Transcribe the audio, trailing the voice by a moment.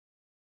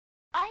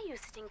you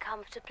sitting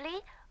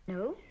comfortably?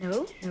 No,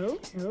 no, no,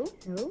 no,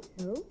 no,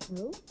 no, no,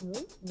 no, no,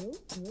 no,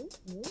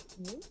 no,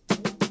 no.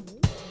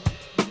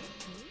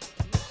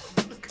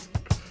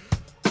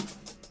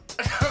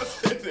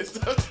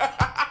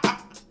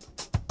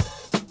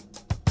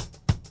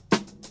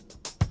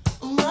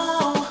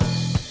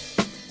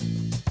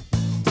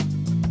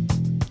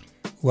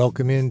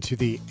 Welcome into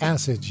the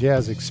Acid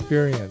Jazz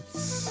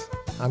Experience.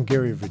 I'm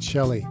Gary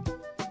Vicelli.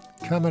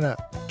 Coming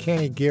up,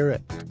 Kenny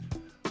Garrett,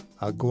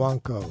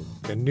 Aguanco,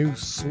 the new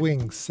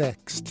swing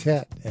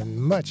sextet, and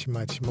much,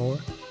 much more.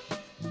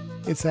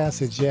 It's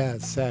Acid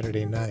Jazz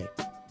Saturday night.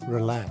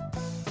 Relax.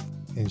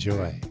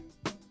 Enjoy.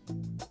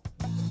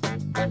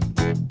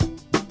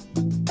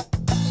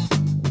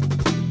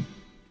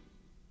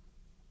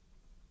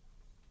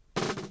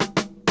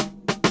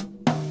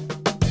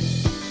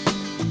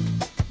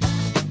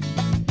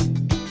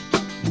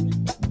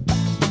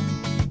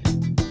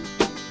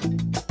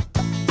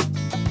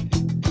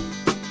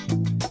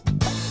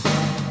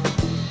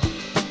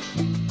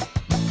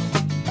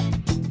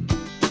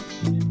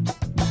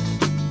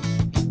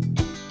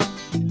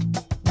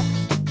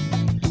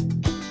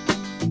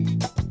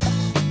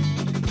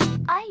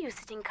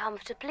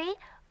 Comfortably?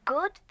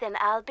 Good, then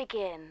I'll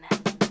begin.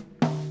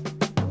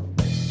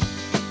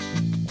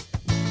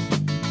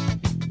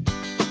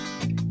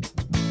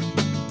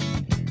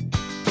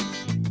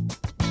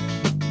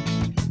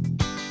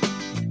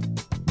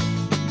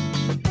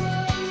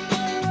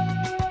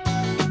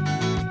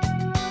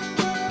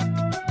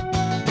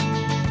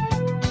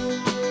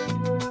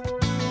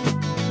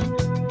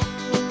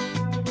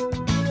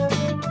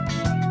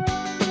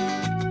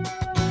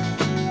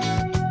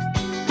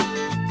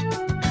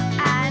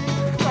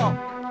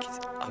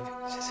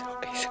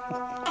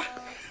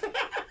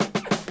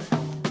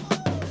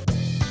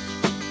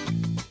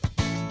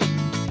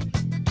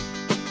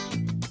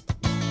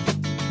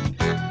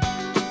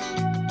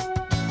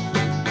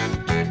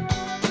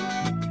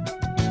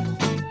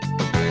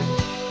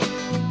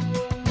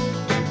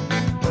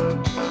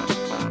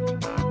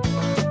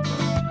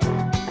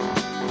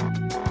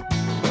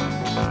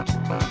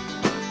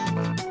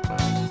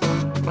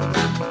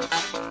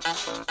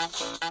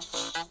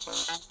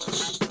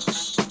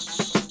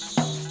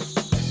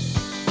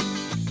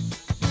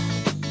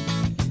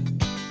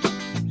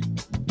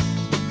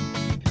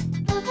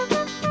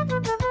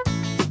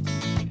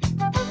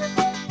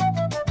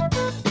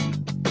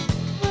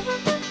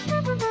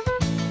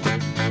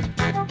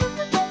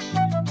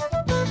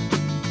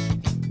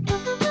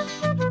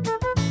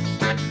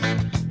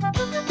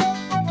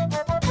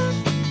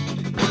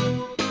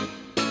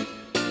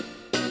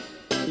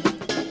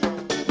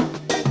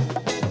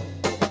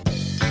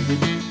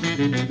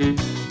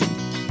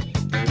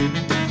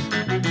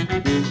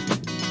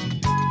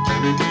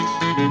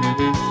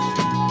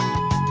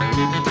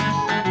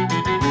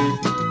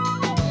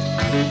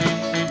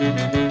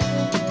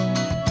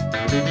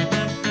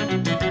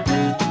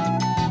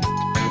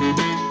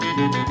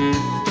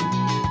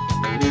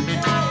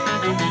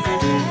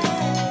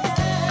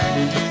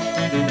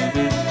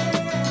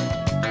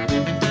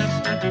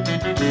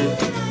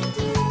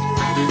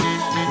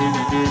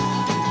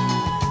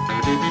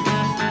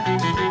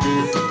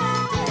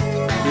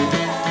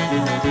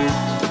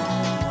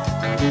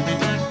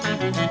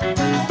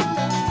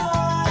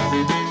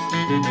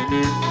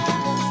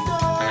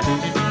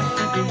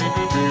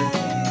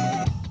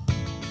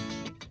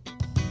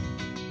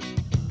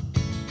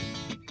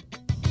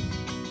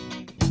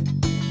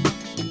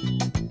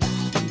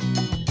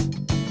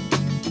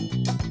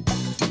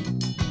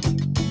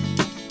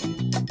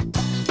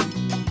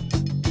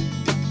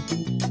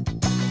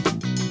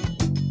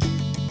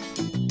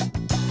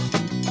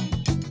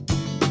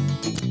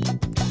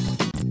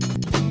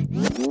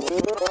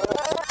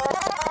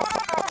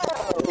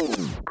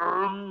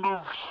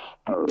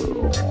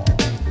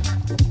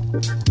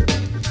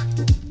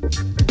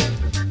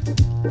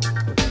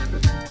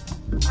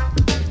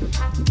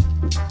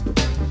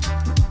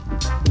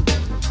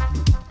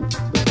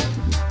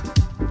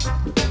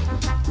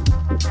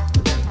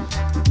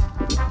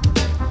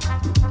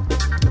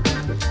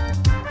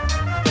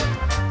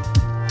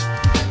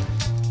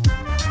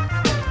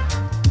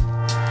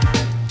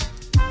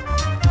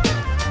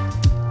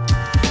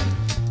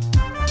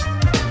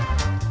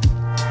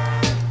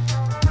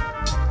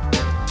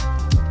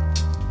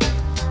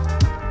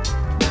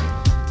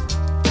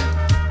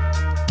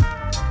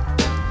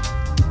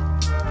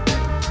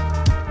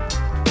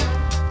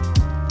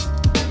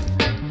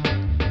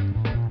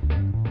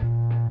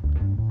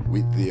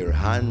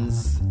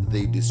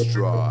 They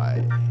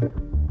destroy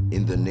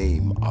in the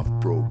name of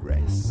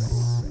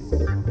progress.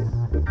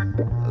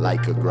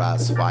 Like a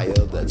grass fire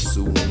that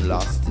soon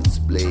lost its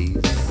blaze,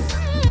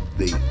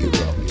 they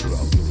erupt.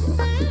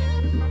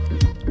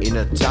 In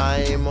a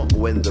time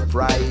when the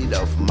pride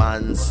of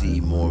man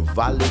seems more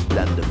valid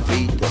than the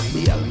faith of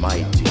the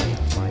Almighty,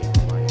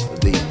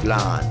 they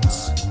plant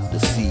the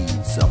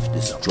seeds of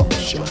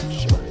destruction.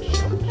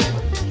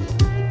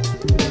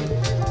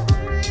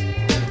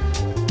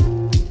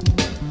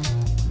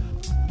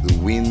 The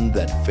wind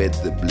that fed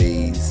the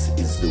blaze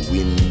is the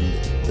wind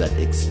that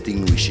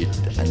extinguished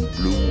and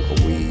blew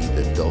away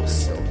the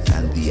dust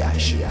and the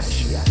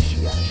ashes.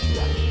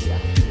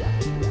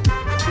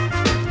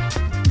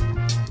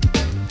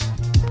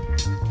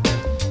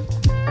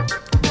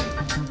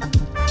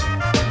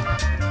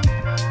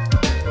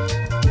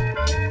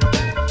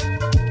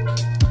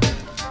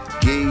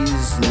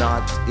 Gaze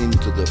not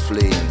into the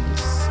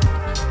flames,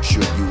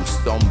 should you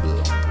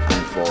stumble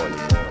and fall in.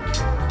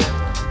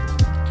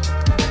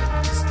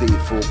 Stay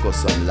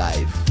focused on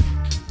life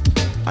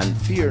and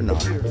fear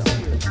not,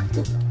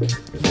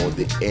 for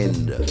the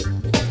end of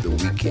the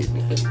wicked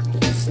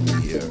is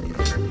near.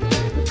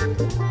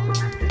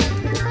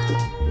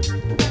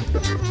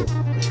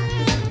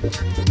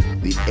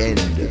 The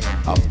end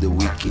of the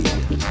wicked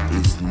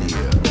is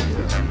near.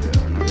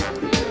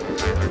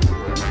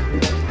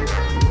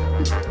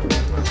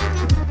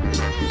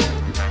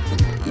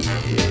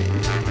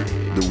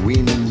 The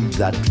wind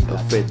that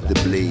fed the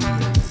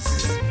blaze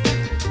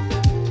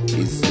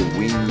is the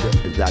wind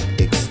that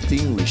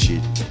extinguished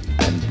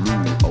and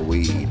blew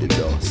away the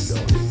dust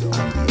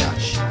and the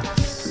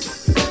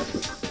ashes.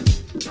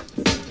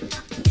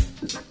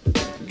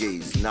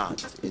 Gaze not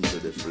into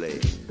the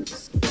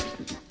flames.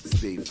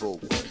 Stay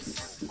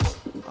focused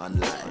on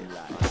life.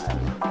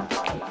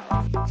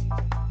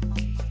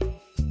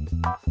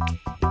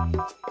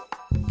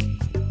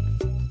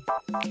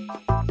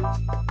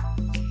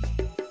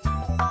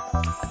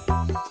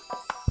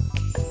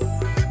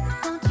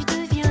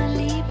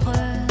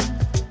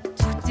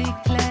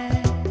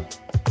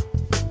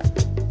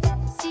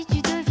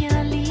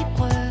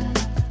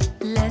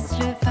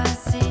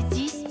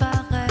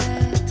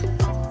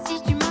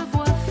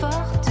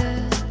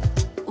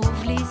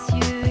 Ouvre les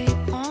yeux et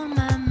prends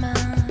ma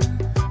main.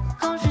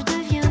 Quand je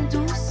deviens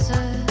douce,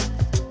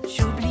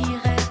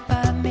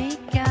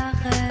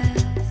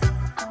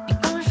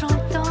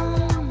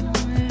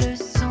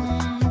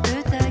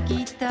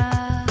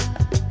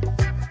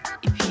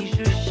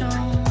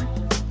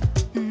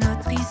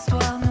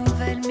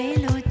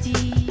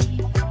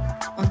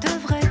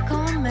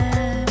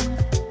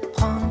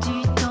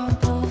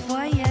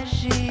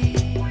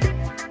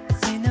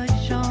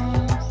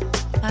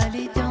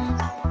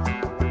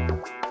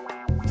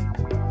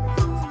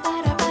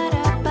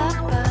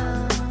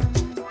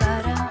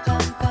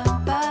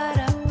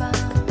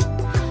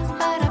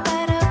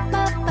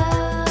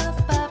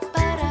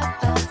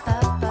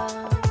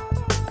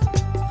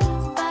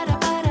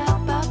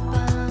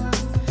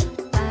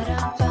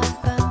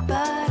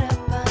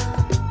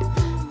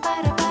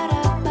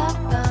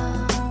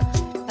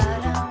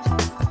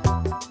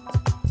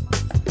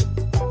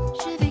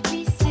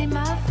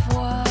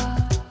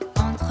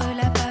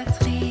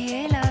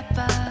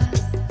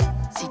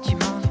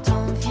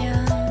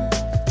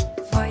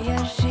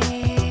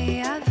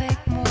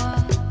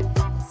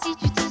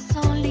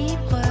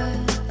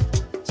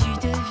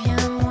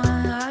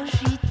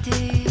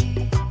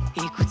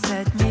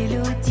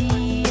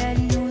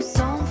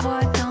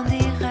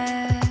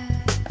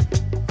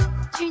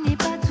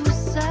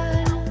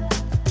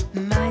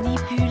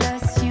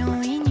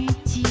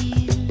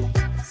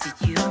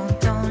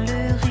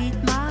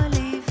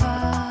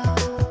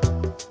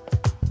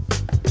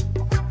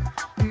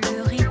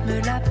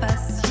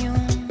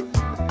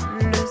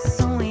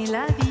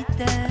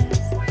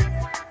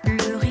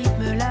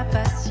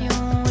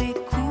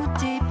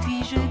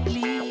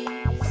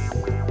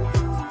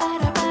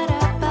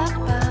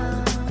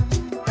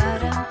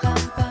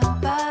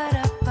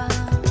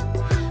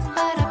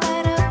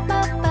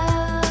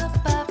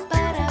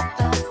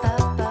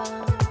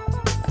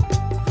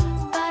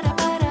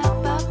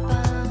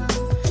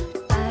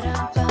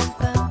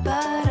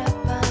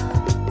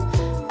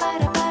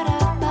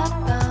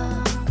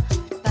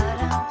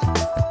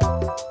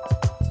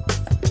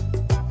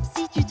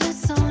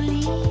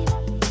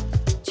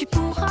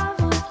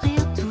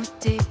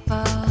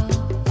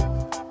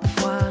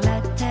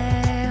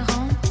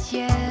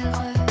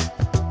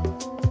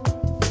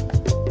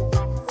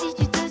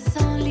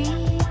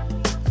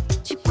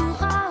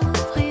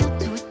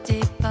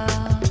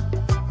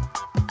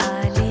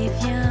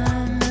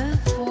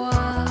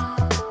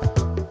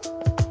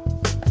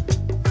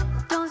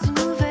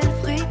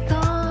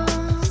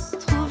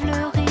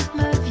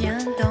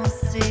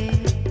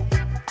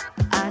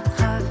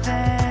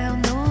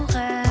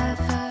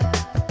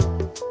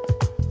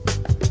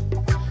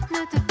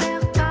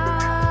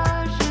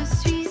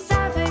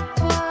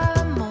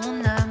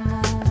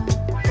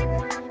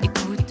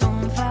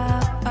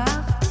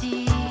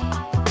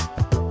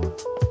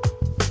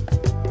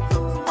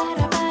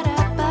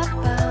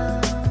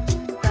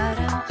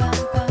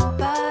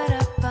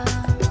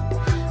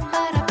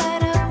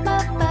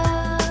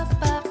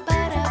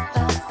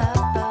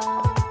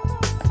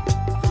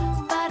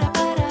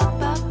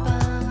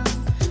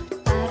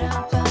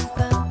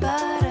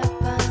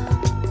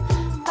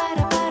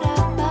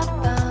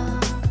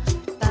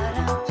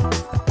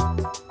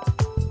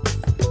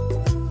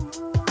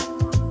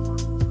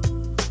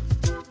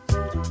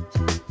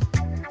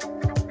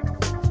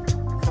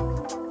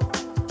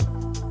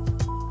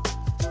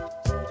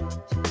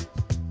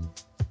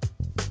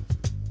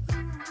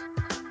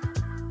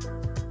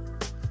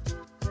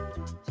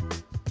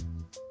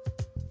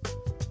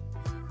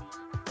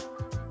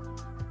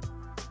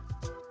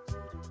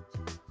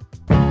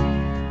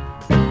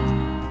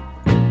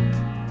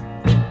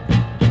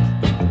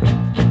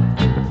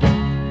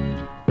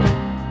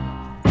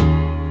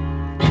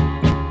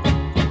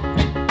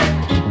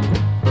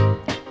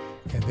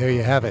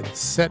 you have it.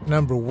 Set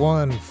number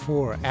 1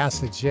 for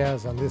Acid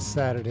Jazz on this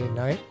Saturday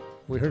night.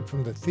 We heard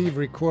from the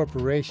Thievery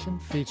Corporation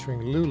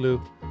featuring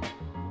Lulu,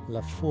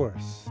 La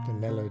Force de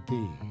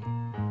Melodie.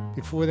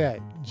 Before that,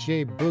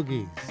 Jay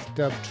Boogie's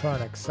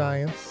Dubtronic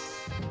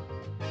Science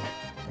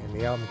and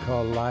the album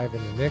called Live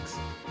in the Mix.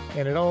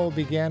 And it all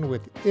began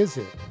with Is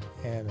It?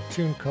 And a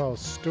tune called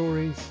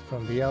Stories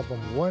from the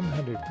album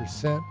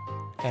 100%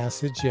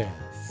 Acid Jazz.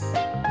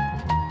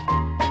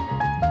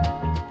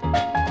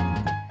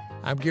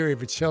 I'm Gary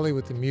Vicelli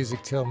with the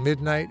music till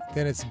midnight.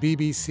 Then it's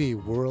BBC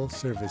World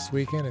Service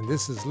Weekend, and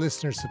this is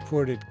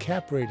listener-supported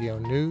Cap Radio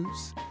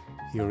News,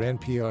 your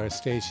NPR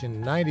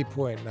station,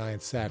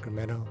 90.9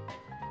 Sacramento,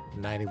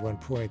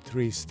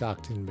 91.3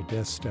 Stockton,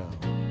 Modesto.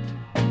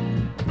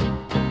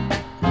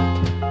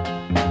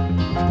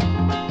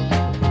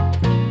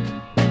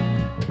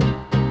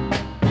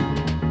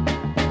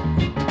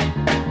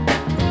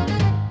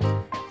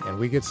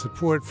 We get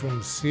support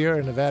from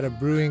Sierra Nevada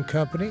Brewing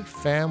Company,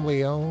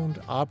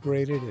 family-owned,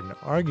 operated, and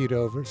argued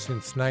over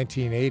since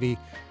 1980.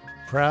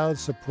 Proud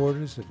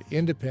supporters of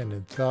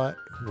independent thought,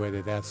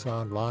 whether that's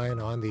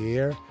online, on the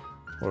air,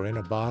 or in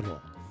a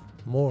bottle.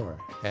 More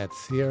at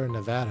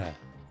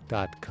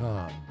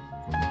sierranevada.com.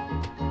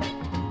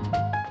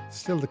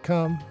 Still to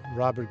come,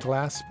 Robert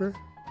Glasper,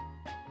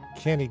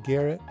 Kenny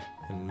Garrett,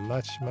 and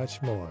much,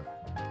 much more.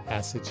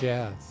 Acid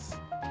Jazz.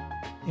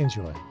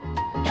 Enjoy.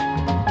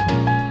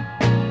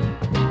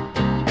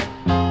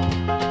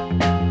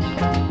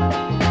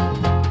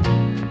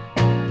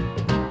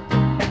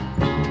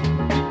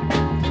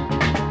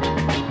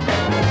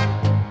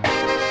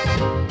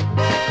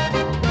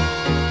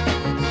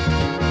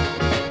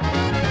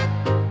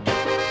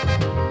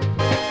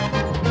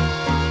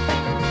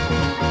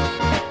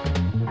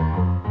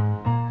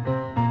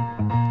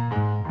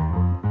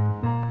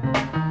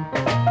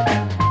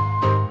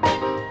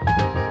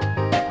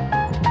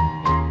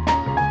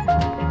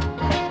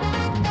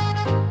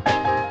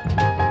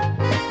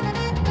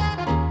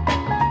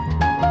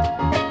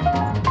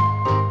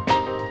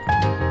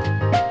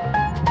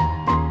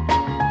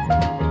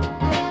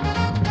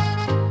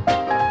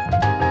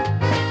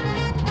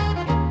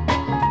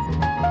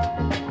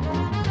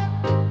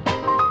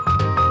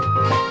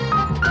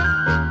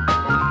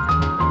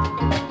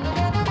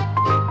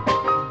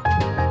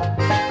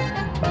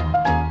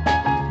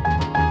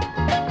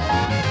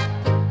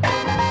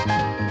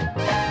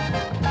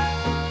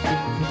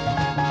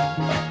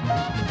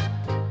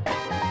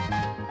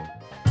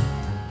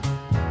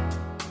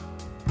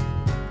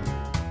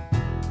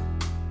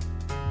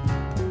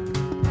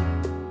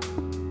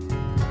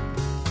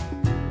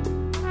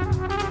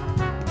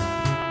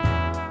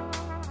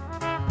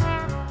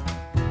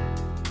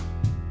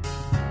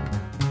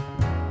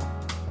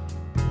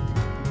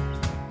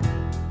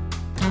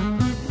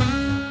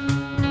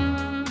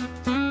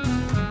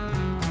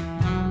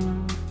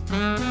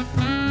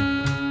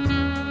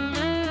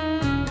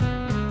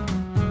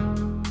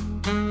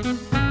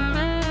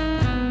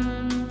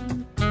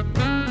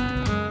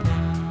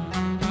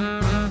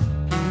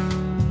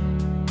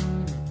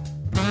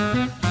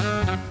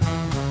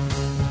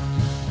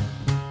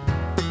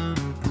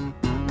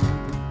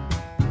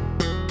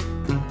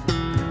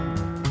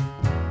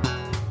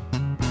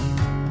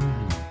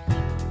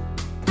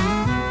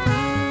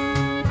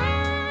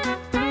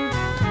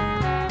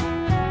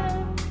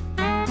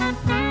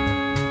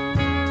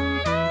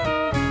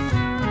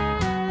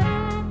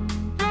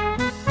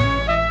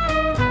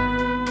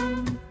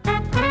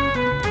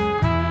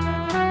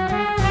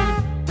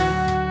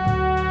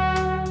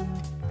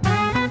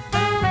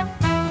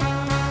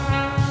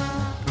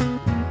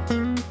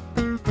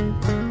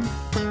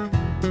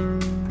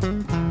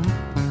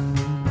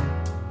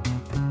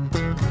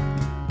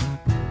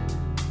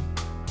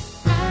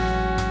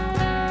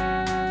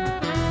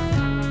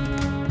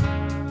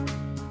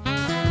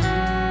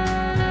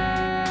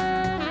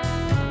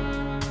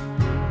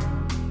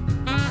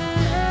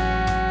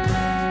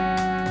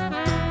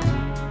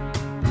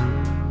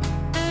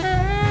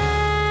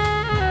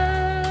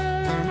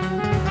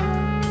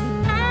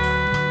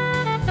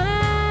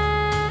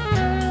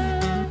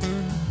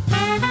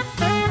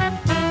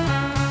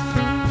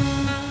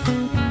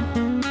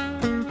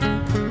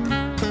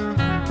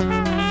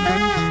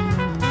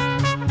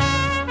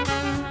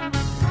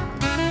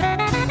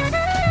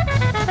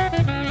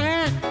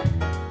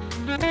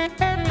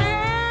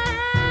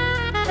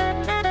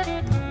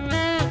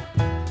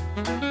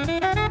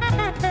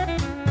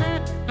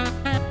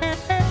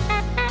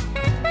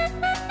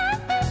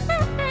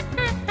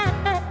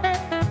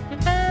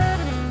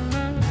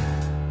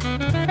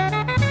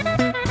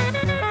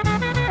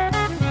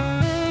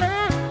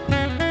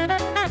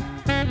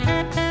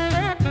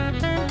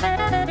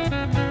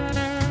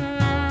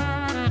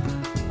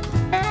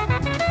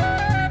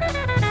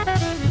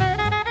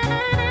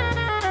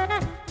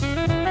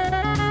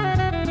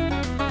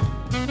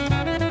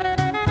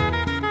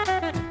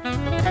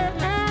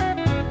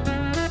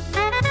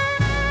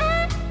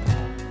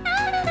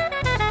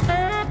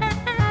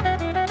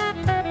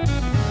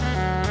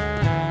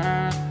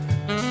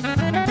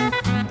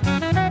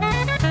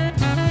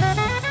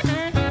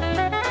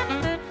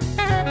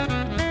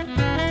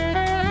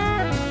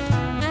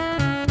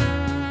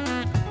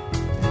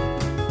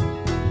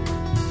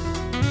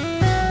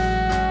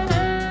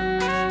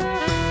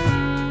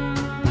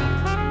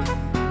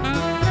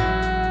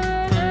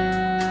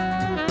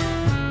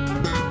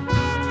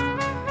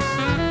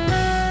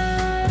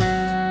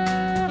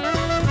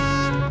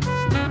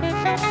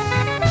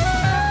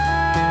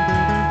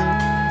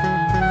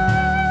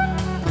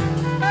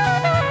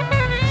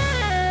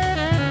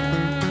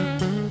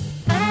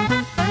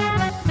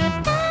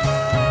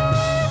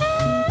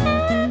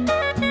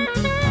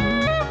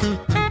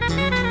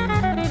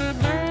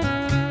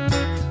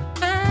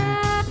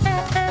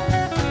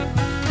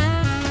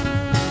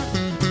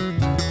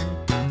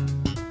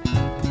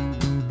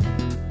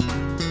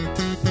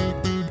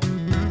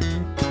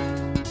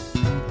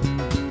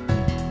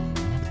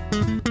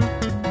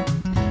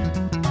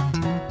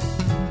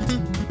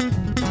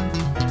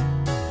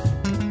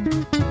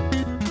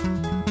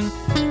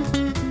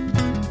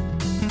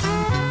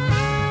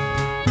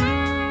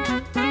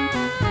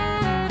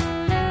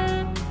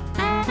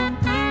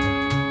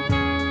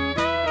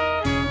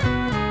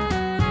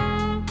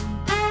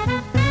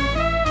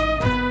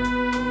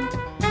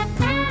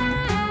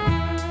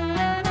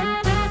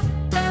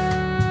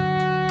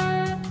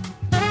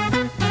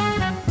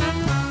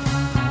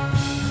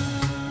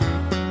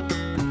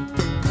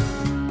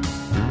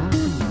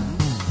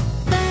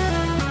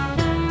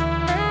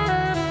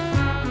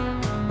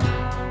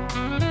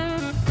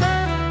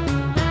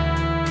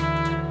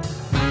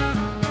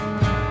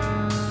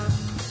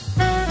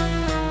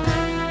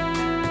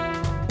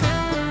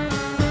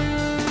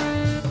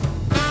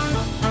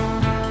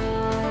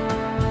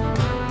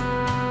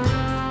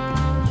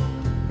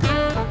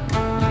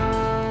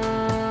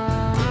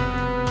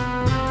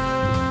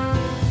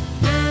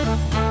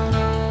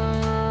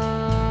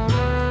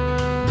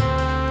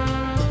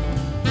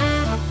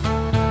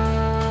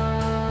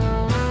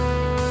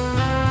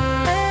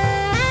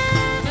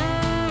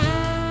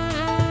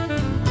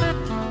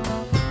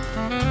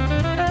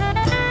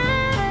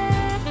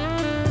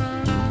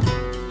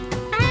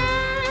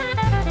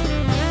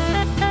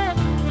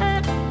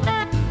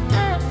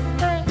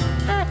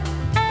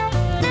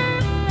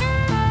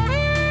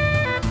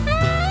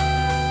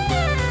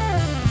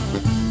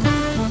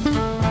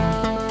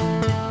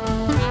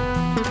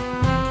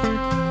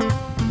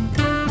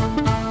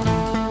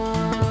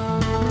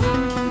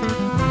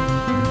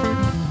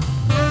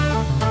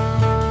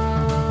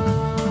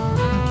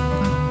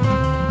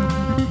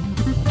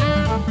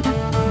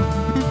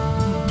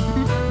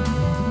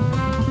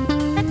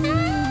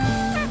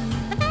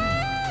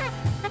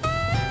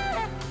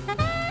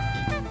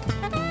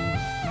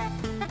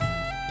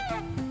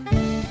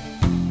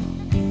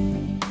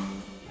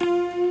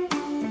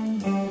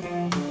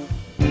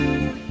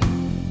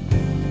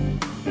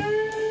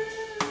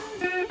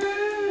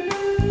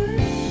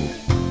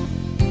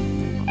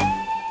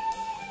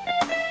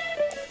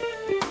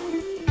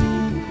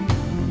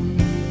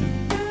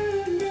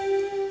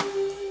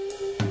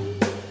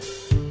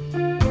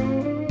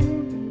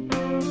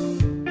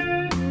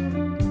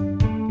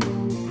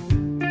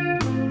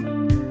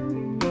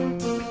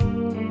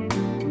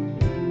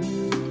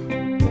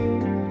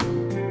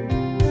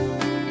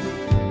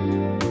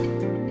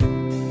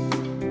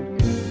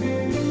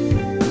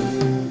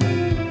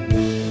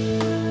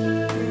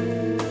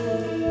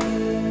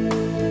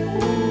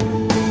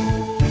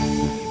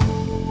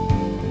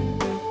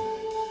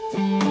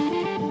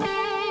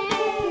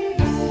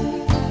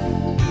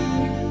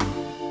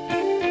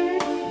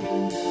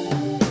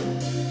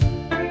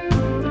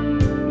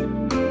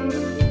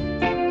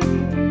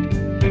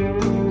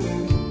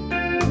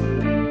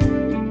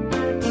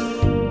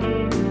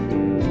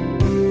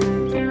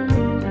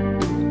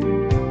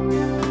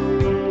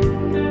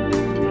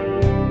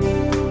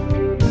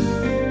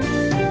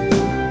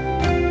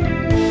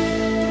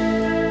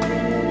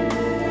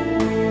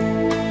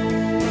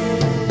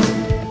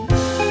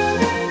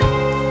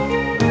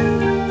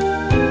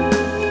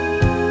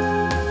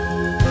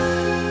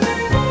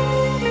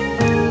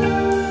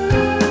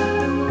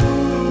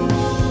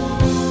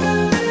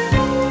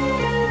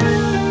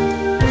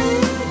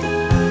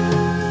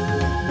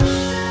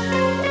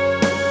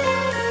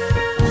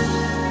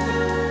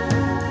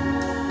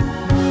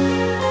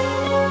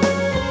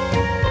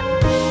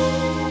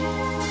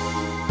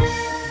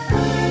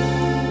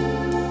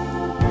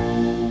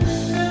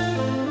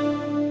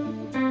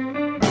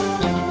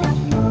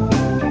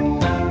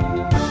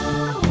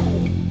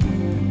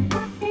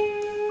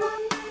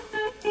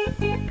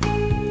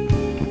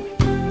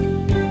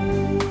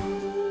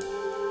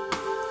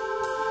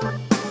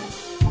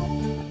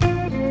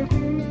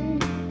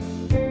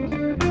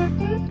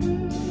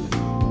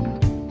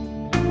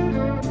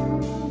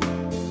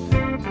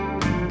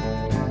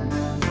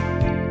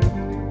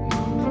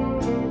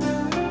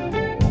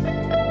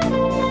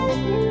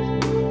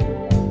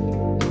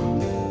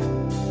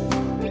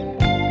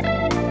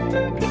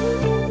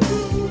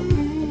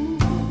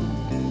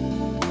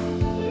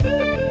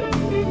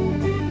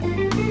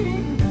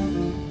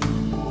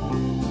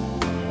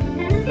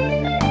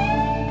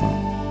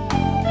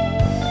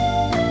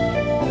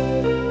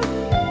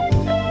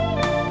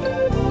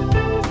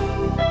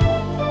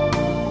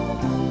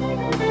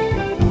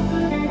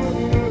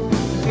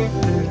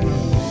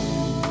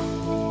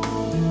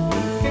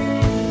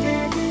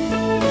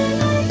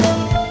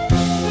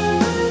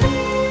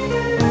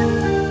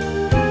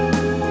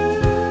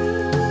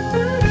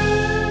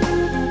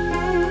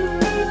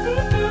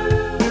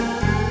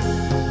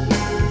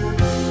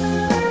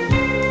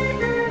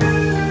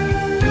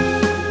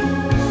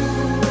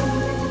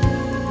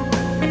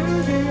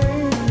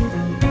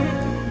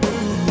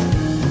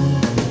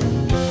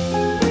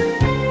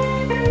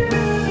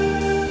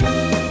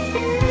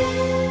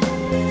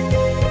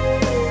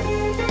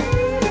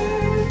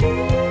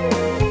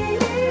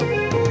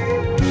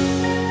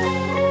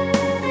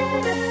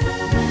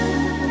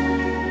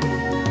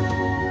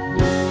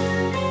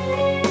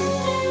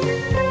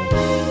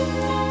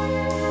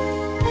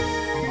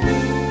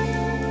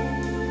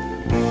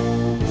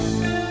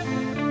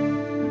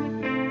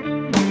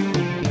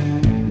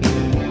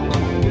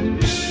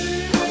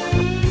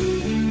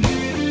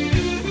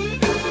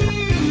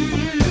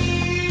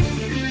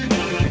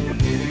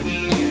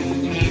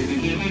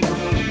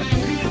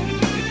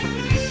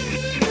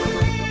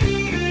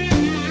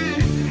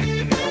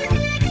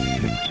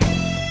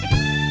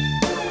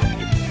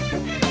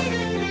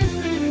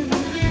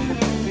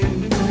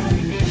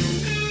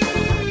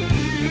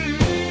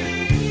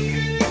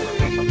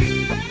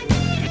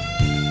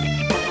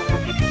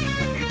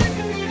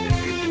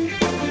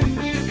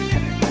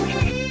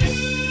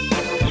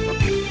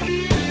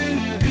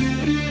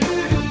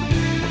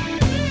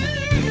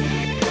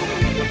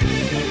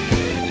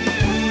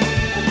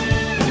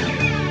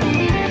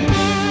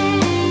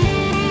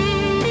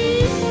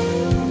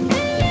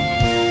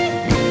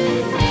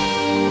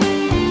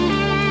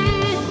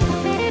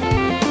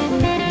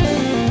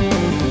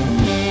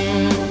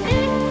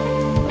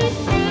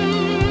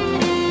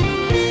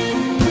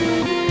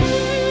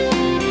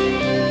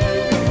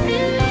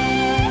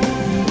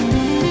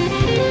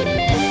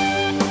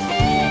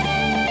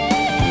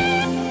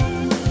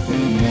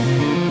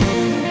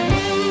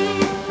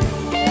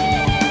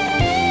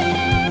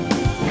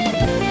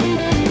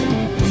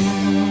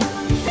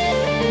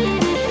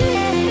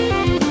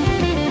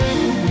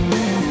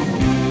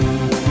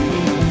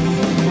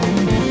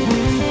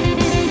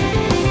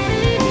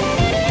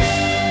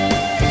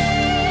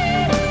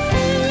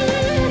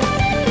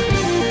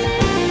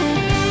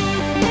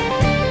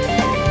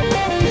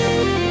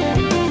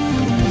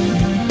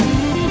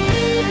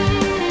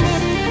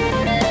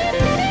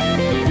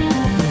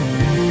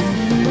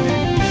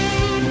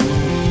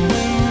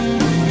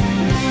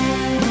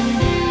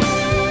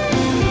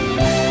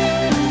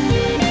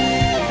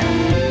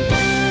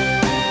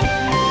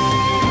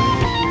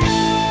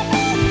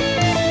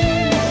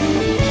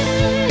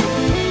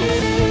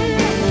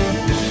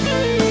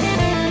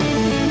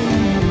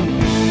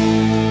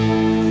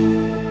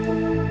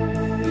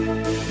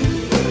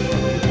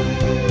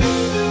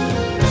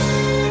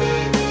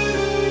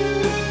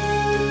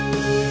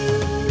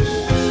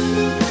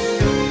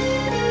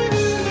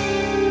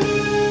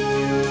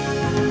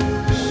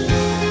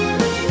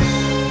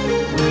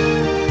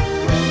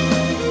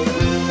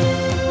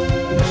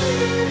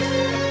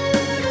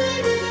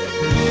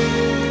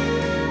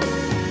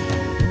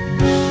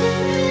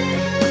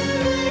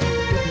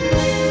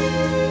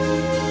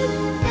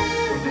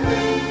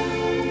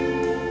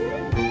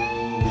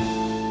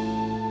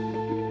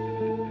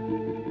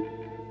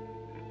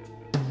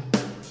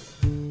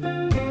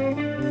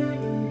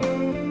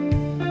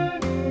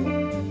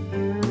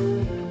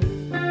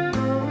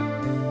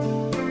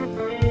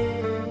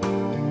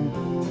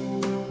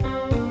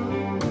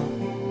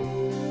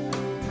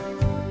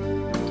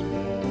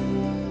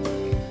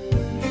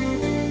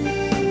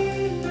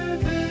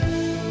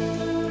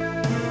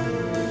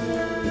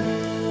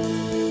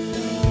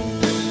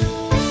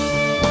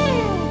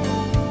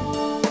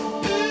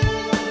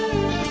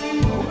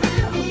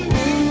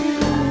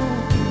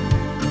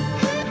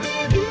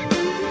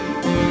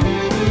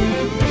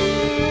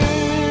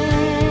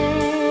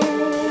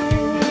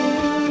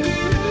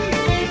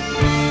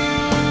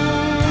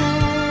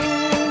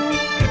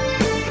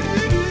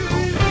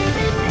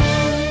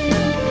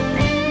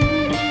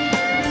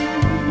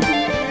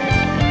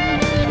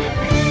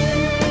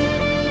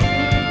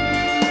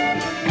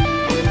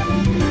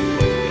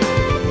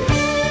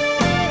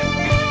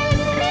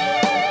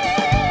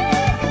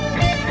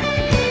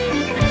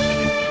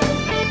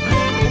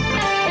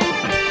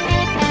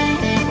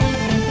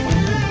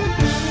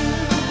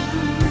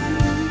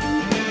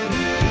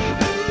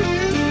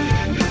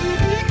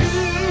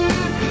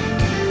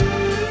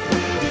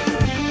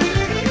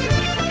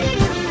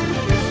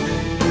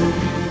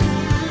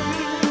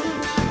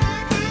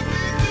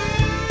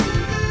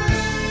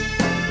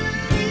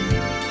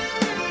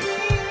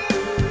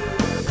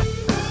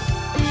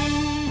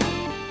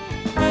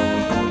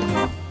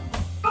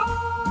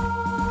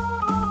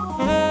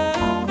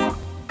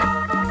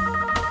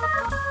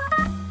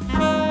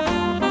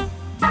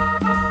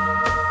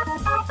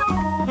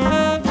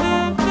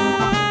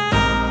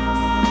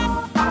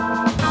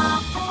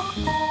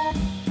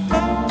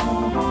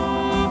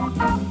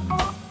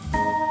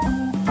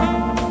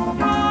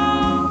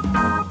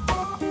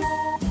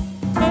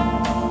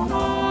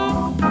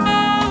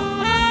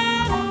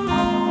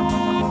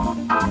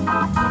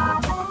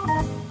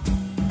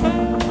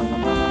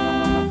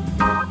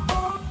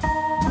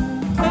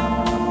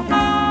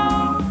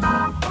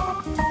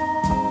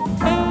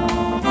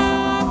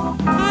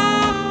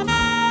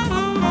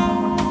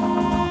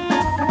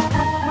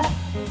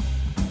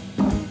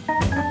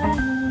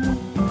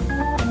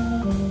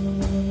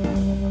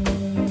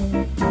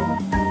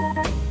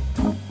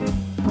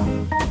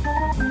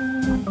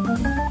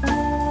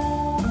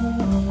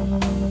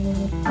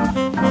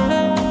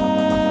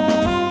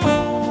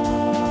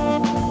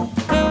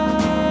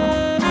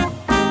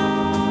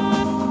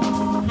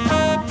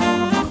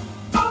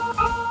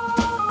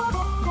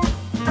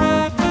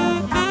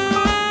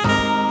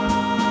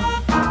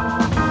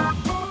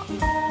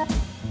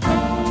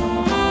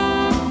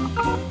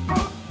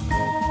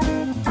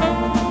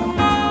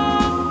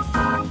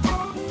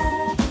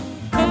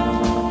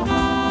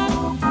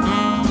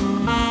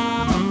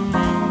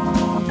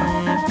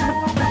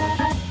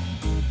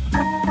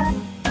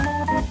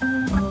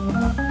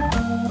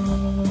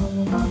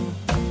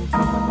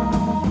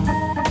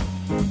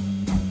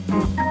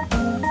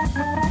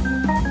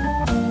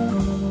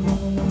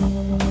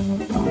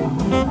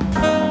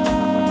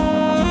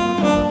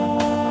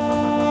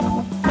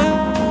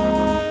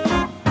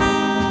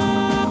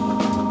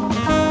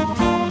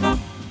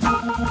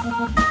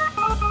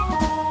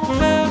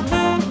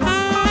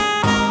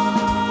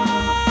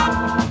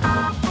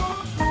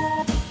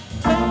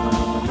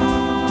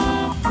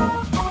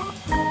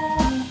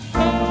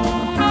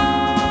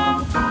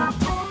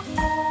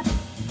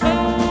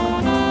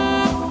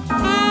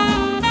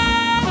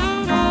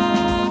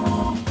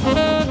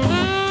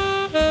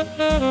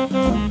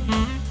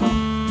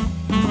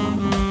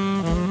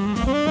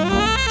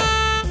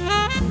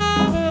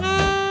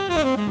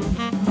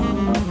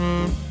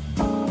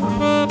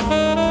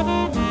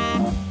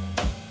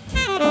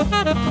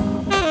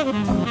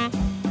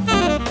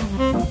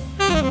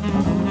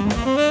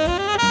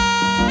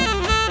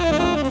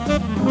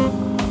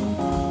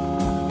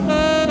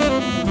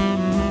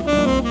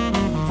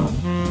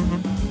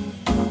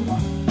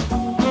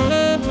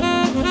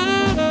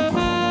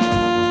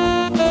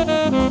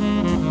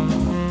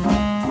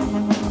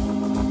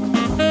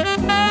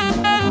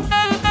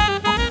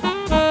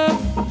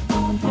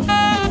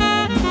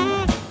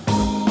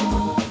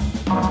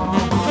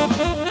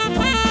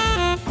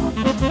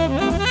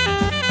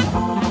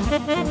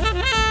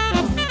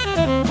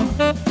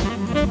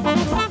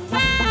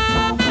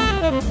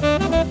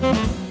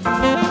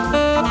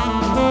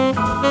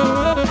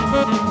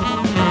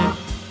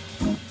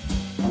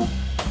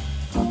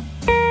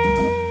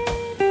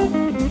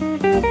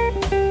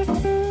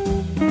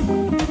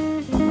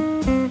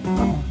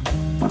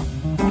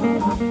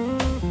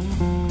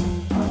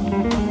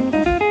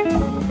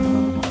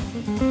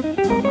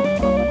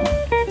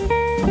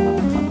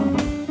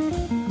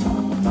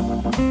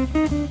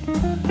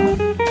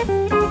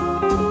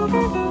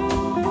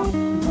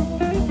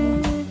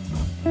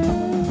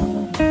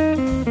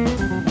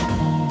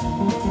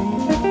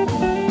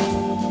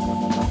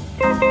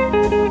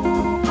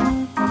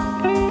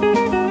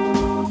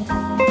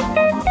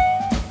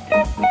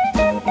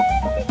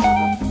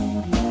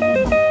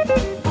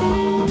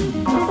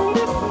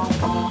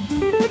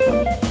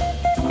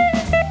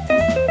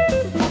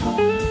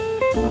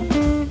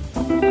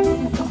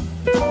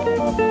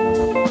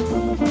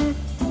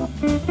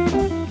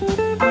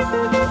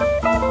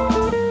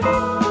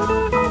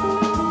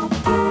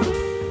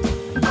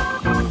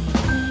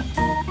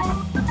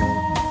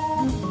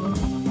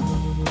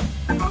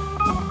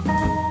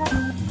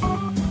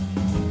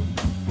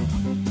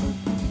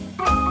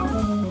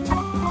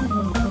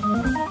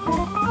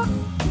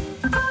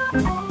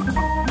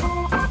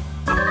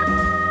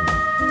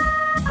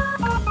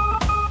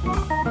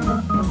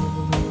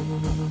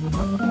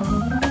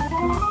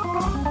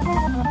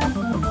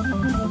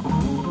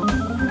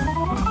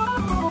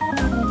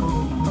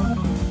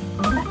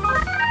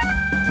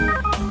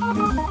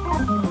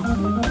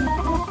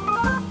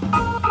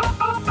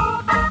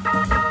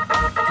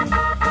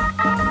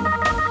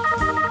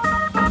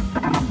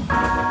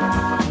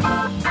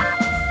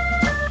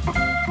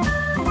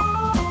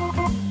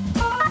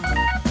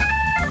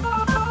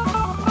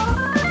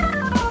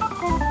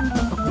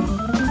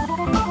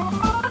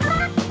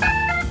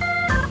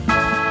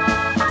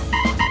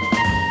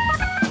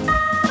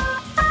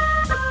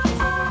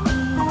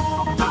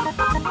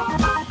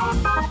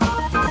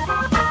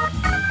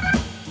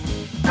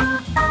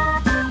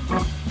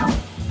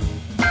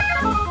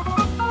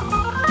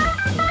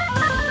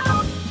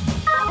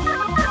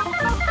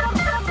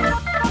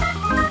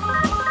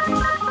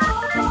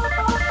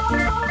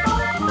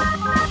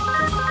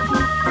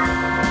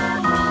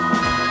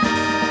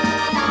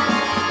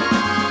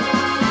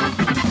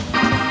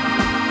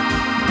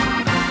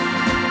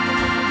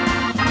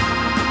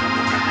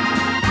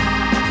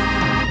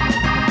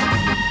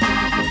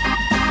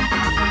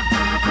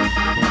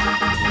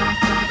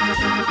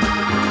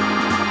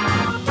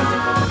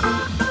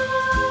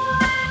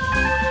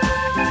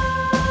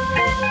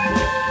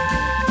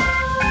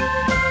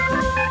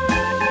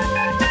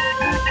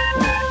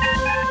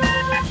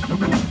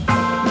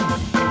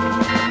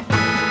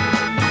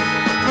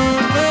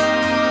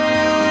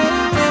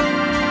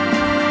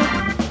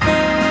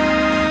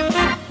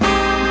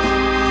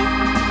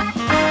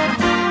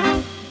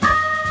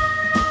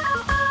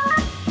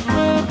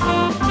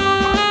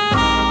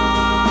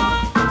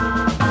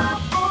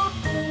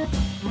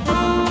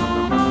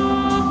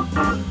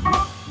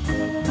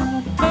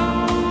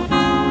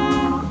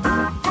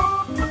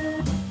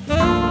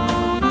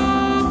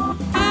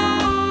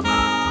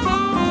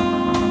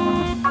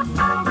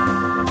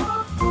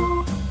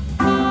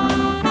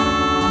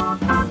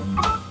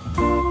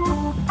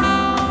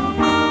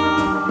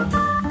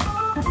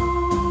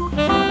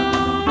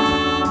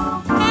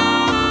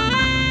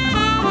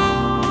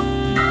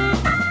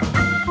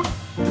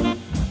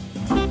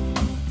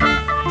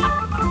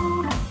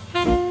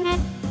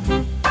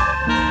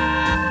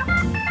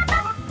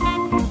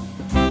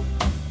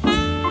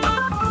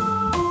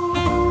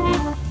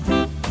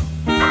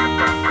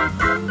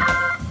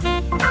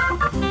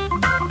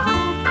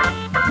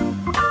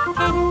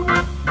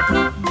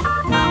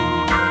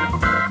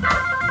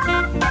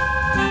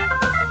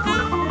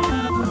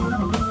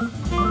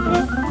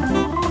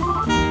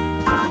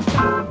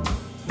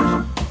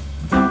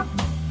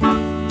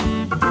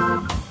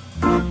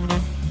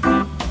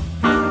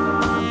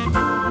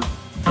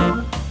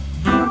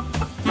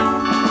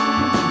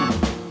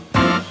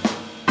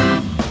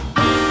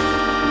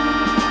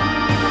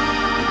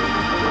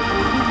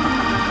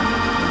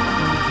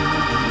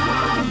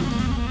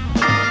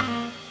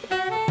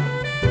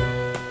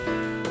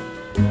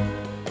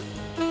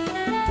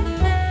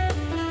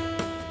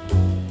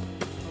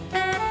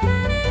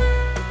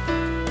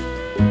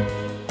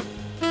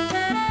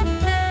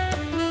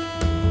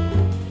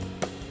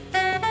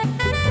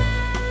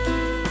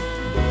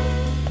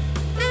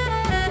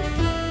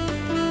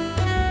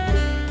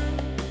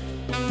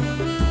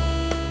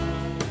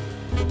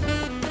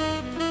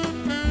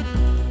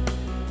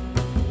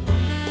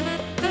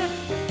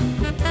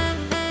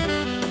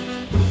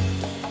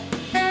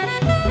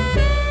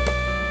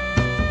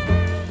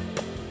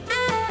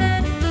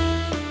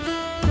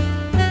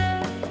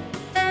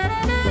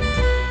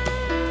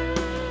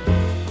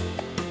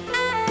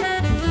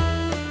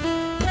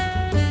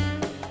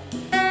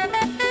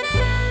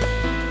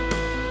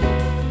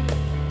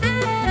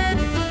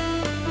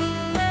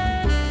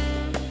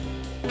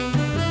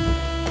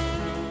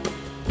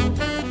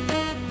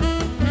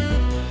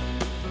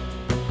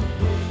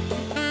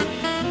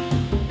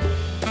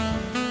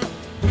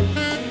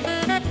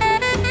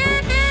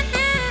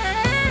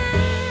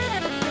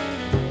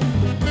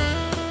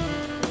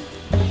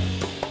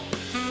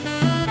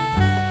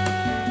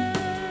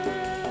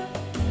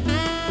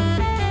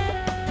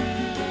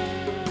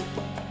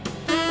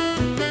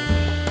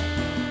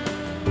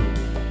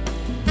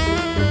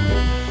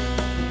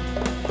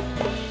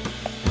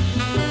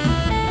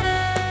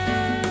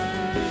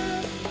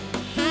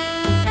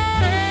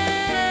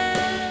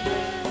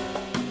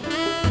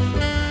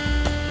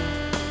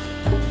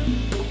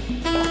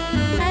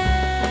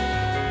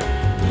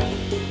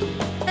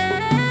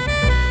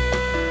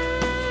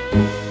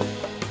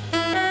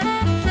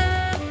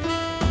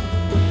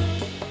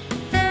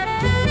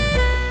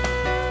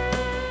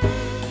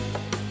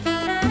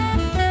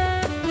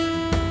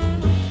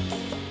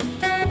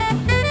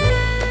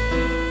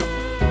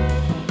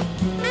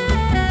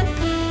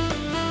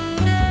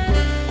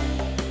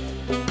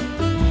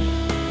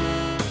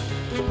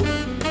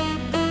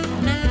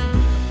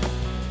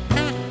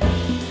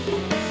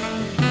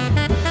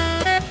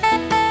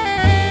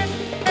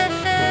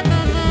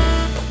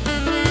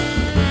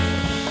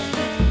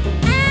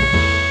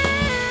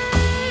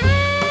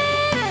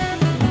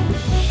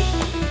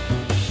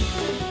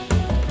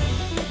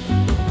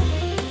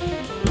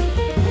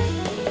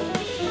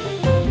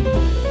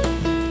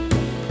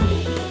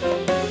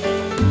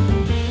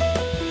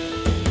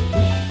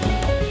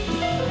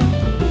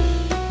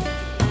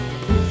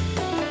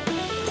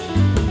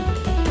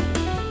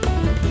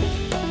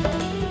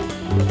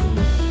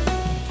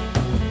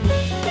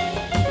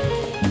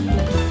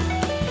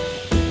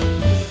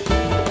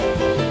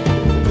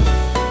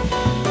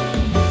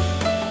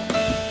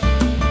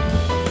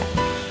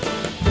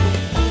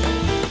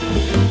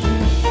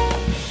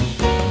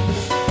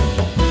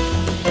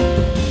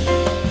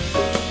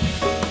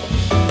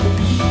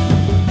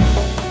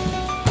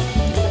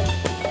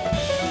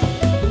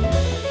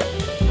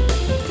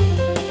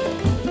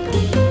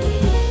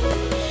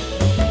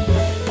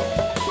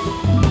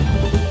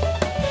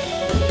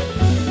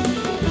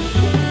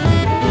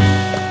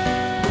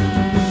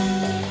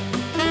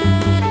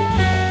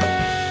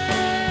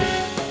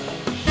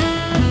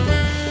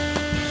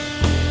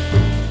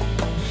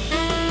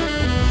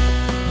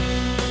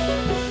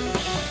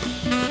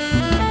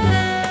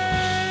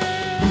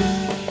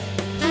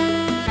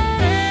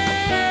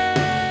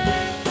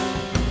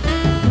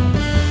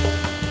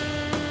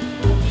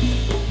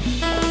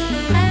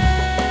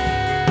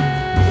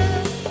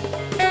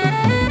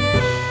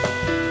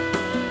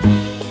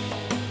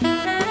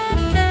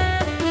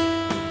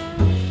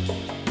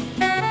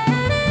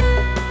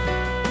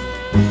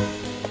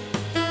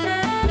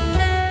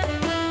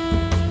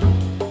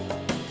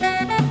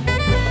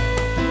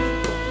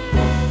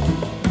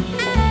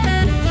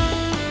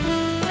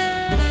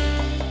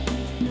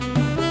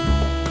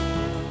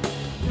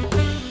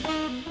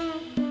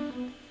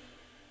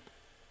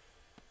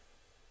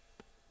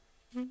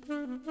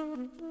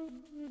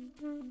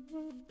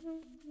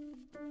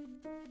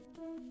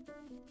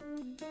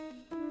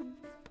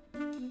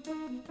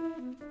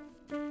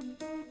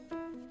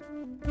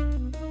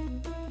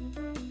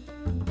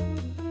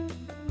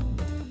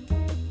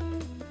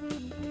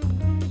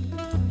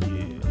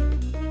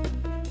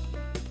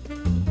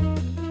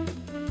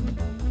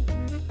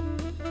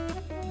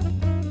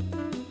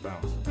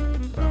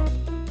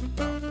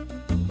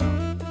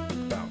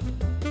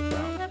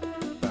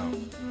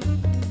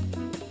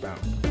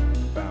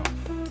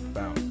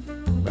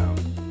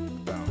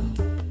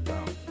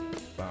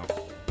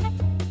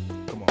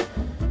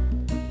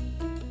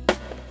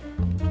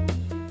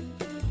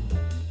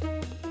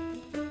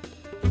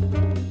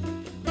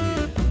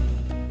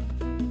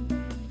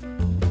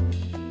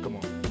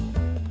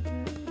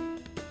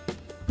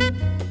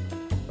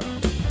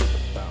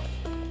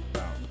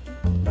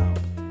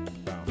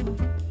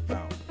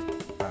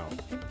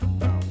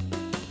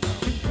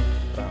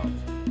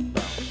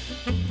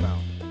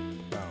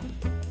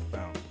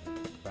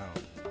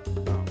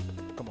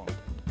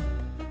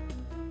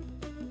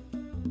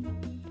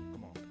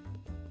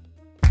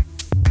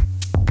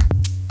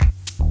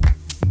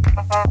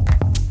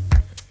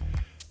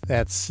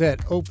 That set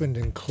opened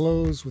and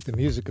closed with the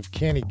music of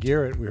Kenny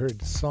Garrett. We heard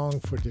the Song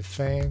for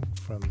Defang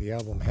from the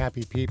album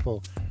Happy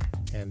People,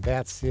 and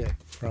That's It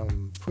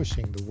from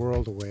Pushing the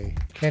World Away.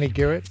 Kenny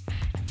Garrett,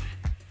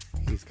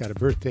 he's got a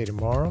birthday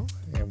tomorrow,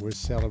 and we're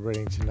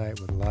celebrating tonight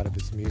with a lot of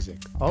his music.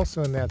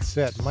 Also in that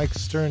set, Mike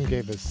Stern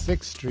gave us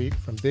 6th Street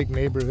from Big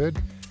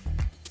Neighborhood,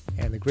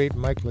 and the great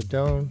Mike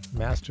Ladone,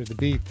 master of the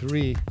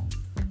B3.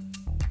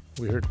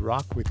 We heard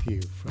Rock With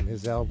You from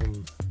his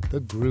album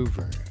The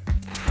Groover.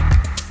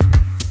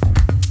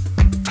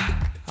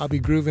 I'll be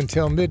grooving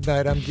till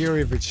midnight. I'm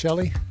Gary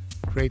Vercelli.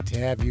 Great to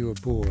have you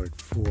aboard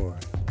for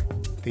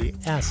the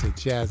Acid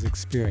Jazz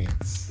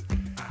Experience.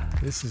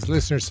 This is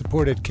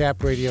listener-supported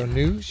Cap Radio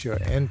News, your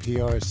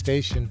NPR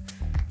station,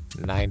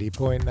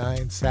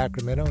 90.9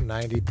 Sacramento,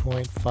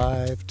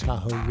 90.5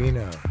 Tahoe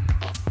Reno.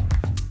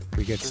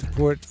 We get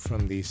support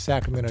from the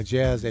Sacramento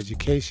Jazz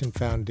Education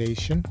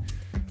Foundation,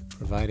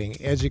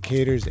 providing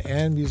educators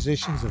and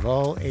musicians of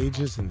all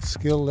ages and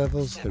skill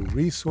levels the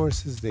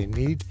resources they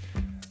need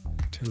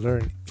to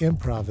learn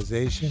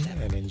improvisation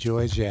and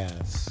enjoy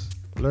jazz.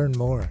 Learn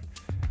more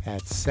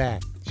at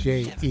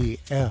sacjef.org.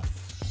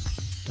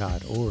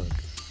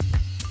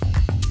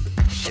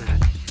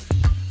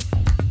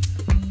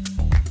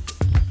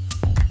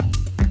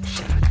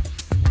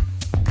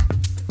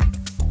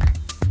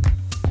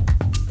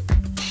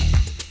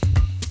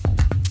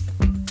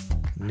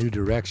 New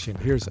direction.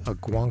 Here's a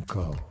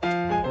guanco.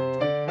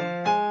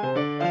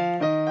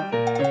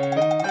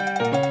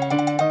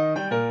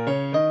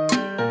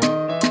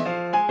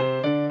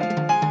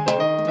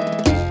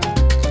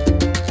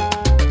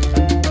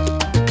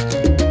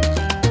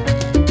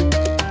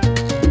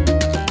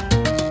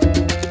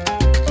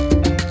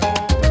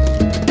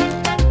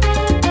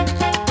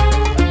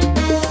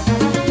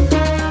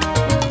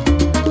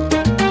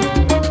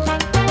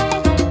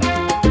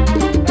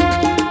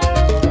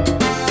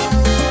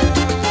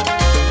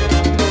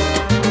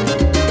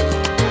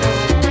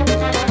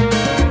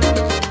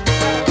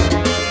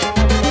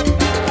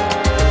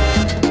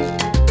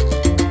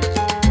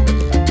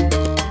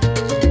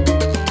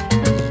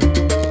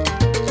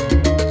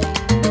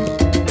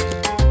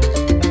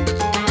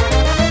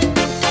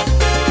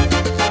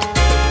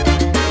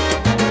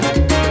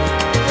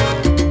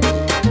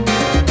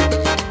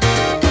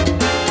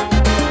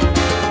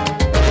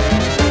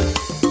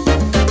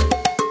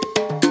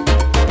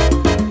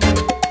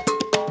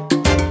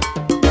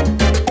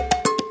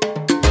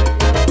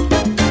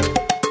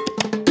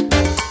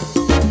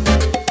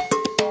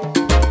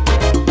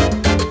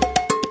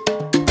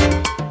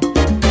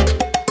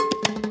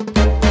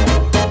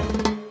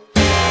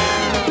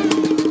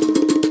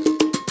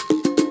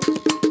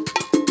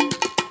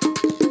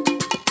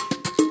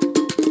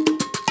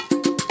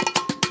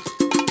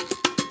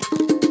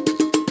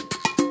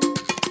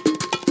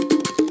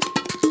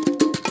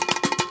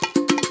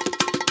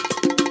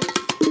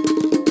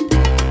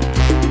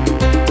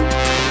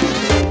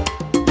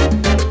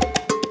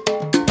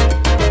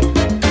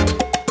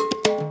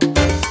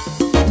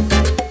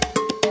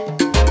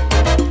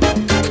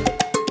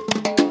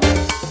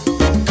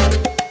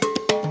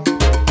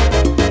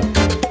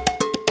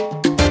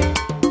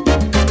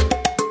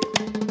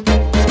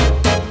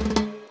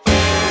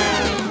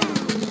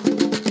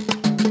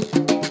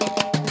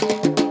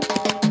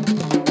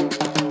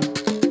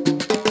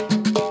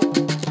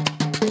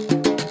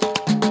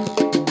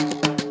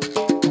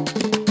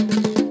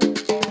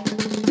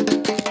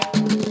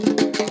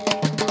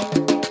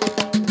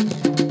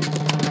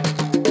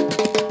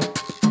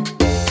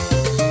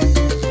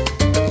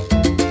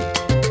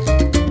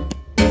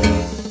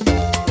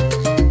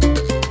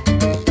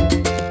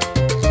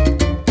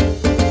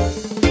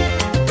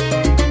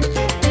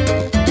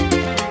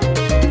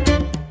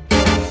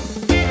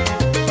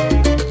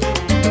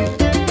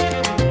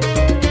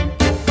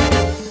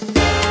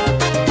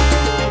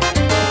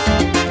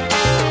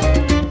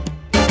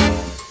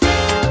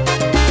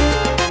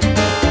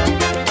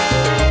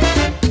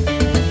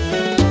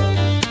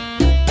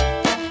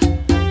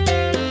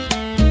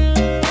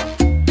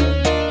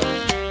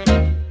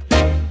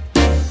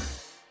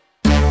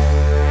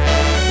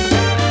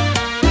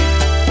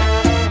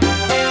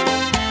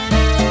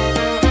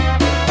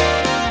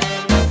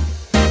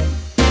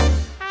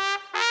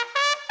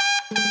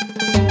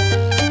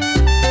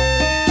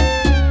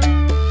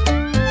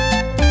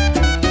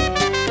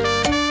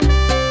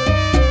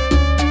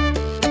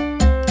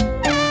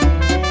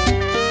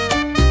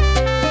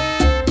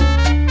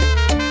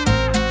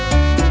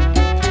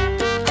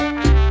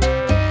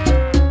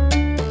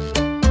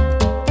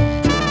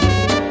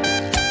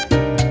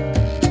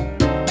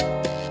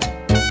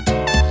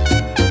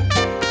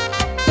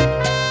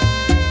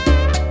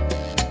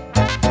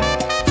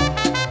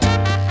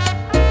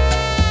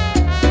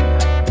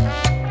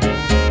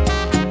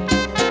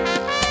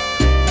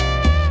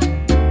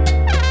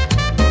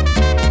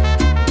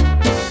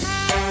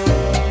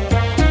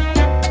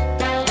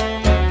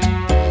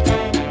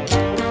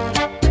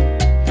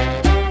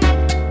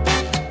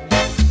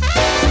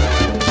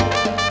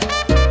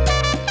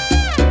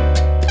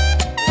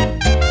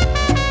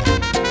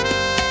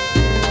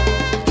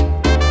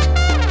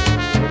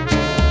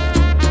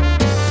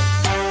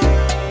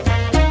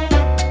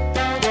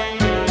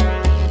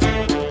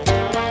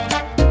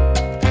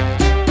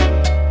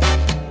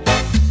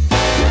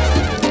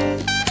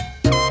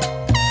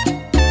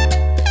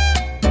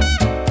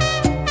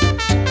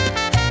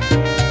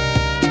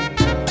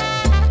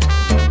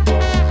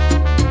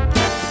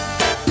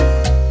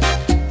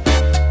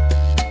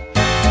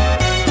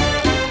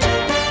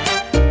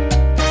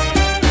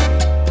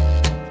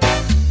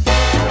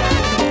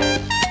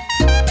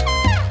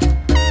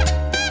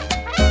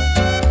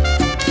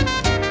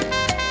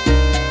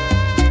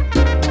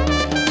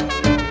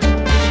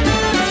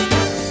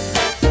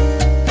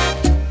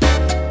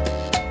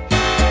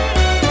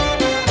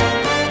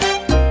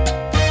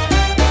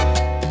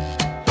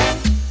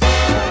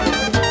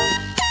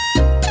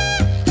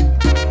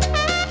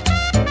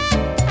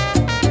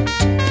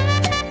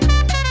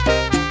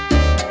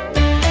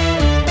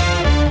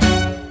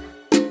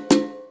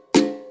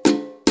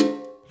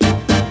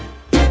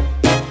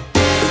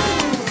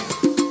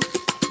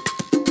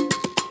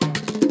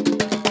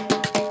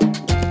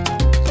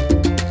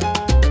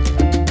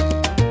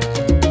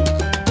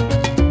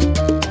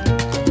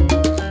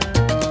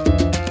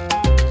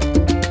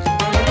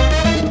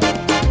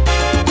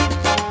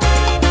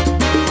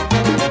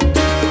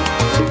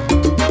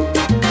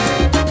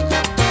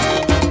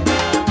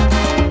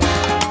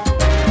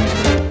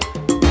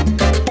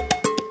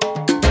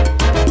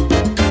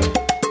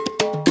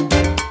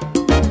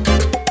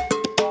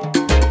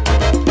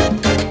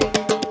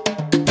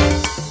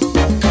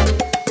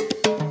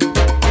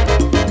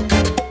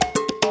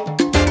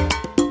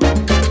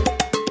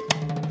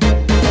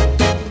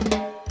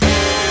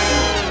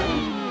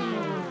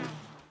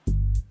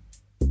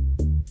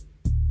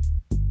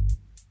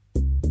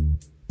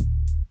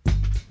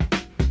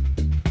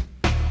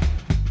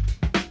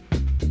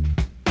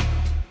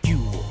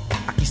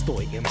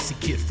 estoy MC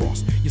Kid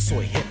Frost. Yo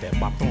soy jefe,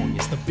 patrón,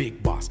 it's the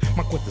big boss.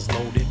 My cuenta's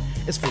loaded,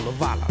 it's full of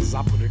balas.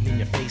 I put it in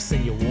your face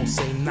and you won't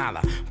say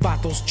nada.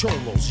 Vatos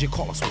cholos, you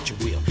call us what you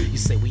will. You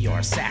say we are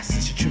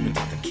assassins, you're tripping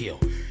out to kill.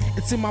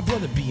 It's in my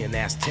blood to be an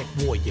Aztec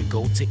warrior.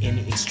 Go to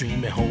any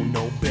extreme and hold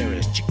no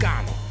barriers.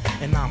 Chicano,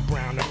 and I'm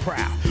brown and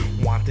proud.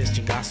 Want this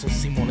chingazo,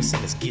 Simona, so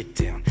let's get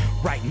down.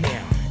 Right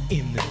now,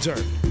 in the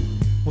dirt.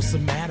 What's the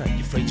matter? You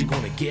afraid you're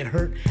gonna get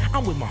hurt?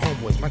 I'm with my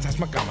homeboys, my ties,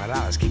 my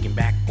camaradas. Kicking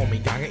back con mi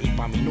ganga y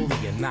pa' mí no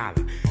diga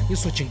nada. Yo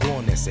soy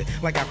chingón ese,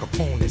 like Al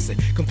Capone ese.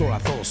 Controla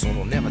todo, so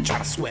don't never try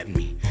to sweat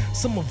me.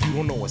 Some of you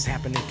don't know what's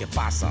happening, que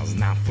pasa? It's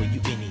not for you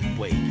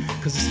anyway,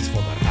 cause this is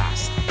for the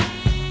raza.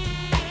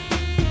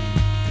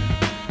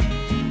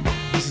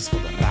 This is for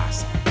the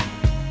raza.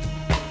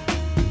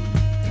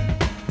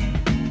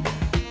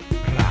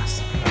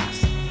 Raza,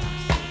 raza,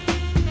 raza.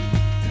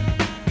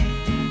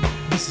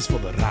 This is for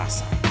the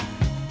raza.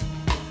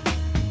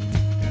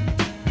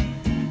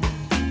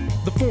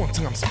 The foreign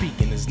tongue I'm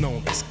speaking is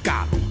known as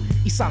Galo.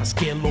 Y sabes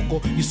que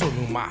loco, yo soy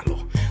muy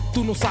malo.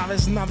 Tú no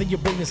sabes nada, your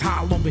brain is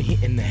hollow. Been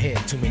hit in the head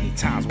too many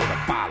times with a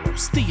palo.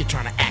 Still you're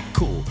trying to act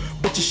cool,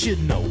 but you should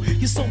know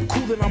you're so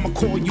cool that I'ma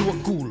call you a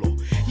gulo.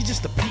 You're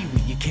just a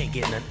peewee, you can't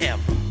get none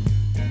ever.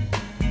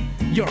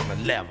 You're on the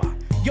lever.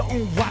 Your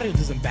own radio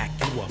doesn't back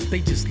you up. They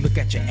just look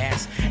at your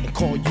ass and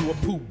call you a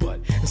poo butt.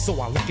 And so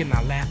I look and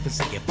I laugh and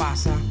say, ¿Qué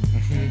pasa?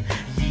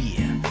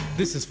 Yeah,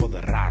 this is for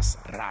the raza,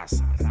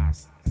 raza,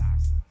 raza.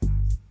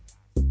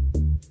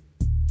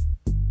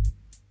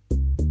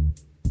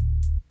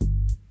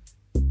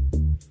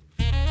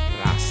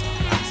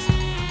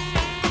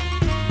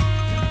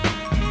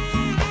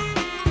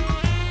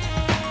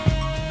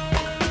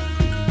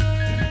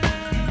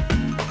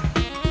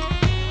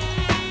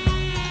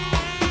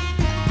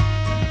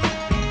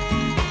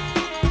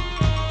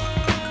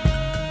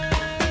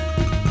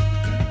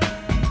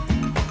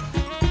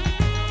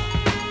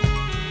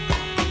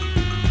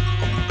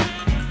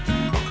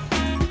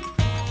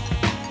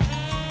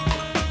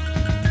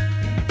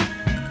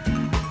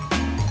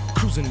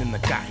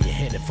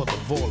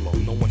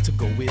 No one to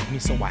go with me,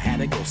 so I had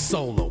to go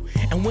solo.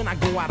 And when I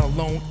go out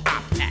alone,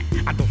 I pack.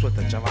 I don't sweat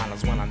the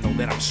chavalas when I know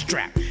that I'm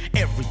strapped.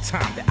 Every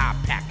time that I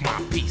pack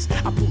my piece,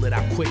 I pull it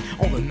out quick,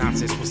 all the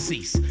nonsense will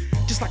cease.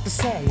 Just like the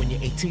song when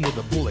you're 18 with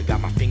a bullet.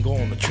 Got my finger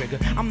on the trigger,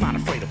 I'm not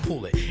afraid to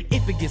pull it.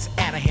 If it gets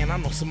out of hand, I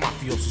know some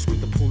mafiosos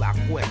quick to pull out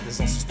cuerdas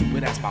on some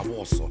stupid ass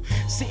baboso.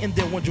 Sitting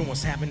there wondering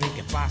what's happening,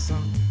 ¿Qué pasa?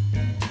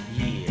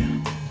 Yeah,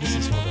 this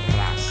is for the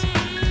raza.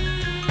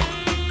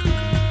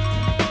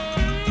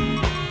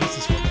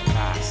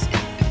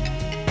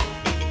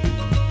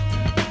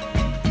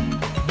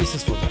 This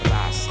is for the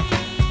raza.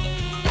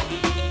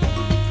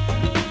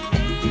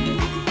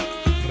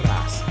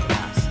 Raza,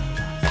 raza,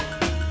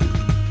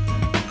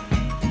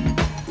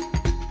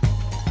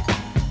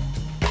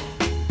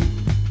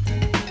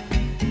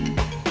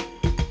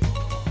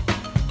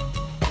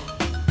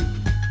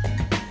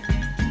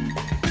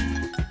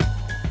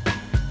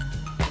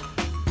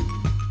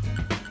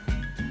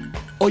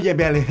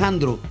 Óyeme,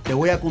 Alejandro, te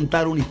voy a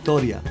contar una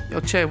historia.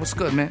 Yo, Che, what's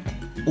good, man?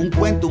 Un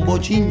cuento, un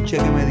bochinche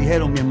que me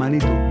dijeron, mi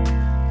hermanito.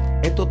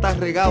 Esto está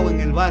regado en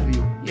el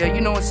barrio. Yeah,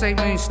 you know it's 8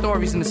 million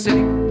stories in the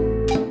city.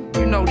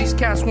 You know, these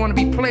cats want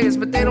to be players,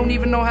 but they don't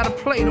even know how to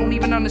play, don't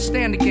even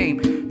understand the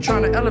game.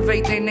 Trying to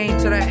elevate their name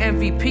to that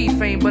MVP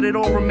fame, but it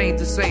all remains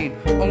the same.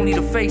 Only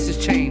the faces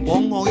change.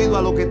 Pon oído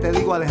a lo que te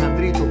digo,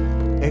 Alejandrito.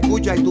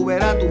 Escucha y tú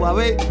verás, tú vas a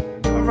ver.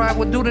 Alright,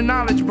 well, do the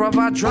knowledge,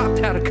 brother. I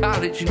dropped out of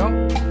college, you know?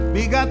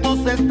 Mi gato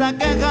se está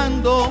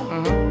quejando.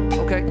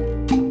 Okay.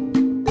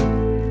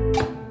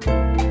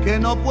 Que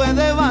no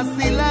puede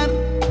vacilar.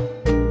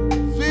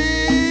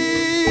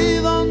 Sí,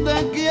 donde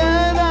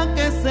quiera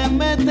que se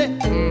mete.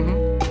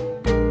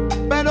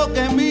 Pero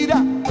que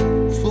mira,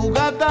 su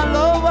gata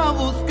lo va a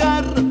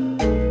buscar.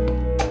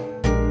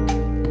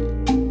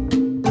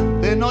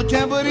 De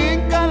noche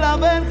brinca la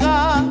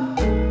verja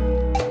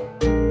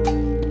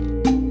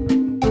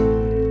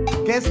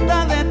que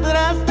está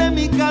detrás de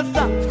mi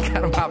casa.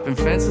 Got him hopping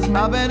fences,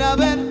 man. A ver, a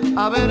ver,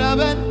 a ver, a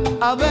ver,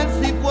 a ver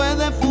si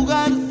puede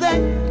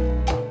fugarse.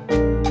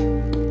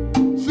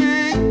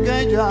 Sí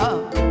que ya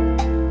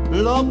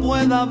lo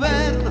pueda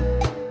ver.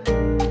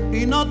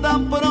 Y no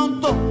tan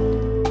pronto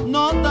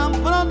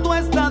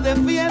está de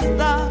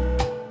fiesta.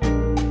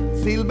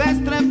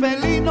 Silvestre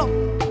felino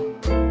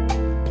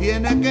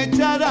tiene que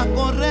echar a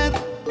correr.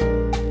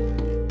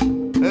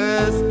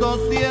 Esto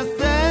sí es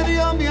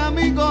serio, mi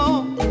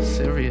amigo.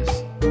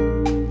 Serious.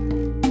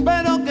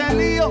 Pero qué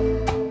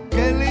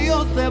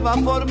lío se va a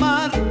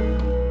formar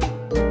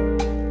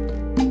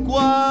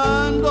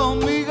cuando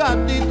mi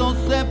gatito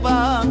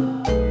sepa.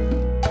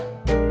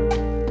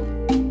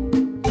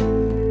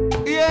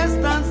 Y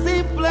es tan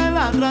simple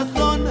la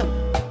razón.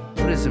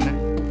 What is it, man?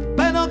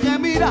 Pero que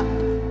mira,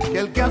 que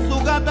el que a su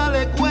gata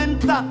le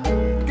cuenta,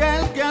 que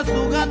el que a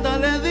su gata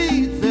le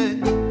dice,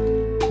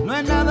 no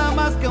es nada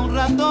más que un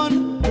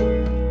ratón.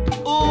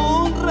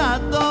 Un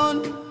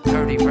ratón.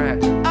 Dirty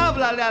rat.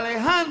 Háblale,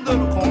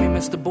 Alejandro. Call me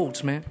Mr.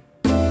 Boots, man.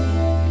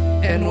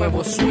 El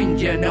nuevo swing,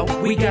 you know.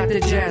 We got the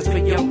jazz for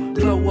yo.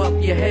 Blow up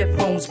your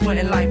headphones,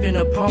 putting life in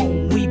a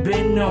poem. We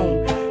been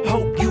known.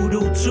 Hope you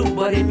do too,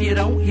 but if you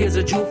don't, here's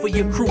a jewel for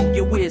your crew,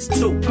 your whiz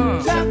too.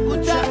 I'm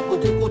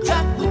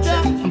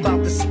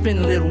about to spin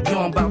a little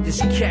yarn about this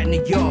cat in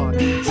the yard.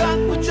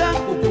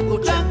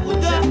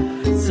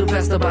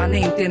 Sylvester by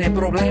name, tiene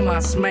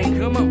problemas, man.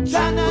 Come on.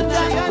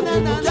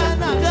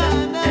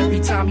 Every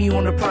time you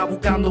on the prowl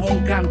buscando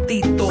un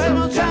cantito.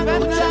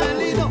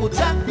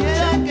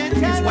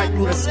 It's white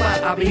through the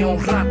spot, I be on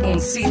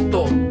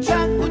ratoncito.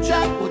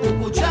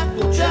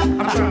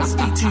 I'm trying to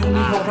speak to you,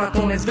 mijo.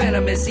 Raton is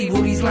venomous,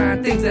 evil. These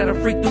lying things that'll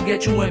freak to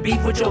get you in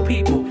beef with your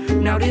people.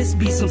 Now this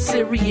be some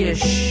serious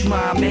shh,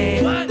 my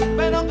man.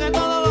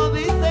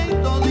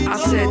 I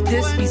said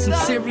this be some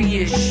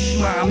serious shh,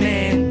 my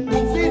man.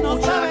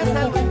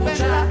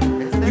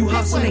 You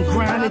hustle and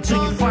grind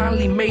until you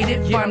finally made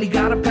it. Finally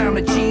got a pound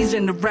of cheese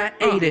and the rat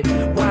ate it.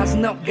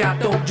 Wisen up,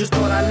 gato, just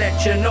thought I'd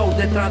let you know.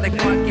 Detrás de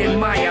cualquier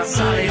malla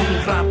sale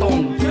un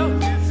ratón.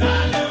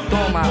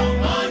 Toma.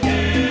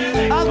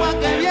 Agua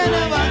que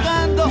viene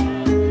bajando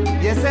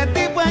y ese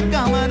tipo es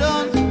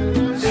camarón.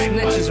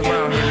 Snitches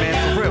around here, man,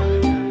 for real.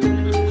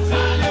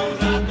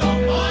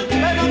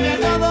 Pero que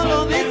todo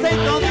lo dice y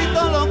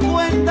todito lo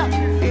cuenta.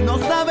 Si no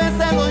sabe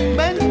se lo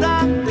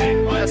inventa.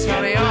 That's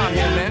how they are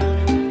here, man.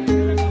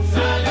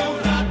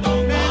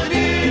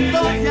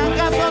 Negrito, si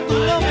acaso tú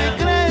no me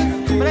crees,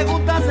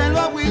 pregúntaselo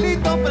a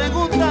Wilito,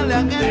 pregúntale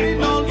a Henry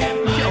Noll.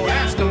 Yo,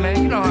 ask him, man,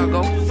 you know how I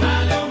go.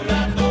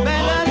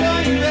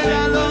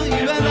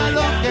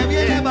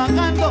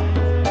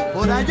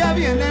 Por allá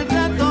viene el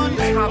ratón.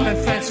 Hopping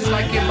fences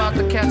like you're about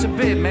to catch a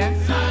bit, man.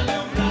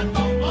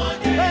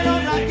 Pero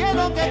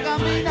quiero que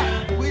camina,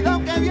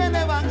 cuidado que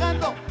viene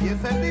bajando. Y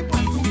ese tipo.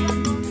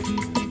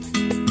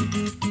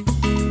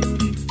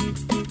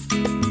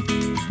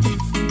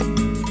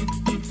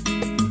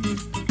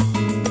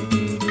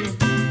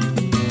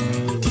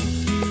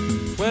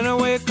 When I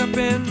wake up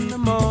in the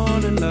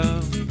morning,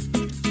 love,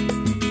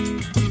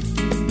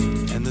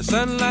 and the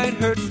sunlight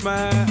hurts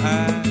my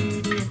eyes,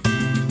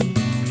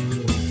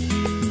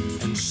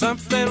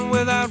 something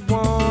without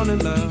warning,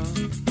 love,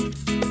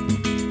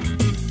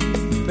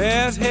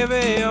 bears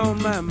heavy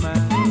on my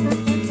mind.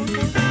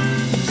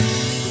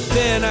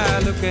 Then I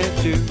look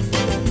at you,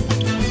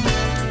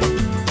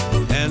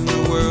 and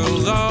the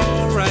world's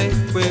alright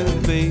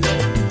with me.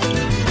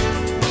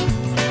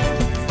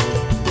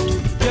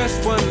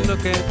 Just one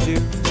look at you,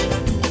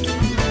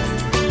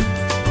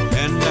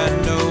 and I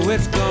know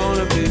it's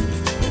gonna be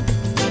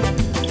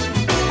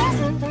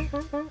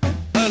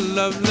a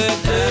lovely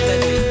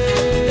day.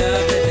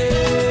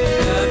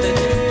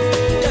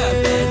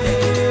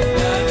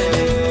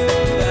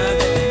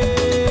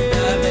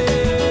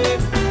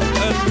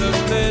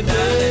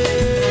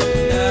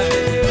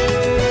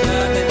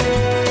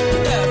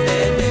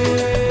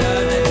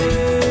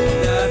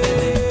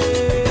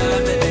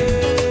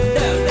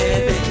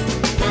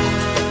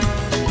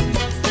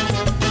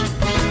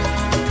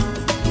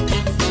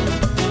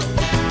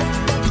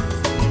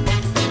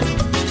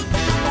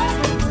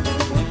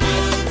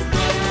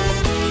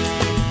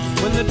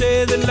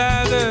 That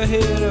lies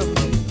ahead of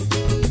me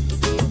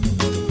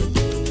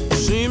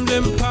seemed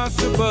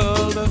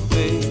impossible to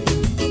face,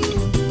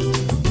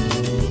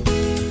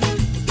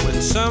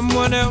 when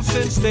someone else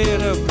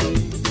instead of me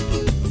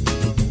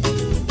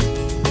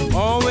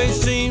always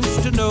seems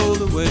to know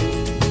the way.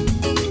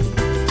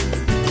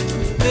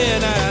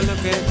 Then I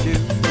look at you,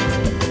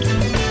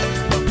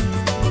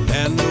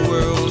 and the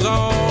world's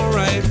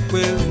alright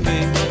with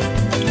me.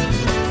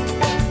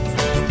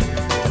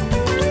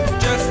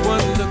 Just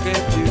one look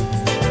at you,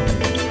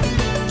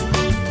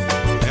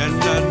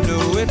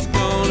 it's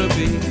gonna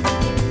be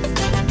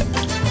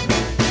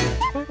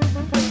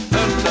a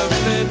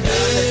lovely day.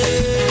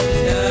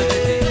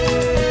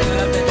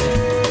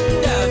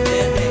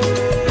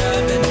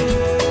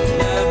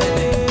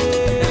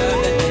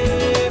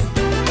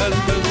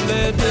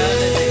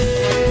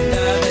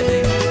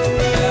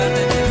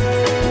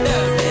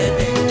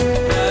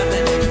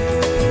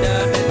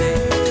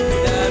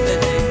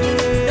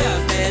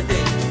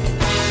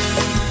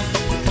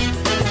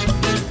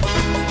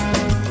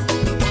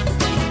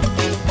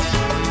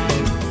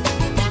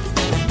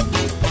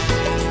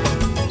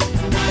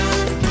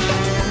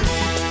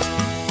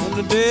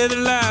 That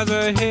lies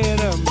ahead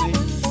of me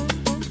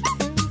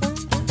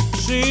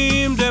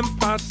seemed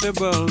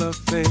impossible to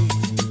face,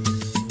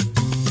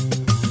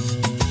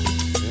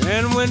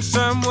 and when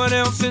someone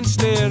else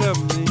instead of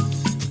me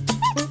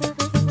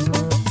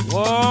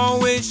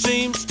always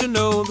seems to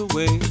know the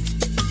way,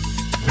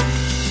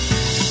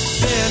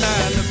 then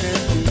I look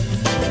at you,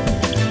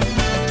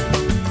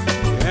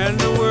 and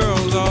the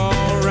world's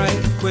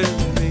alright with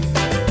me.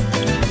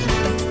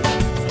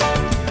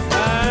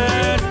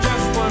 I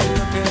just want to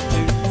look at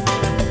you,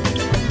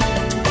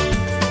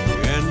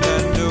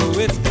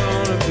 it's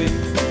gonna be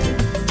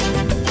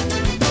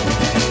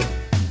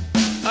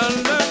a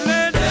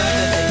lovely day.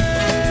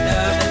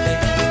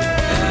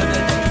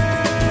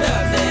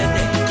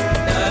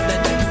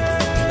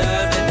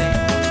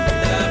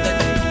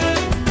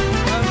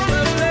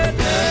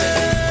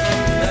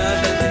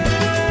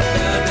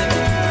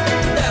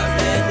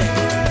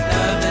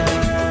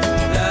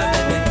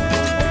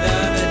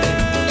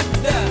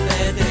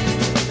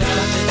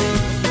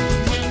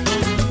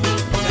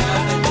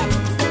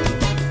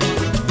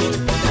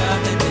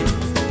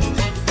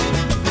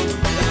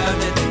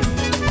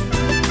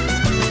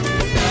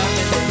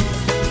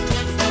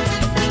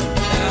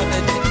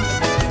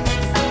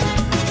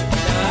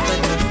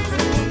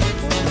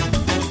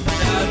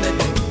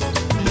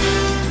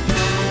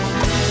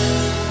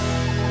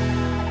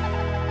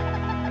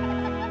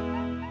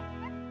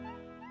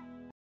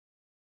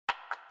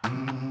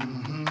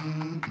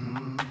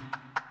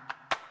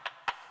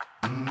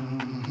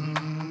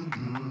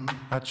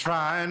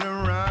 try to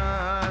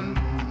run,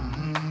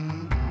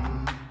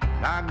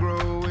 I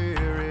grow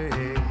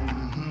weary.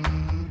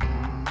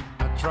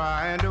 I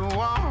try to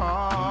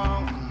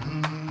walk,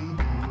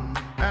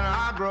 and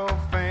I grow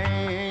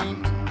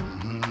faint.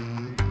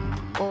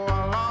 Oh,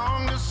 I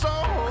long to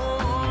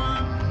soar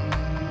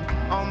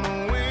on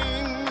the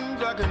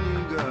wings like an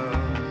eagle,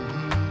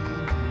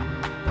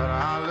 but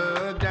I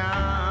look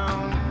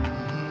down,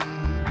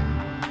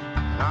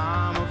 and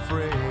I'm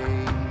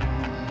afraid.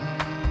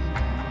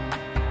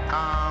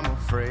 I'm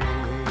afraid.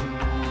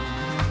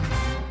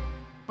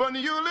 But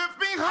you lift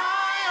me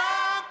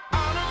higher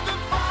out of the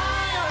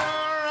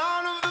fire,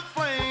 out of the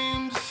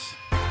flames.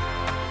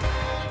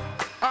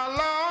 I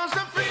lost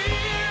the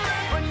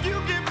feeling when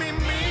you give me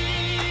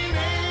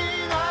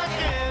meaning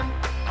again.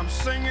 I'm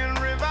singing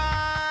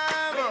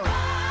revival,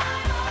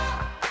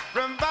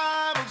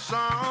 revival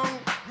song.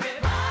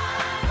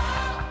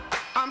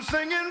 I'm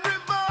singing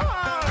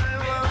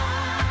revival,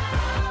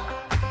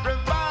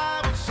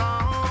 revival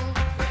song.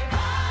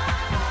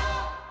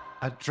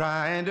 I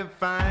tried to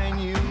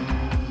find you,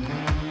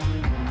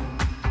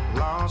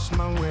 lost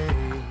my way,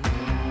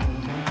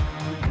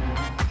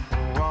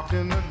 walked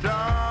in the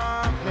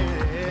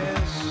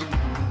darkness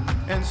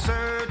in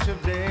search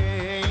of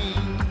day.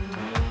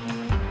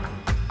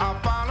 I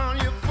follow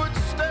your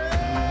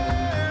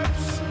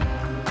footsteps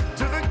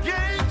to the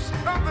gates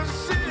of the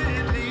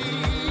city.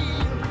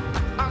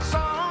 I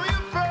saw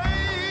your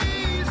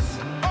face.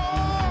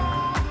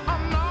 Oh,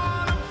 I'm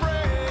not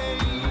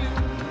afraid.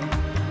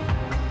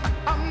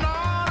 I'm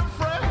not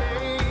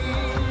afraid.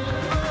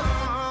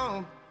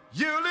 Oh,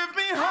 you lift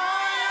me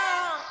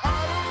higher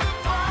out of the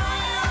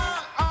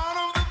fire, out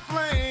of the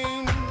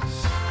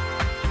flames.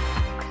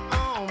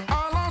 Oh,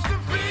 I lost the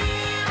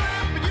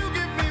feeling, but you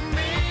give me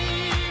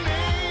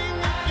meaning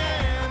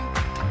again.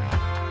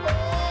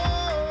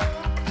 Oh,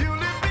 you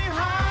lift me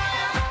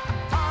higher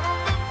out of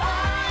the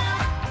fire,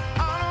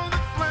 out of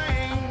the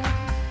flames.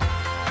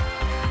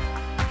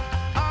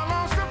 I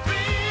lost the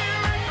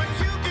feeling, but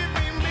you give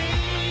me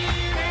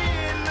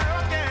meaning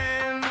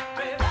again.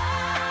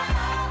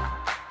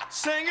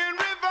 Singing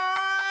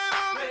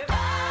revival,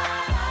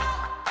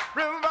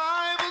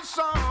 revival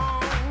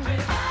song.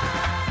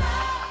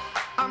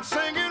 I'm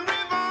singing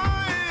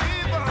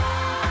revival,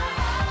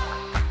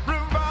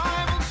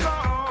 revival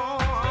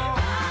song.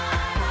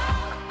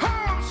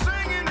 Oh, I'm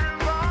singing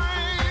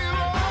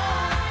revival,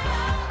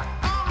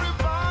 a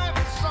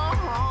revival song.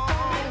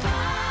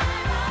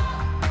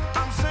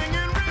 I'm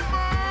singing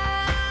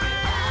revival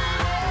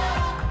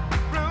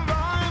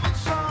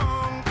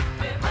song.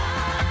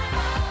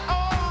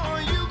 Oh,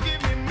 you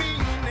give me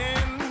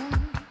meaning.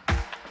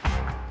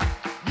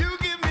 You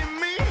give me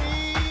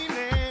meaning.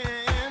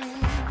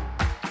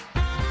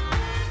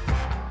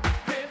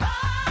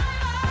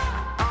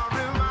 A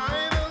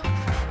revival,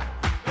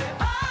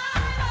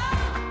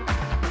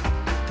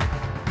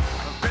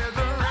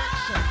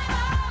 resurrection.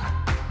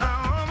 Oh,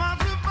 my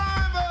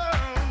revival.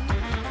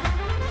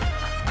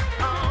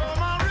 Oh,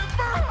 my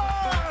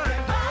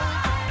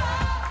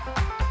revival.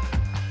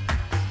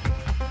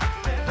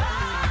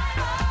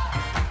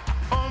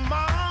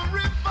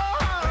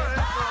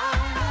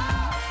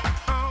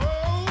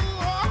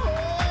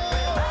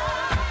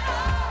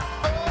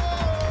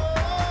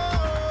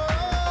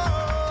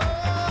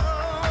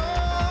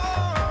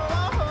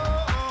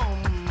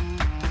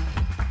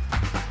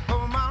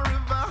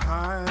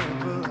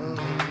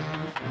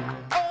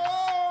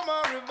 Oh,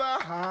 my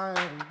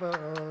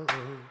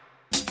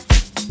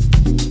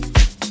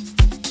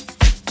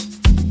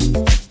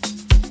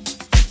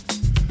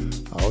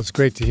Oh, it's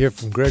great to hear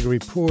from Gregory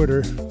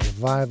Porter,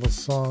 revival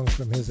song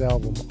from his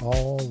album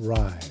All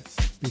Rise.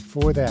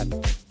 Before that,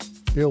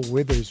 Bill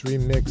Withers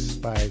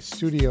remix by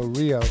Studio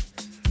Rio,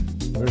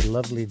 We're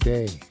Lovely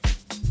Day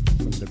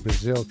from the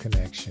Brazil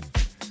Connection.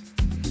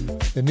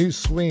 The new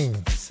swing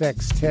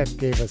sextet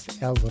gave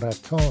us El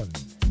Raton,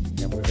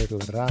 and we heard La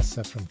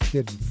Raza from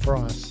Kid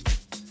Frost.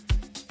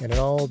 And it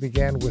all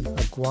began with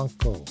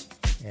Aguanco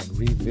and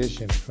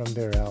Revision from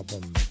their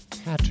album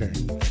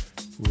Pattern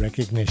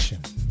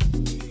Recognition.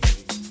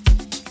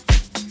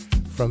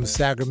 From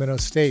Sacramento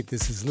State,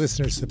 this is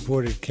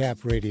listener-supported Cap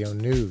Radio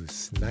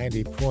News,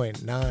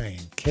 90.9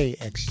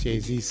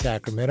 KXJZ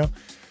Sacramento,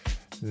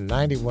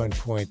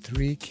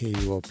 91.3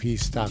 KUOP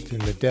Stockton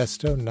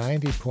Modesto,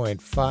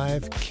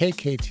 90.5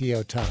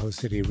 KKTO Tahoe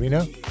City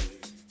Reno,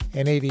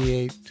 and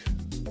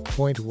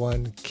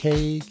 88.1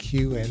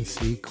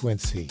 KQNC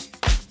Quincy.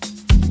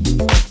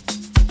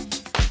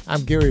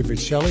 I'm Gary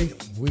Vicelli.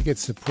 We get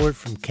support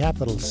from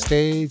Capitol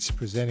Stage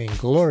presenting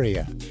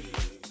Gloria.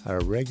 A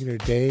regular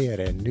day at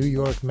a New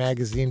York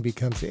magazine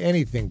becomes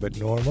anything but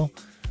normal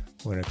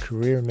when a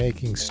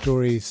career-making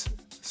story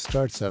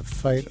starts a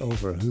fight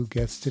over who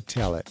gets to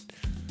tell it.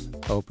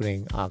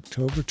 Opening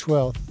October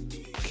 12th,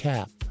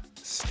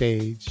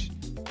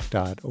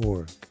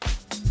 capstage.org.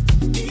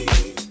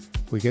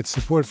 We get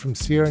support from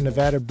Sierra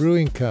Nevada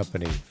Brewing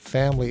Company,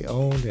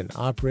 family-owned and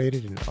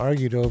operated and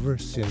argued over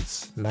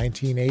since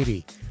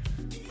 1980.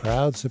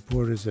 Proud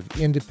supporters of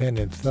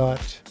independent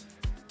thought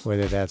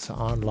whether that's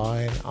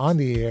online, on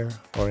the air,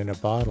 or in a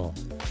bottle.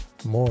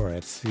 More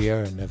at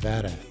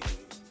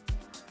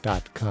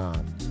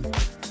sierranevada.com.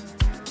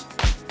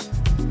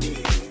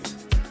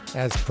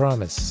 As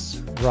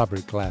promised,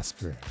 Robert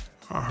Glasper.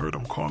 I heard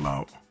him call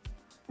out.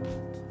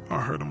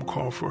 I heard him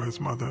call for his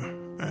mother,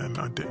 and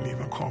I didn't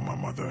even call my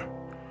mother.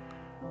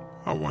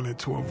 I wanted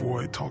to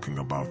avoid talking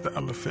about the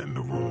elephant in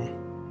the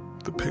room,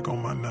 the pig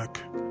on my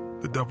neck,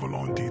 the devil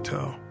on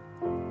detail.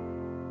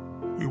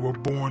 We were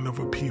born of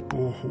a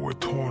people who were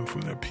torn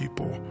from their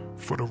people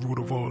for the root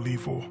of all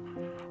evil.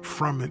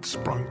 From it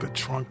sprung the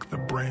trunk, the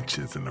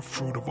branches, and the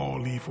fruit of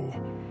all evil.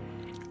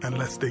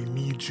 Unless they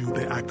need you,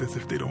 they act as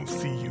if they don't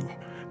see you,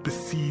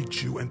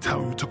 besiege you and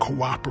tell you to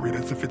cooperate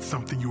as if it's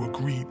something you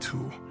agreed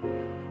to.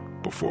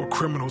 But for a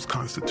criminal's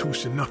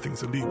constitution,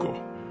 nothing's illegal,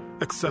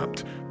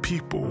 except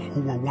people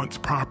who were once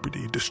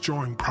property,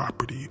 destroying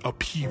property,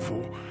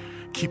 upheaval.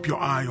 Keep your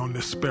eye on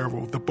the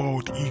sparrow, the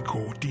bald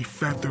eagle,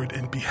 defeathered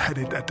and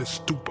beheaded at the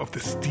stoop of the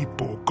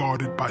steeple,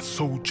 guarded by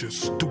soldiers,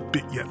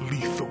 stupid yet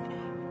lethal.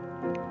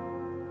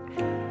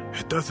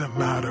 It doesn't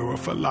matter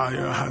if a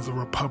liar has a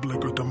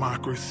republic or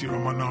democracy or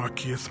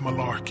monarchy, it's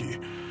malarkey.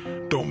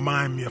 Don't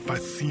mind me if I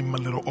seem a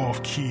little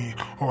off-key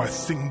or I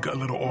sing a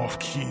little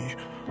off-key.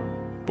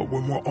 But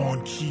when we're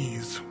on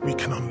keys, we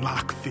can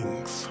unlock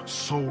things.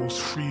 Souls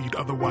freed,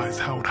 otherwise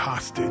held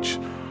hostage.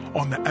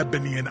 On the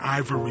ebony and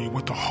ivory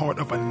with the heart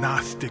of a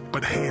Gnostic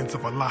but hands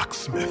of a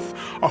locksmith.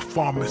 A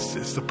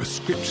pharmacist, a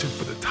prescription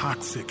for the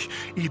toxic,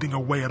 eating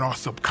away at our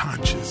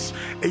subconscious.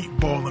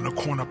 8-ball in a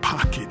corner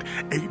pocket,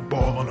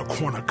 8-ball on a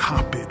corner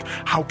cop it.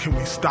 How can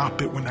we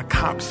stop it when the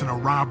cops and the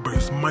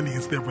robbers, money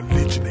is their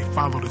religion, they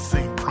follow the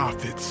same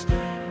prophets.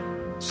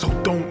 So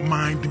don't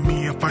mind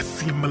me if I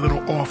seem a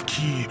little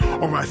off-key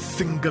or I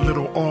sing a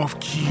little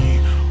off-key.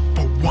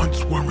 But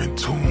once we're in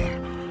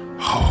tune,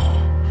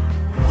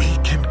 we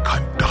can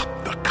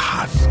conduct the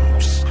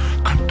cosmos.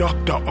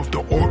 Conductor of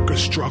the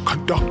orchestra,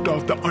 conductor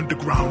of the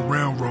Underground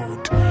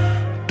Railroad.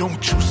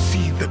 Don't you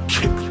see the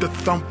kick, the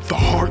thump, the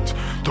heart,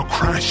 the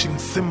crashing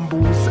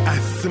cymbals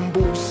as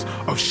symbols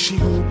of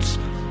shields?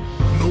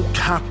 No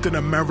Captain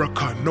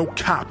America, no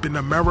cap in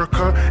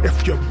America.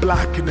 If you're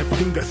black and the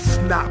finger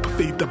snap,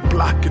 fade the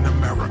black in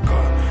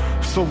America.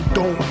 So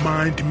don't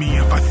mind me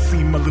if I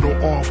seem a little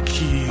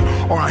off-key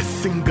or I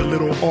sing a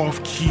little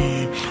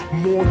off-key.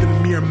 More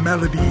than mere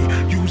melody,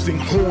 using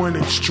horn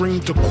and string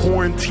to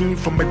quarantine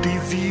from a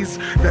disease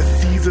that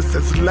sees us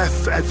as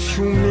less as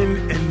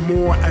human and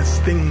more as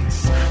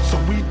things. So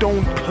we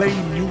don't play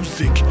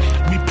music,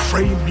 we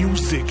pray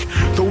music.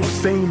 Those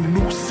same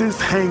nooses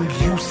hang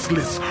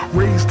useless,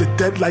 raise the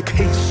dead like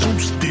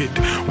Jesus did.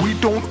 We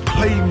don't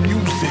play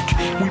music,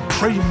 we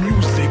pray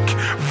music.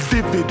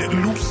 Vivid,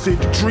 lucid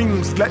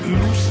dreams let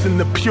loose in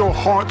the pure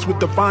hearts with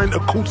divine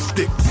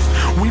acoustics.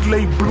 We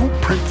lay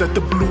blueprints at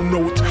the blue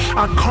note.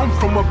 I come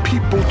from a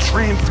people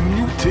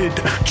transmuted,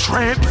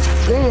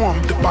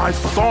 transformed by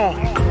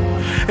song.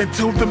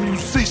 Until the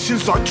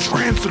musicians are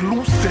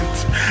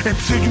translucent,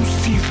 until you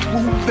see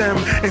through them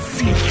and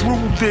see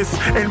through this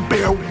and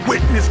bear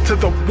witness to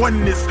the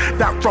oneness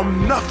that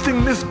from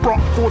nothingness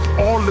brought forth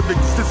all of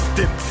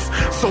existence.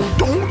 So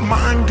don't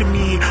mind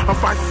me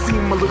if I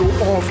seem a little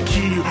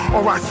off-key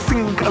or I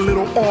sing a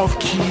little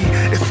off-key.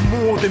 It's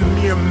more than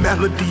mere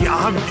melody,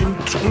 I'm in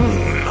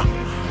tune.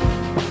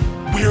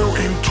 We're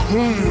in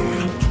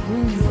tune.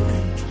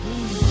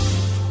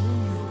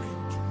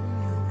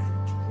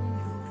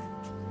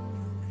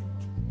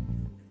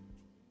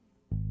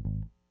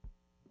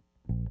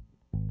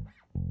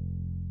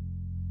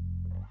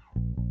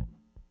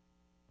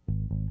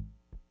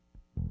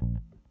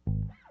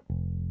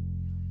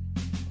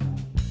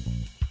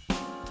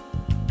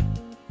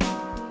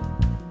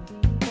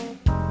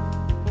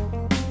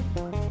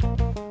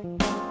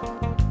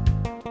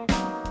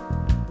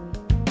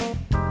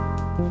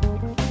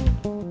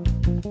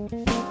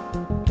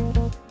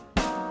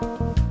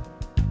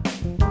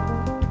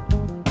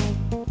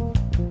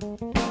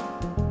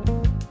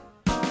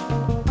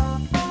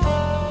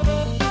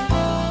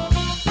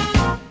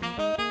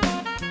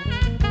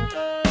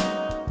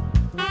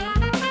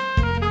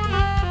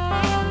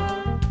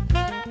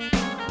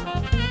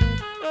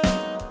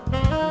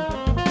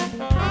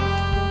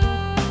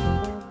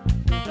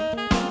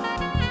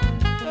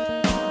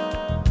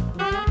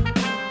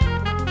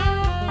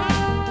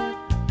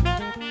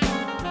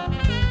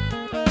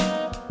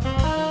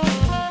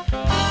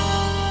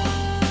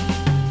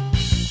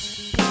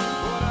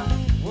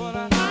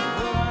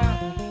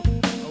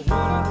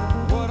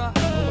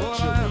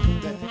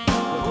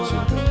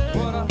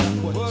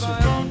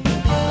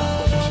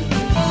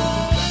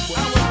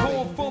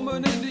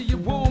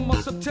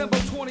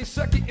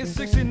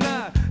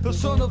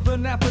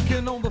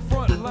 African on the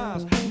front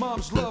lines.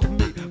 Moms love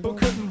me, but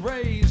couldn't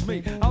raise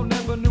me. I'll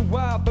never knew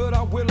why, but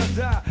I will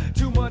die.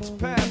 Too much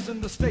past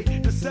in the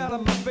state, decide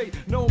on my fate.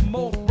 No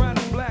more brown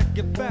and black,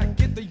 in fact,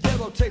 get the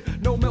yellow tape.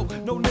 No milk,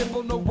 no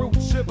nipple, no root,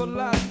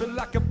 civilized, but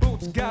like a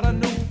boots. Got a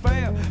new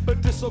fam,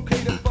 but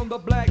dislocated from the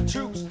black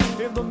troops.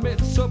 In the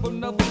midst of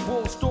another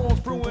war, storms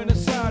brewing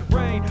inside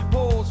rain.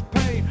 Pause,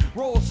 pain,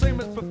 roll, same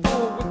as before.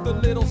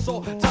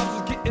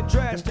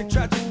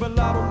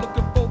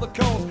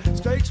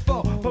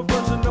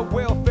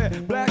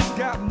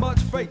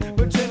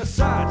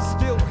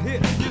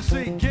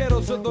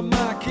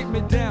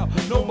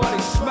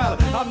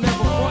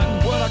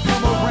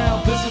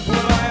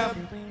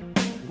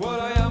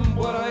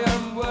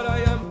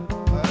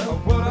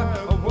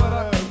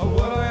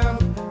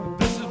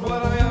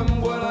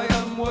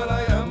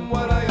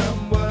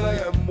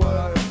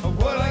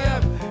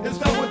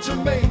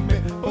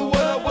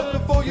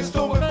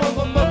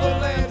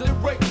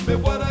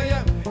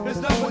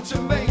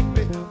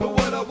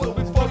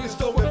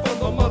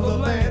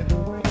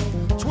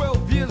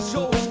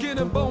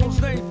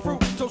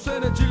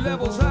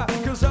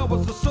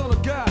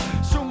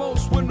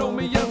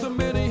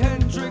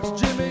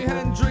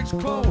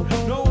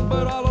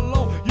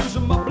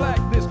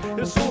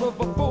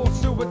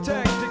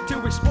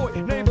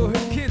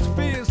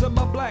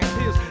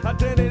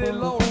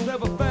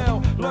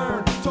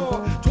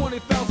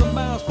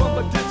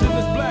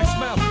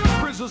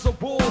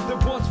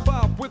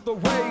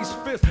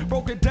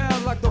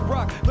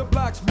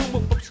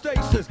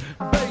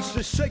 Bass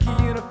is shaky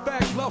and in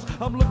fact lost.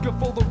 I'm looking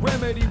for the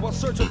remedy while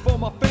searching for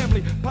my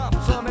family.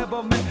 Pops I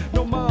never met,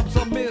 no moms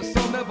I miss,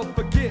 I'll never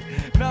forget.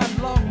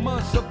 9 long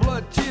months of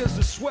blood, tears,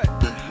 and sweat.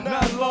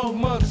 9 long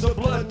months of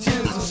blood,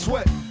 tears, and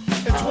sweat.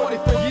 And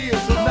 24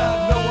 years of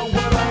not knowing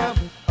what I am.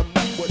 I'm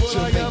not what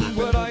you am,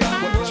 what I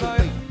am,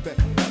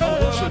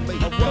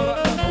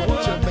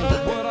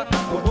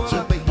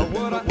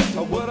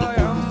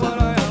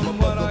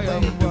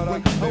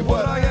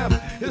 what I am.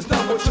 It's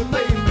not what you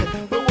made me,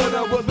 but what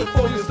I was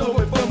before you stole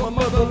it from my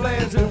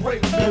motherlands and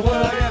raped me.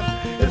 What I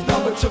am is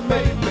not what you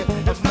made me.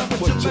 It's not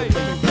what you made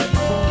me.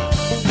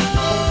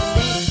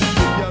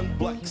 Young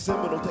black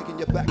Seminole taking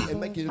you back and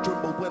making you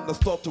tremble when I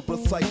start to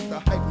recite the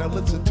hype. Now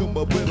listen to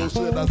my riddle,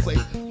 should I say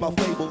my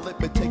fable? Let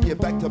me take you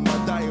back to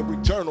my diary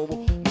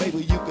journal. Maybe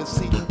you can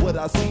see what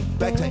I see.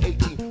 Back to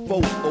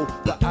 1840,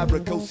 the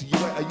Ivory Coast.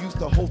 I used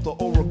to host the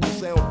oracle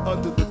sound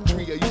under the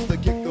tree. I used to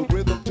kick the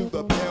rhythm to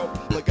the pound.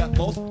 I got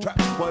lost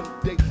trapped one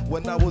day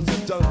when I was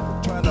in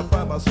jungle trying to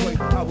find my swing.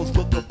 I was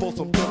looking for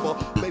some timber,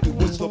 maybe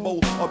with some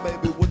old, or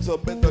maybe with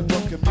some in the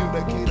drum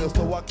communicator,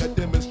 so I could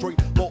demonstrate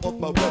more of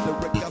my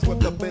rhetoric. I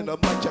swept up in a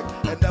mic check,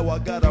 and now I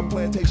got a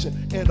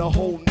plantation in a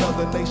whole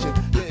nother nation.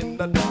 Didn't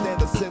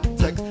understand the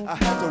syntax. I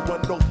had to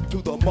run north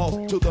to the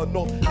mosque to the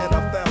north, and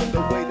I found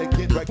a way to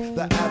get wrecked.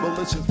 The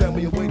abolition found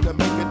me a way to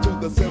make it to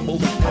the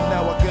symbols, and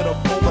now I get up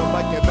on the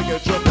mic and make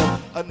it tremble.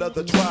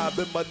 Another tribe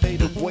in my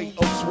native way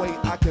of sway.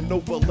 I can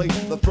overlay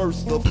the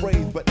verse, the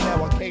phrase, but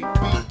now I can't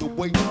be the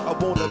way I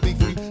wanna be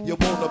free. You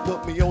wanna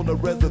put me on a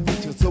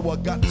reservation, so I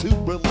got to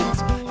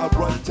release. I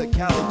run to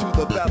Cali, to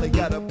the valley,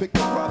 gotta pick the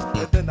crops,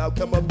 and then I'll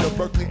come up to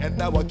Berkeley, and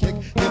now I kick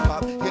hip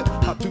hop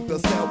to the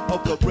sound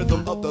of the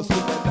rhythm of the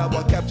soup, and now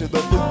I capture the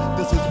loop.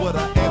 This is what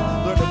I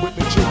am, learning with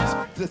the truths.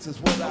 This is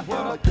what I am,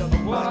 a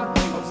young black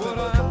man. I'm still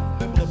a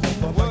nimble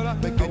of my right,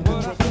 making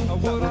you tremble. Not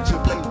what you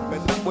made me,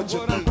 not what you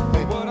made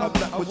me. I'm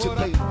not what you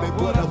made me.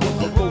 What I was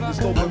before you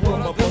stole it from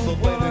my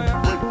motherland and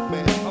break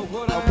man. I'm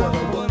what I was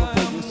before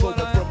you stole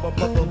it from my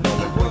motherland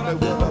and break me.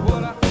 What I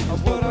was, I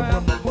stole it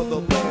from my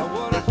motherland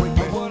and break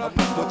me. I'm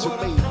not what you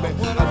made me. I'm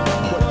not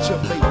what you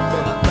made me.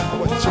 I'm not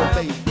what you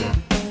made me.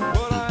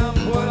 What I am,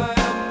 what I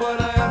am, what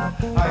I am.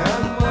 I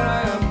am what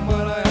I am,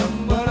 what I am,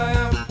 what I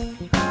am.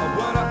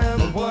 What I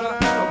am, what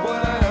I am,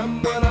 what I am,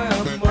 what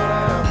I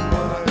am,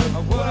 what I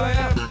am, what I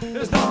am.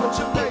 It's not what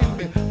you made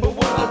me, but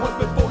what I was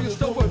before you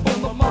stole it from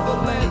the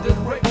motherland and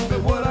raped me.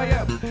 What I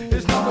am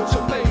is not what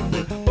you made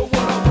me, but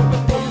what I was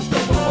before you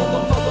stole it from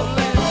the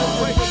motherland and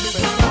raped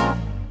me.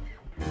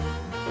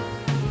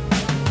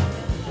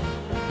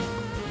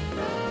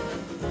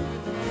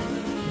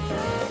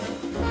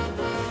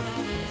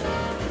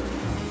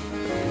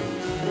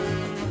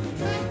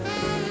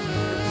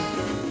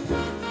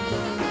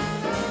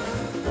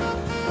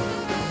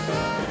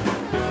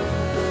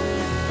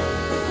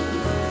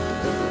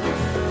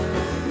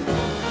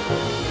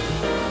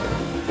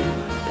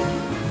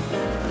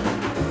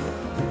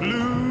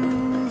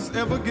 Blues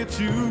ever get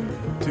you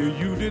till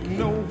you didn't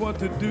know what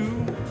to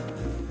do?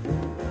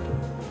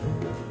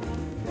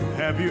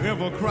 Have you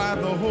ever cried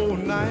the whole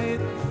night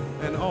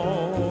and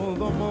all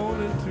the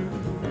morning too?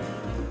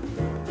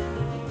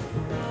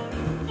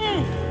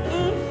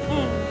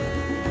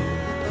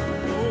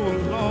 Oh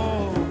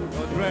Lord,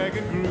 a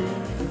dragging groove.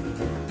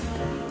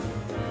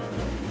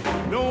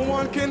 No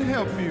one can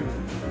help you.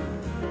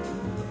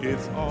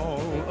 It's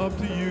all up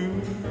to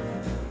you.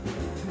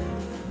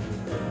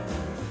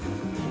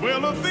 Well,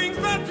 the things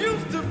that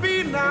used to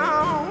be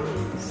now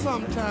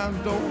sometimes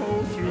don't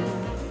hold true.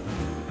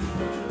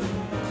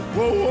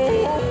 Whoa, whoa,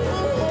 whoa,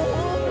 whoa.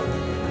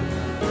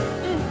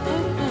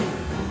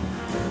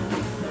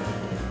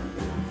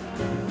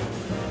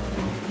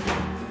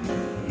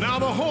 Now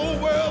the whole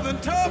world in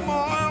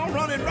turmoil,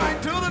 running right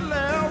to the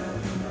left.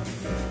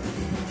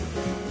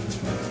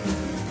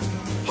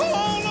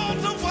 Hold on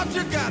to what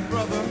you got,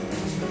 brother,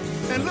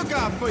 and look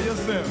out for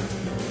yourself.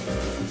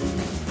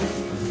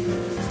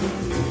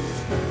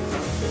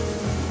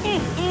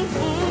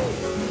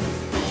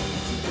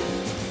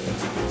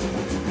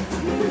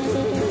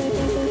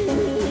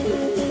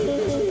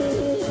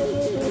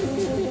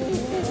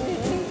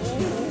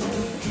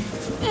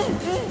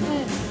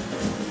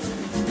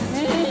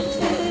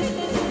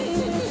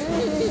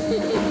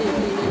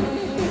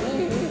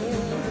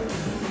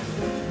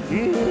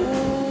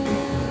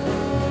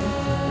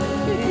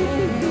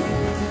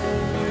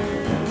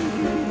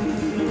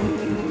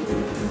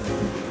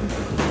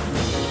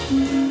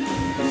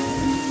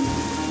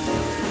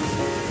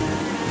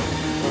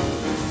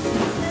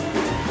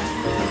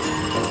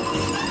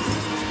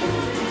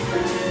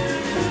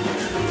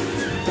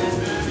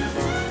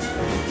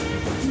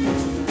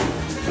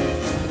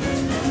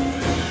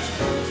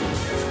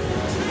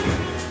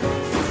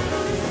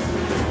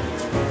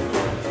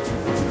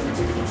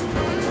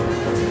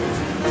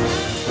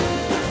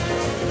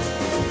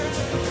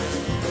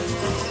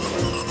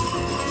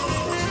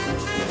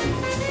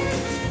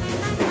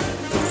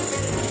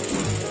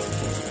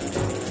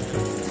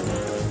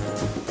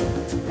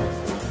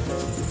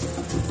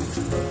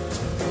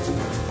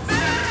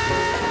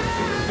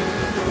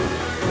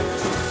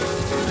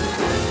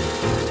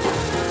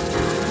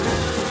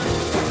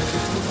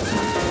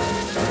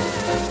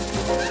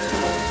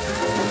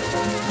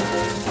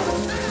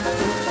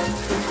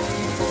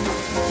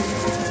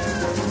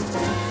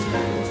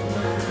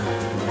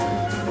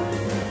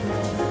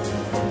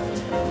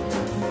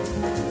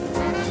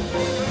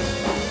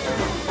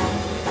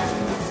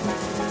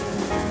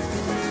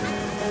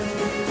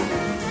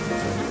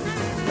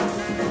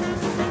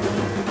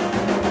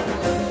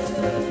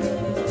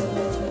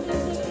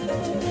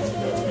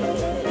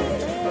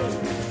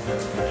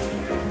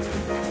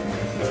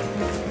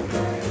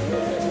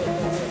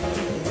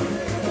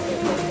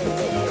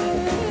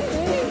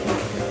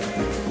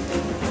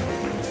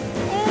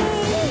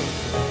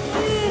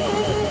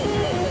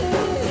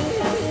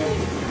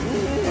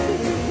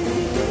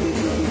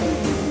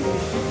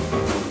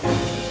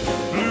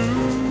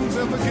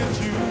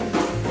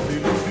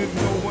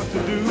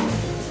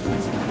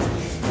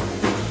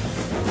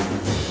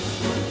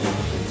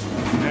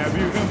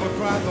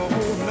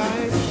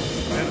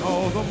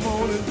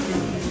 morning dew.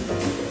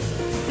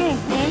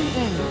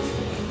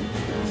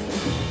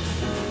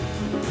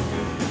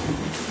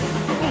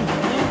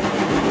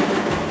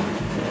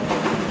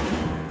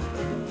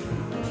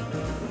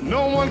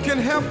 No one can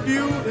help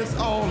you, it's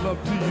all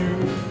up to you.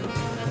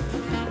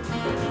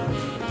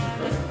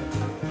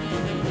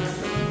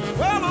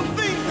 Well, the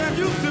things that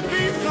used to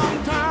be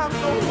sometimes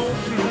don't hold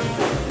true.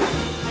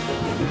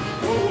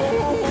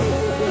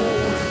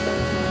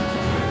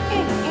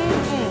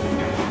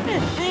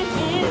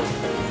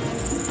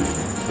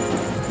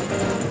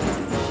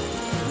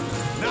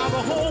 Now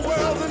the whole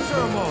world's in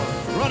turmoil,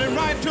 running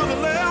right to the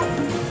left.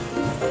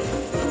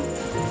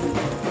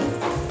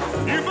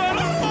 You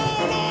better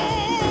hold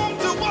on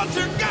to what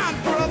you got,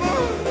 brother,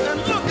 and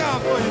look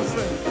out for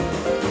yourself.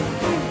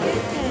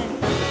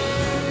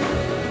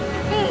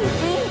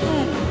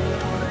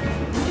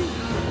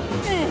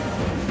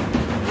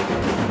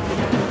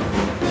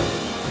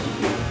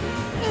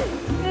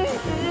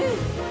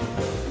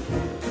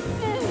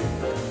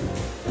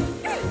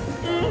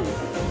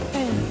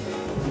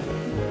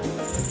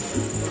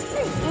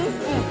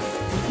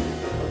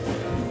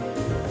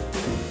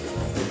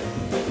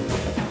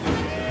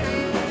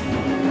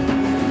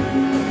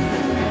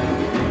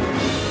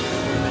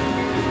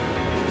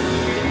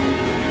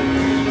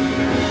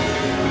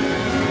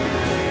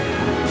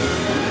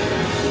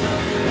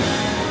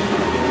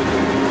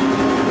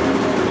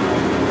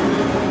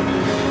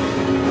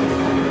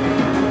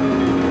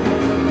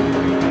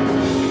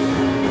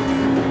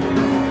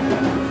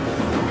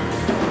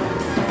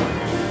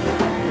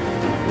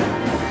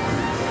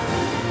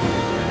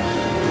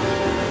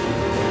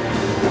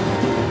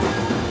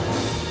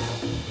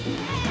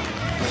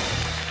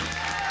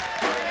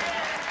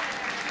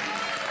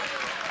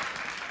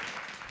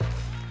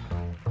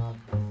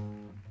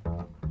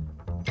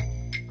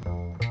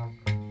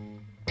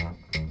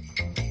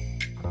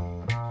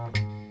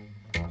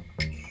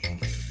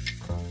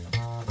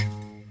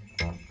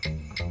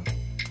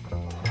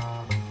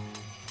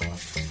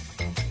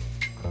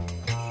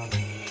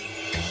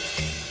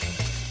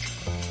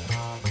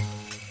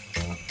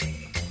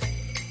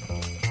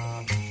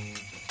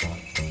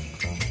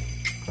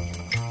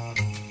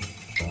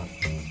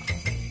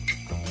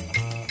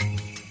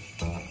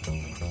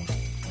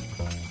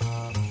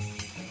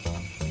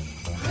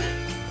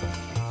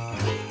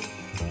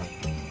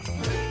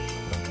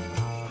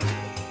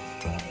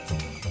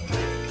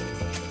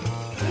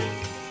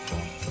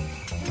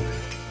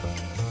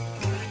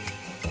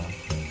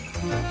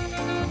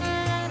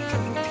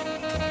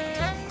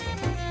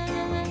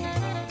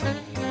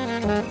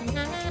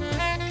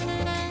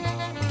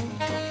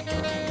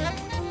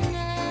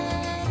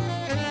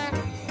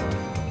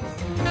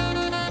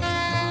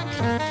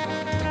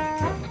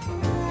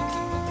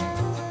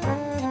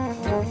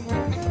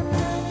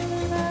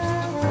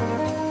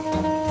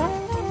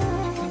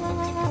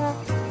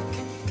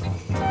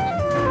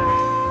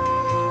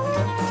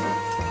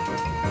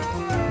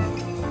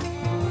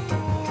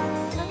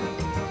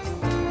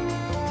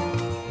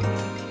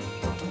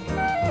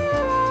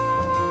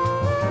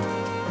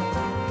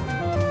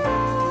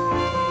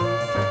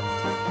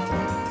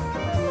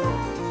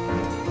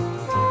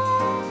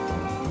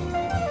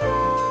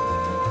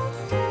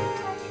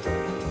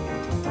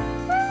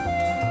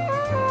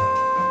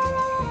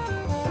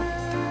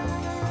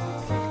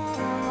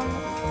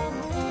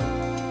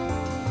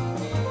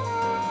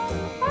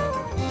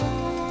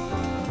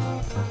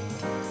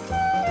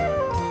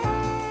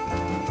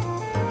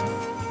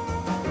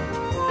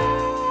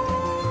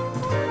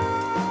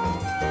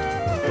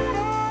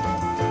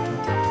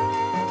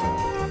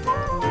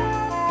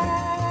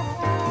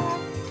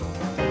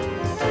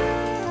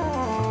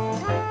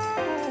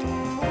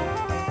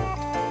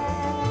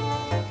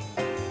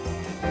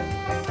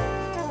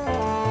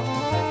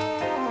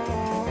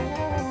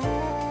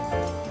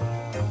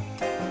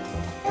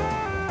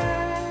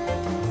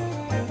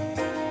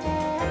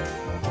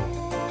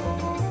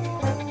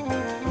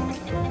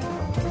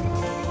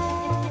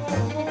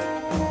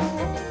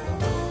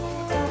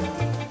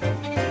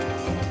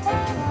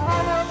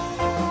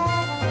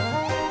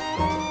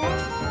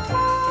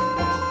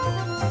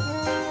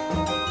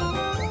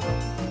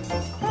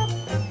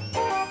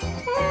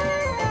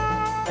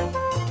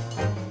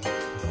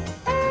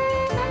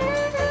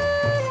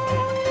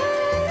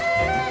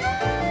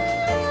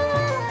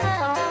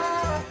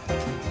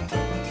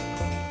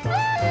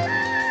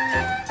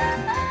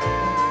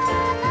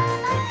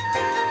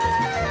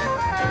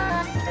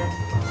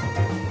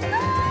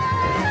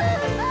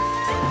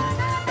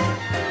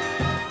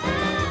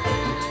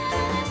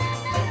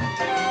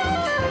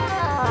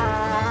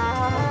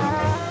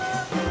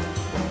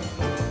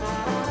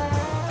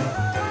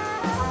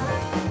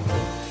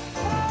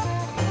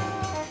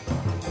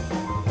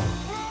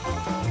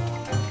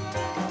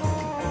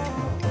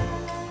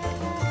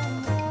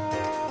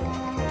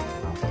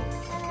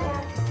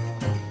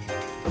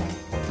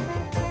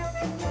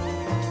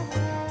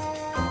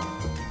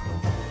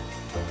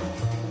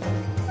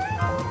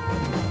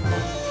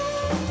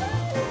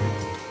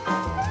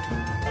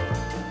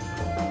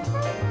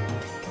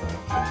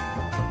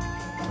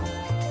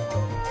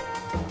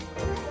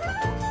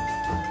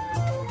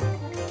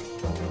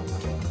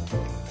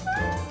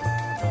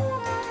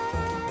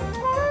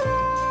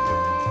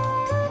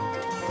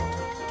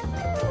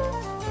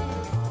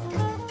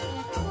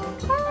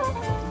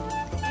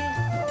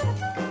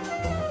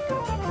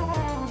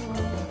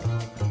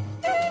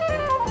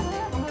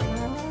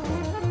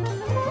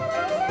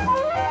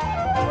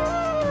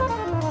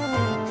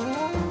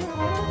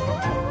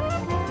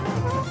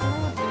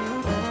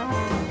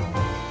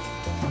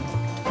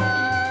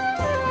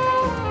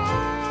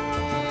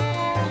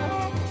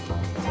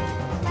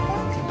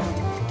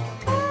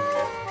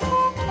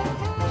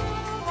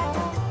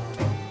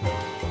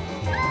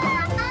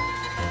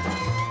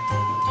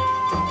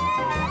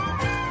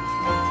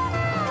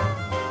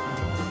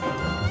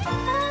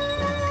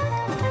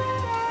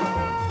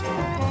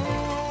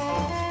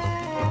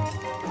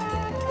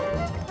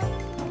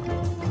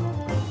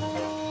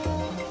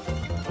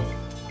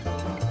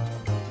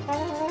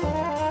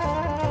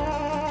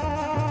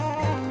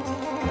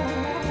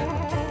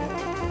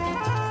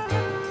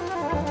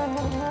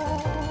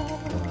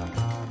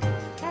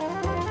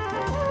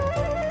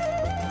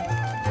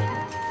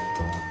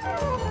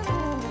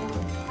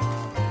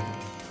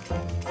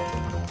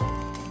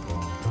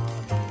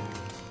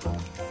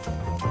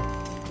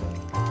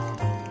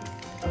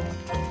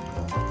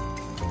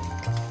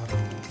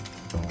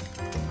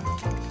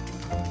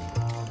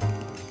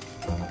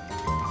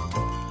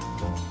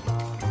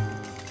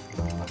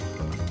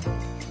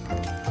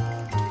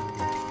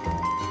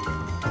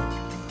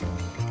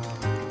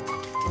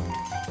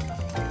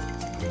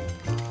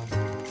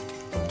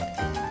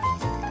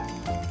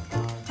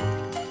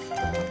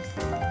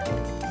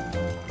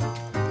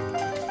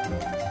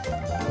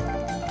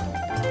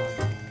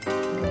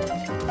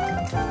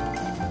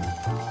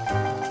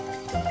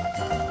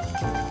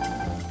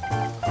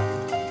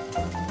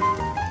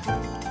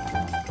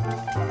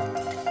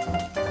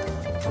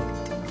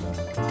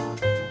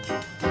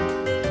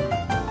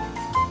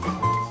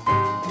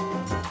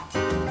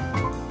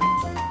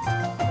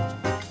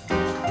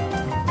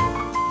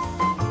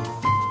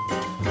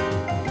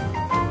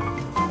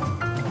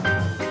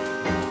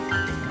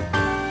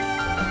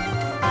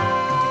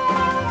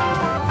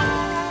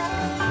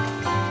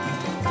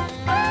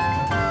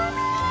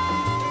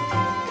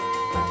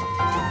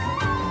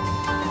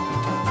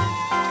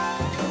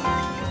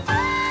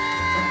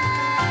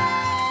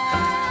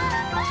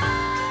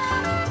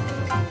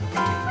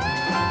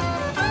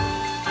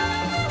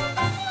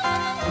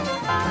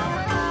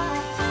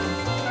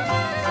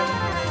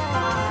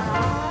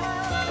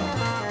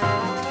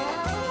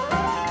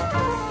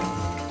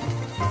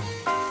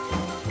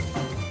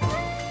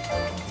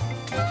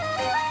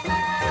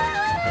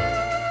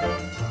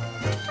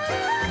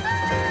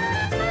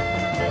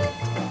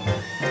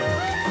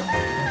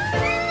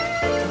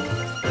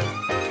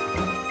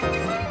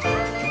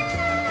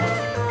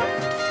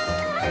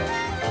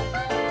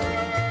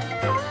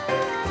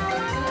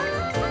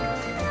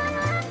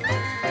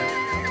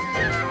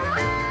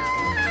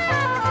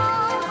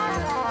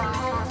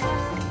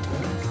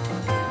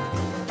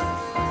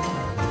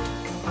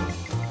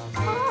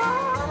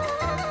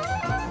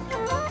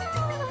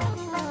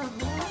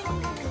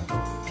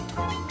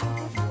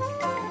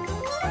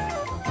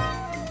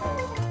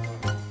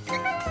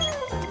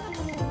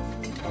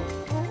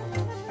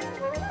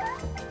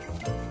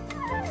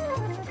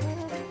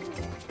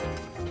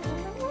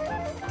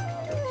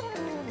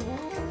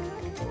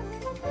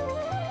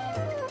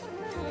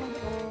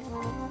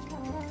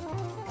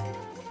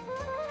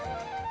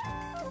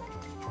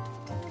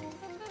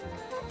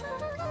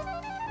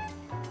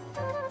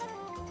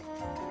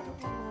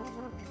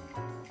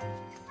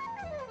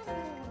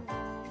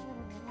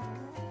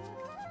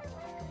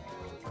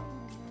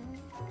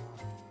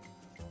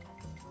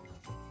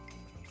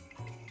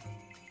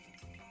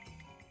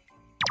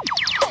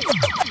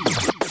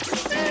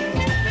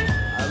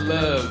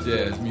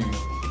 jazz music.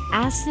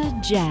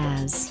 Acid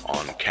Jazz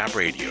on Cap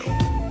Radio.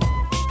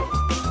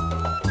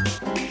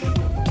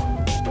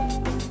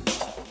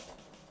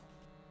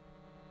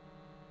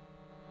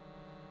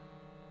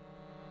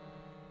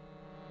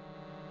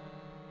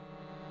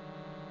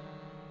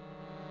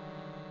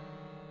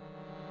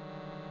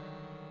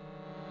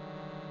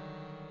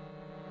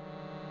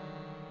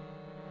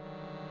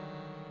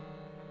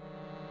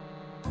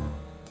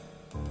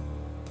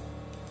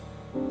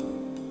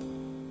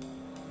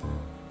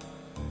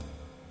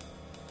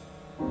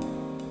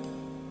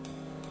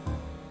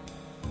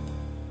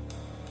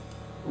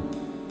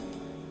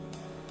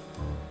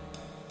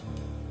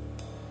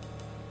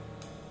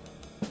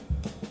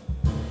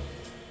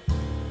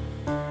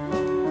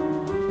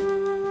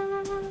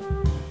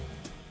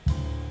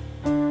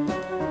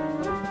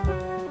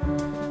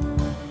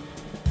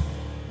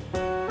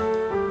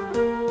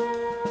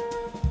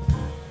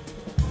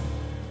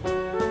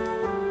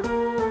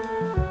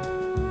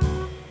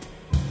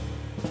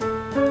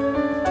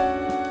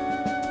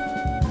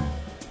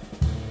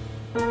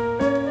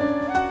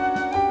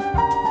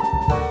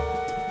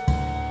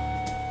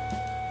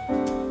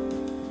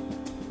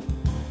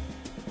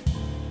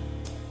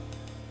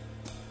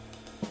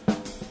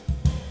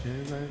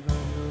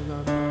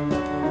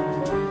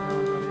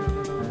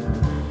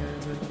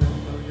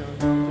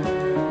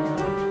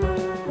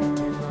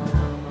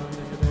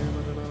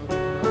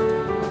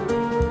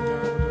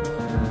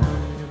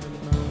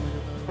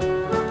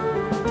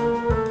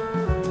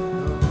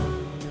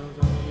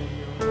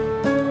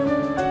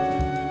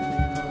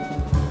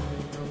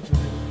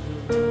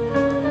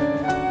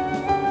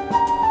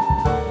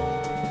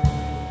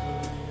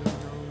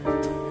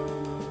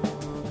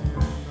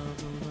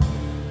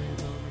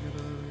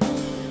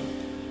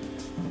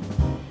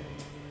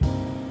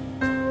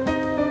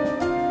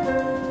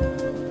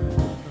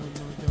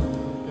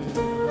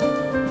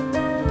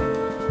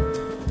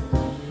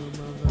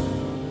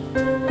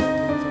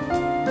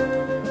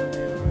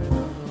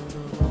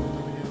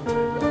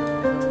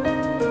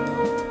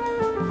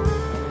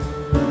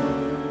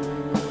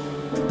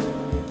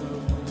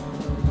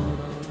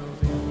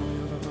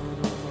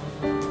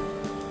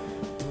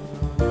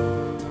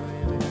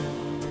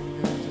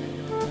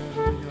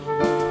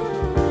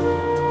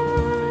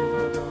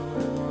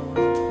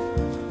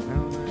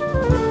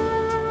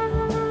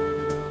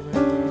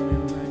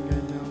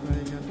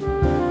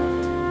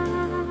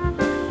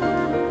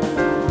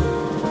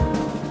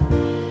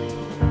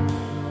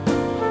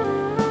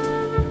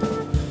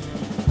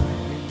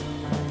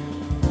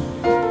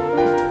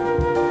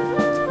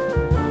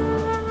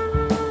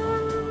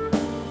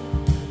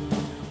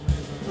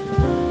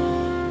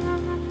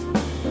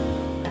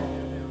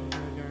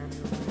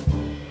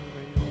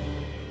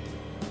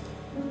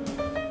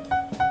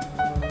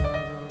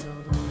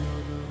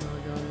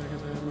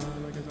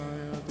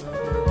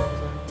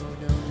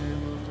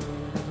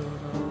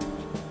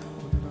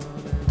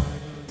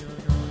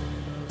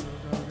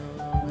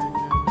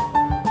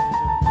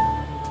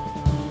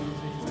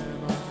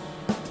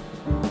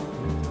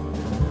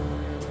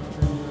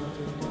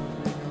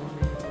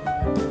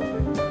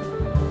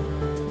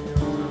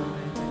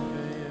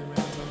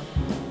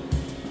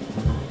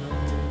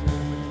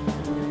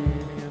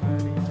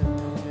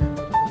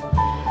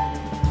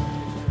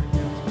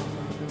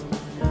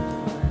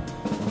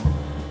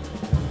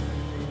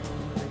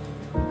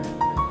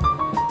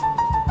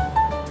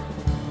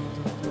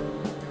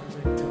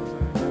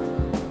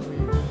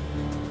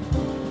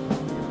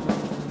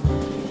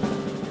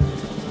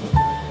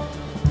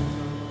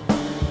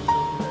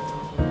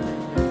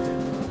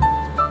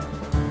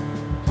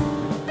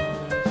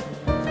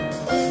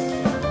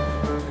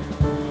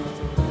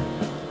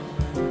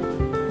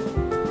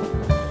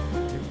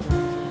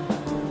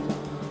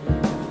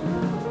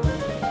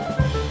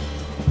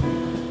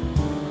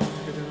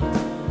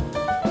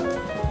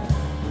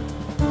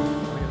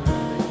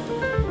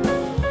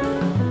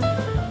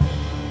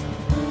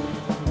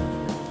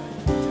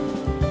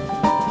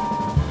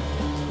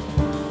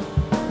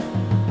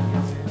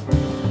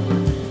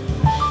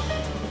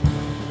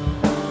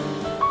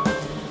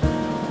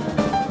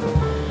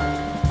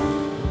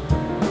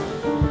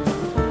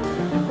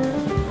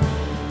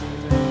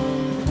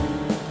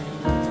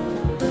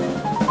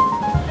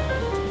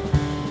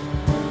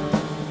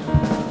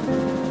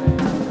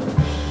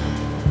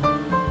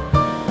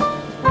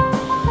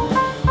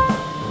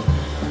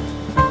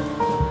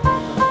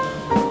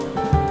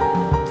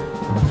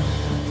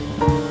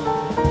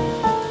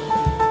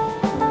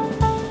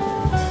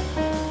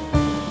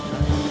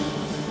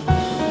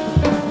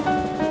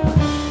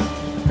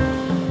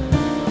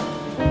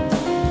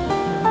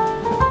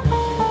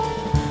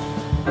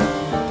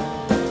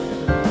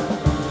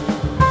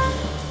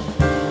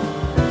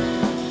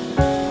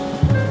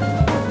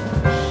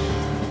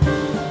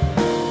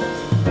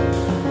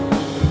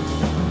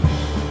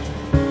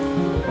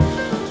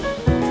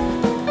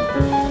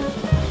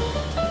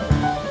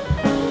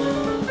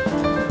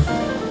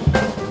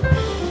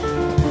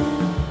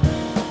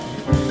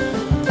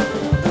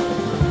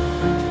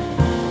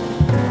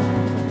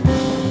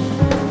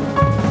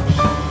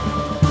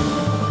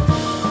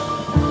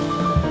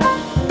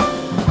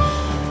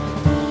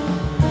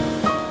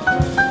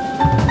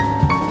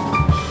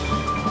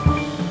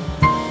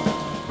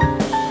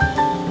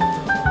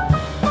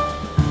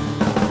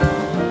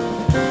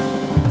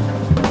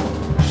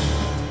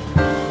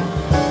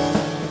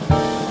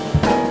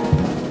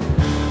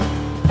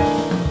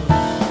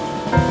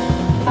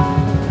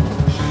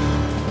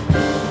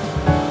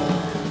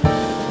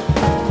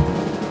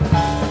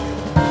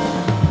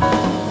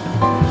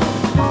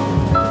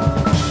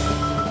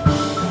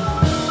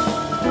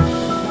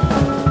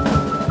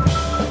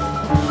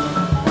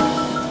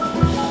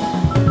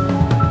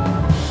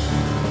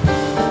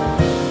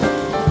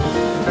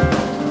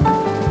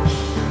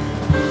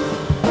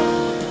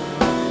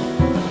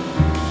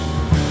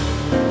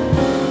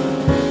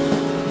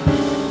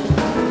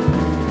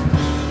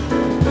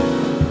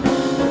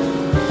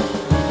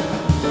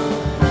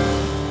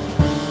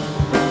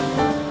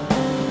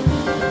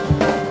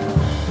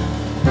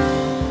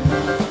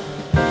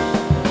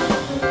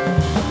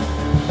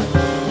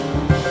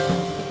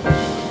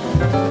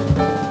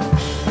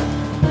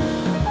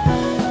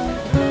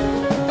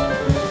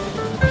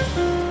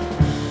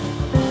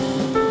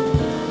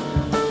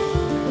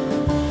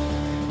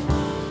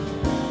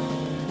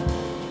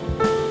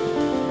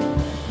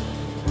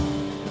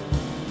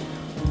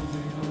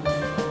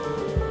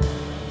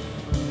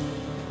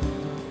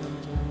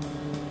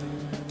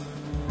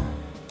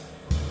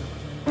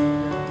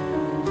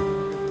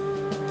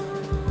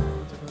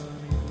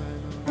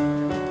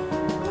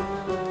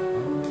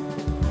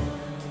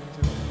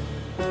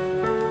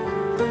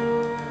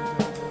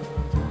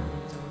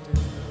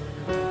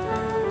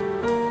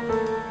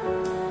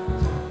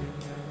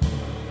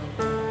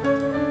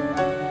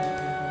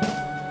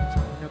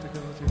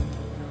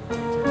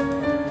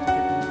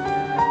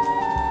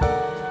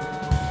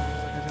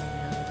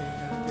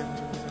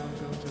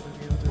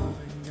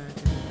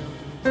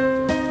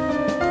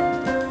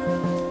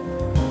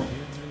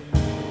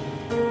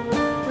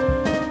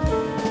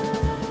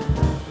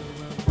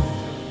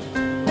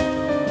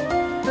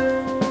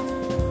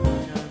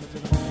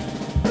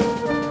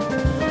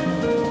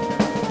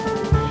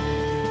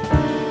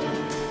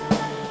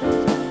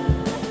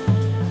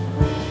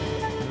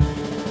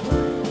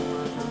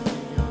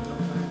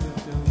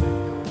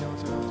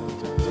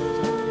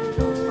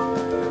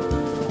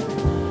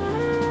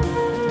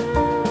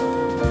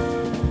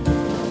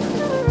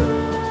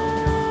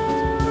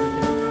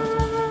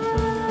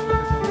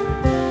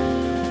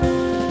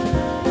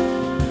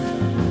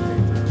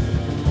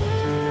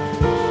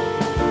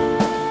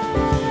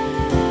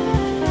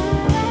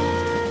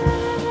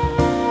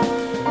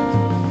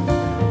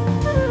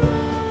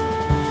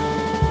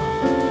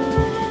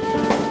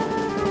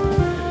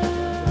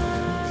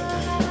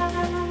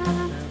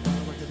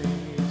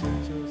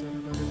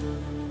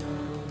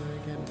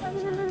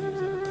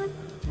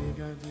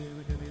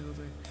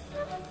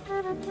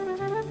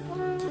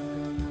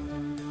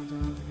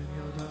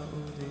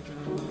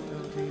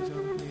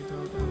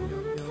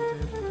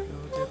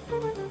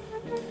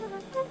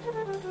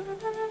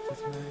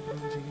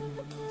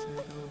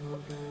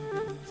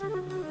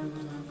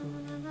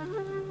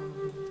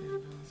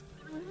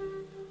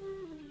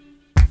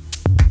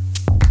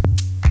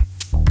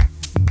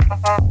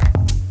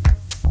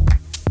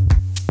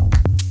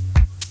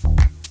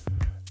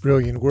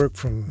 Brilliant work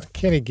from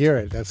Kenny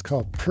Garrett. That's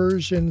called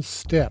Persian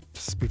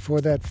Steps. Before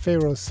that,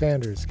 Pharaoh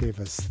Sanders gave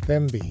us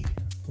Thembi.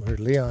 We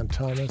heard Leon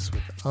Thomas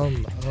with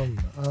And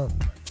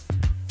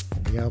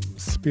the album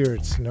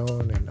Spirits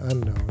Known and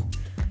Unknown.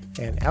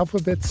 And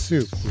Alphabet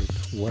Soup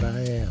with What I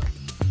Am.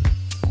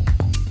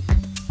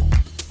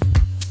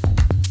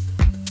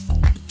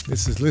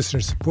 This is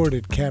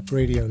listener-supported Cap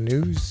Radio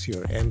News,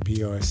 your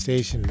NPR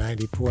station,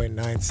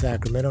 90.9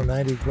 Sacramento,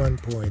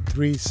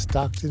 91.3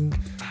 Stockton,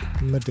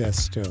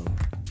 Modesto.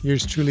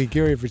 Yours truly,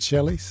 Gary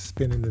Vercelli,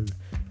 spinning the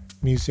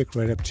music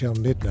right up till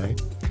midnight.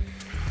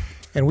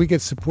 And we get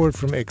support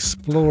from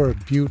Explore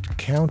Butte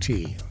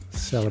County,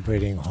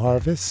 celebrating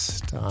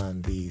harvest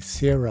on the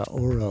Sierra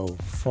Oro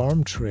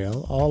Farm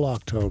Trail all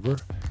October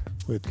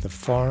with the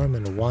Farm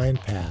and Wine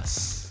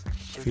Pass,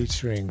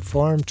 featuring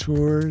farm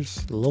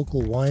tours,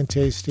 local wine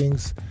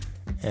tastings,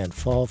 and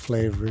fall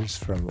flavors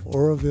from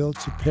Oroville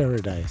to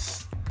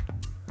Paradise.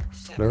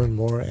 Learn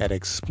more at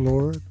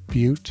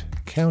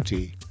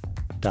explorebutecounty.com.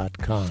 In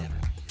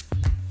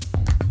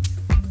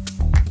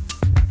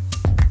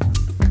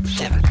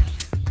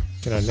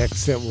our next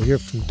set, we'll hear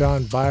from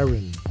Don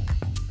Byron,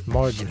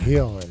 Martin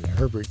Hill, and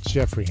Herbert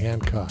Jeffrey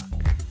Hancock.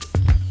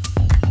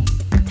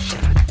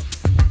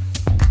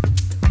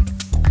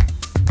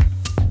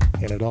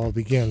 And it all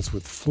begins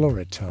with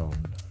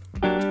Floritone.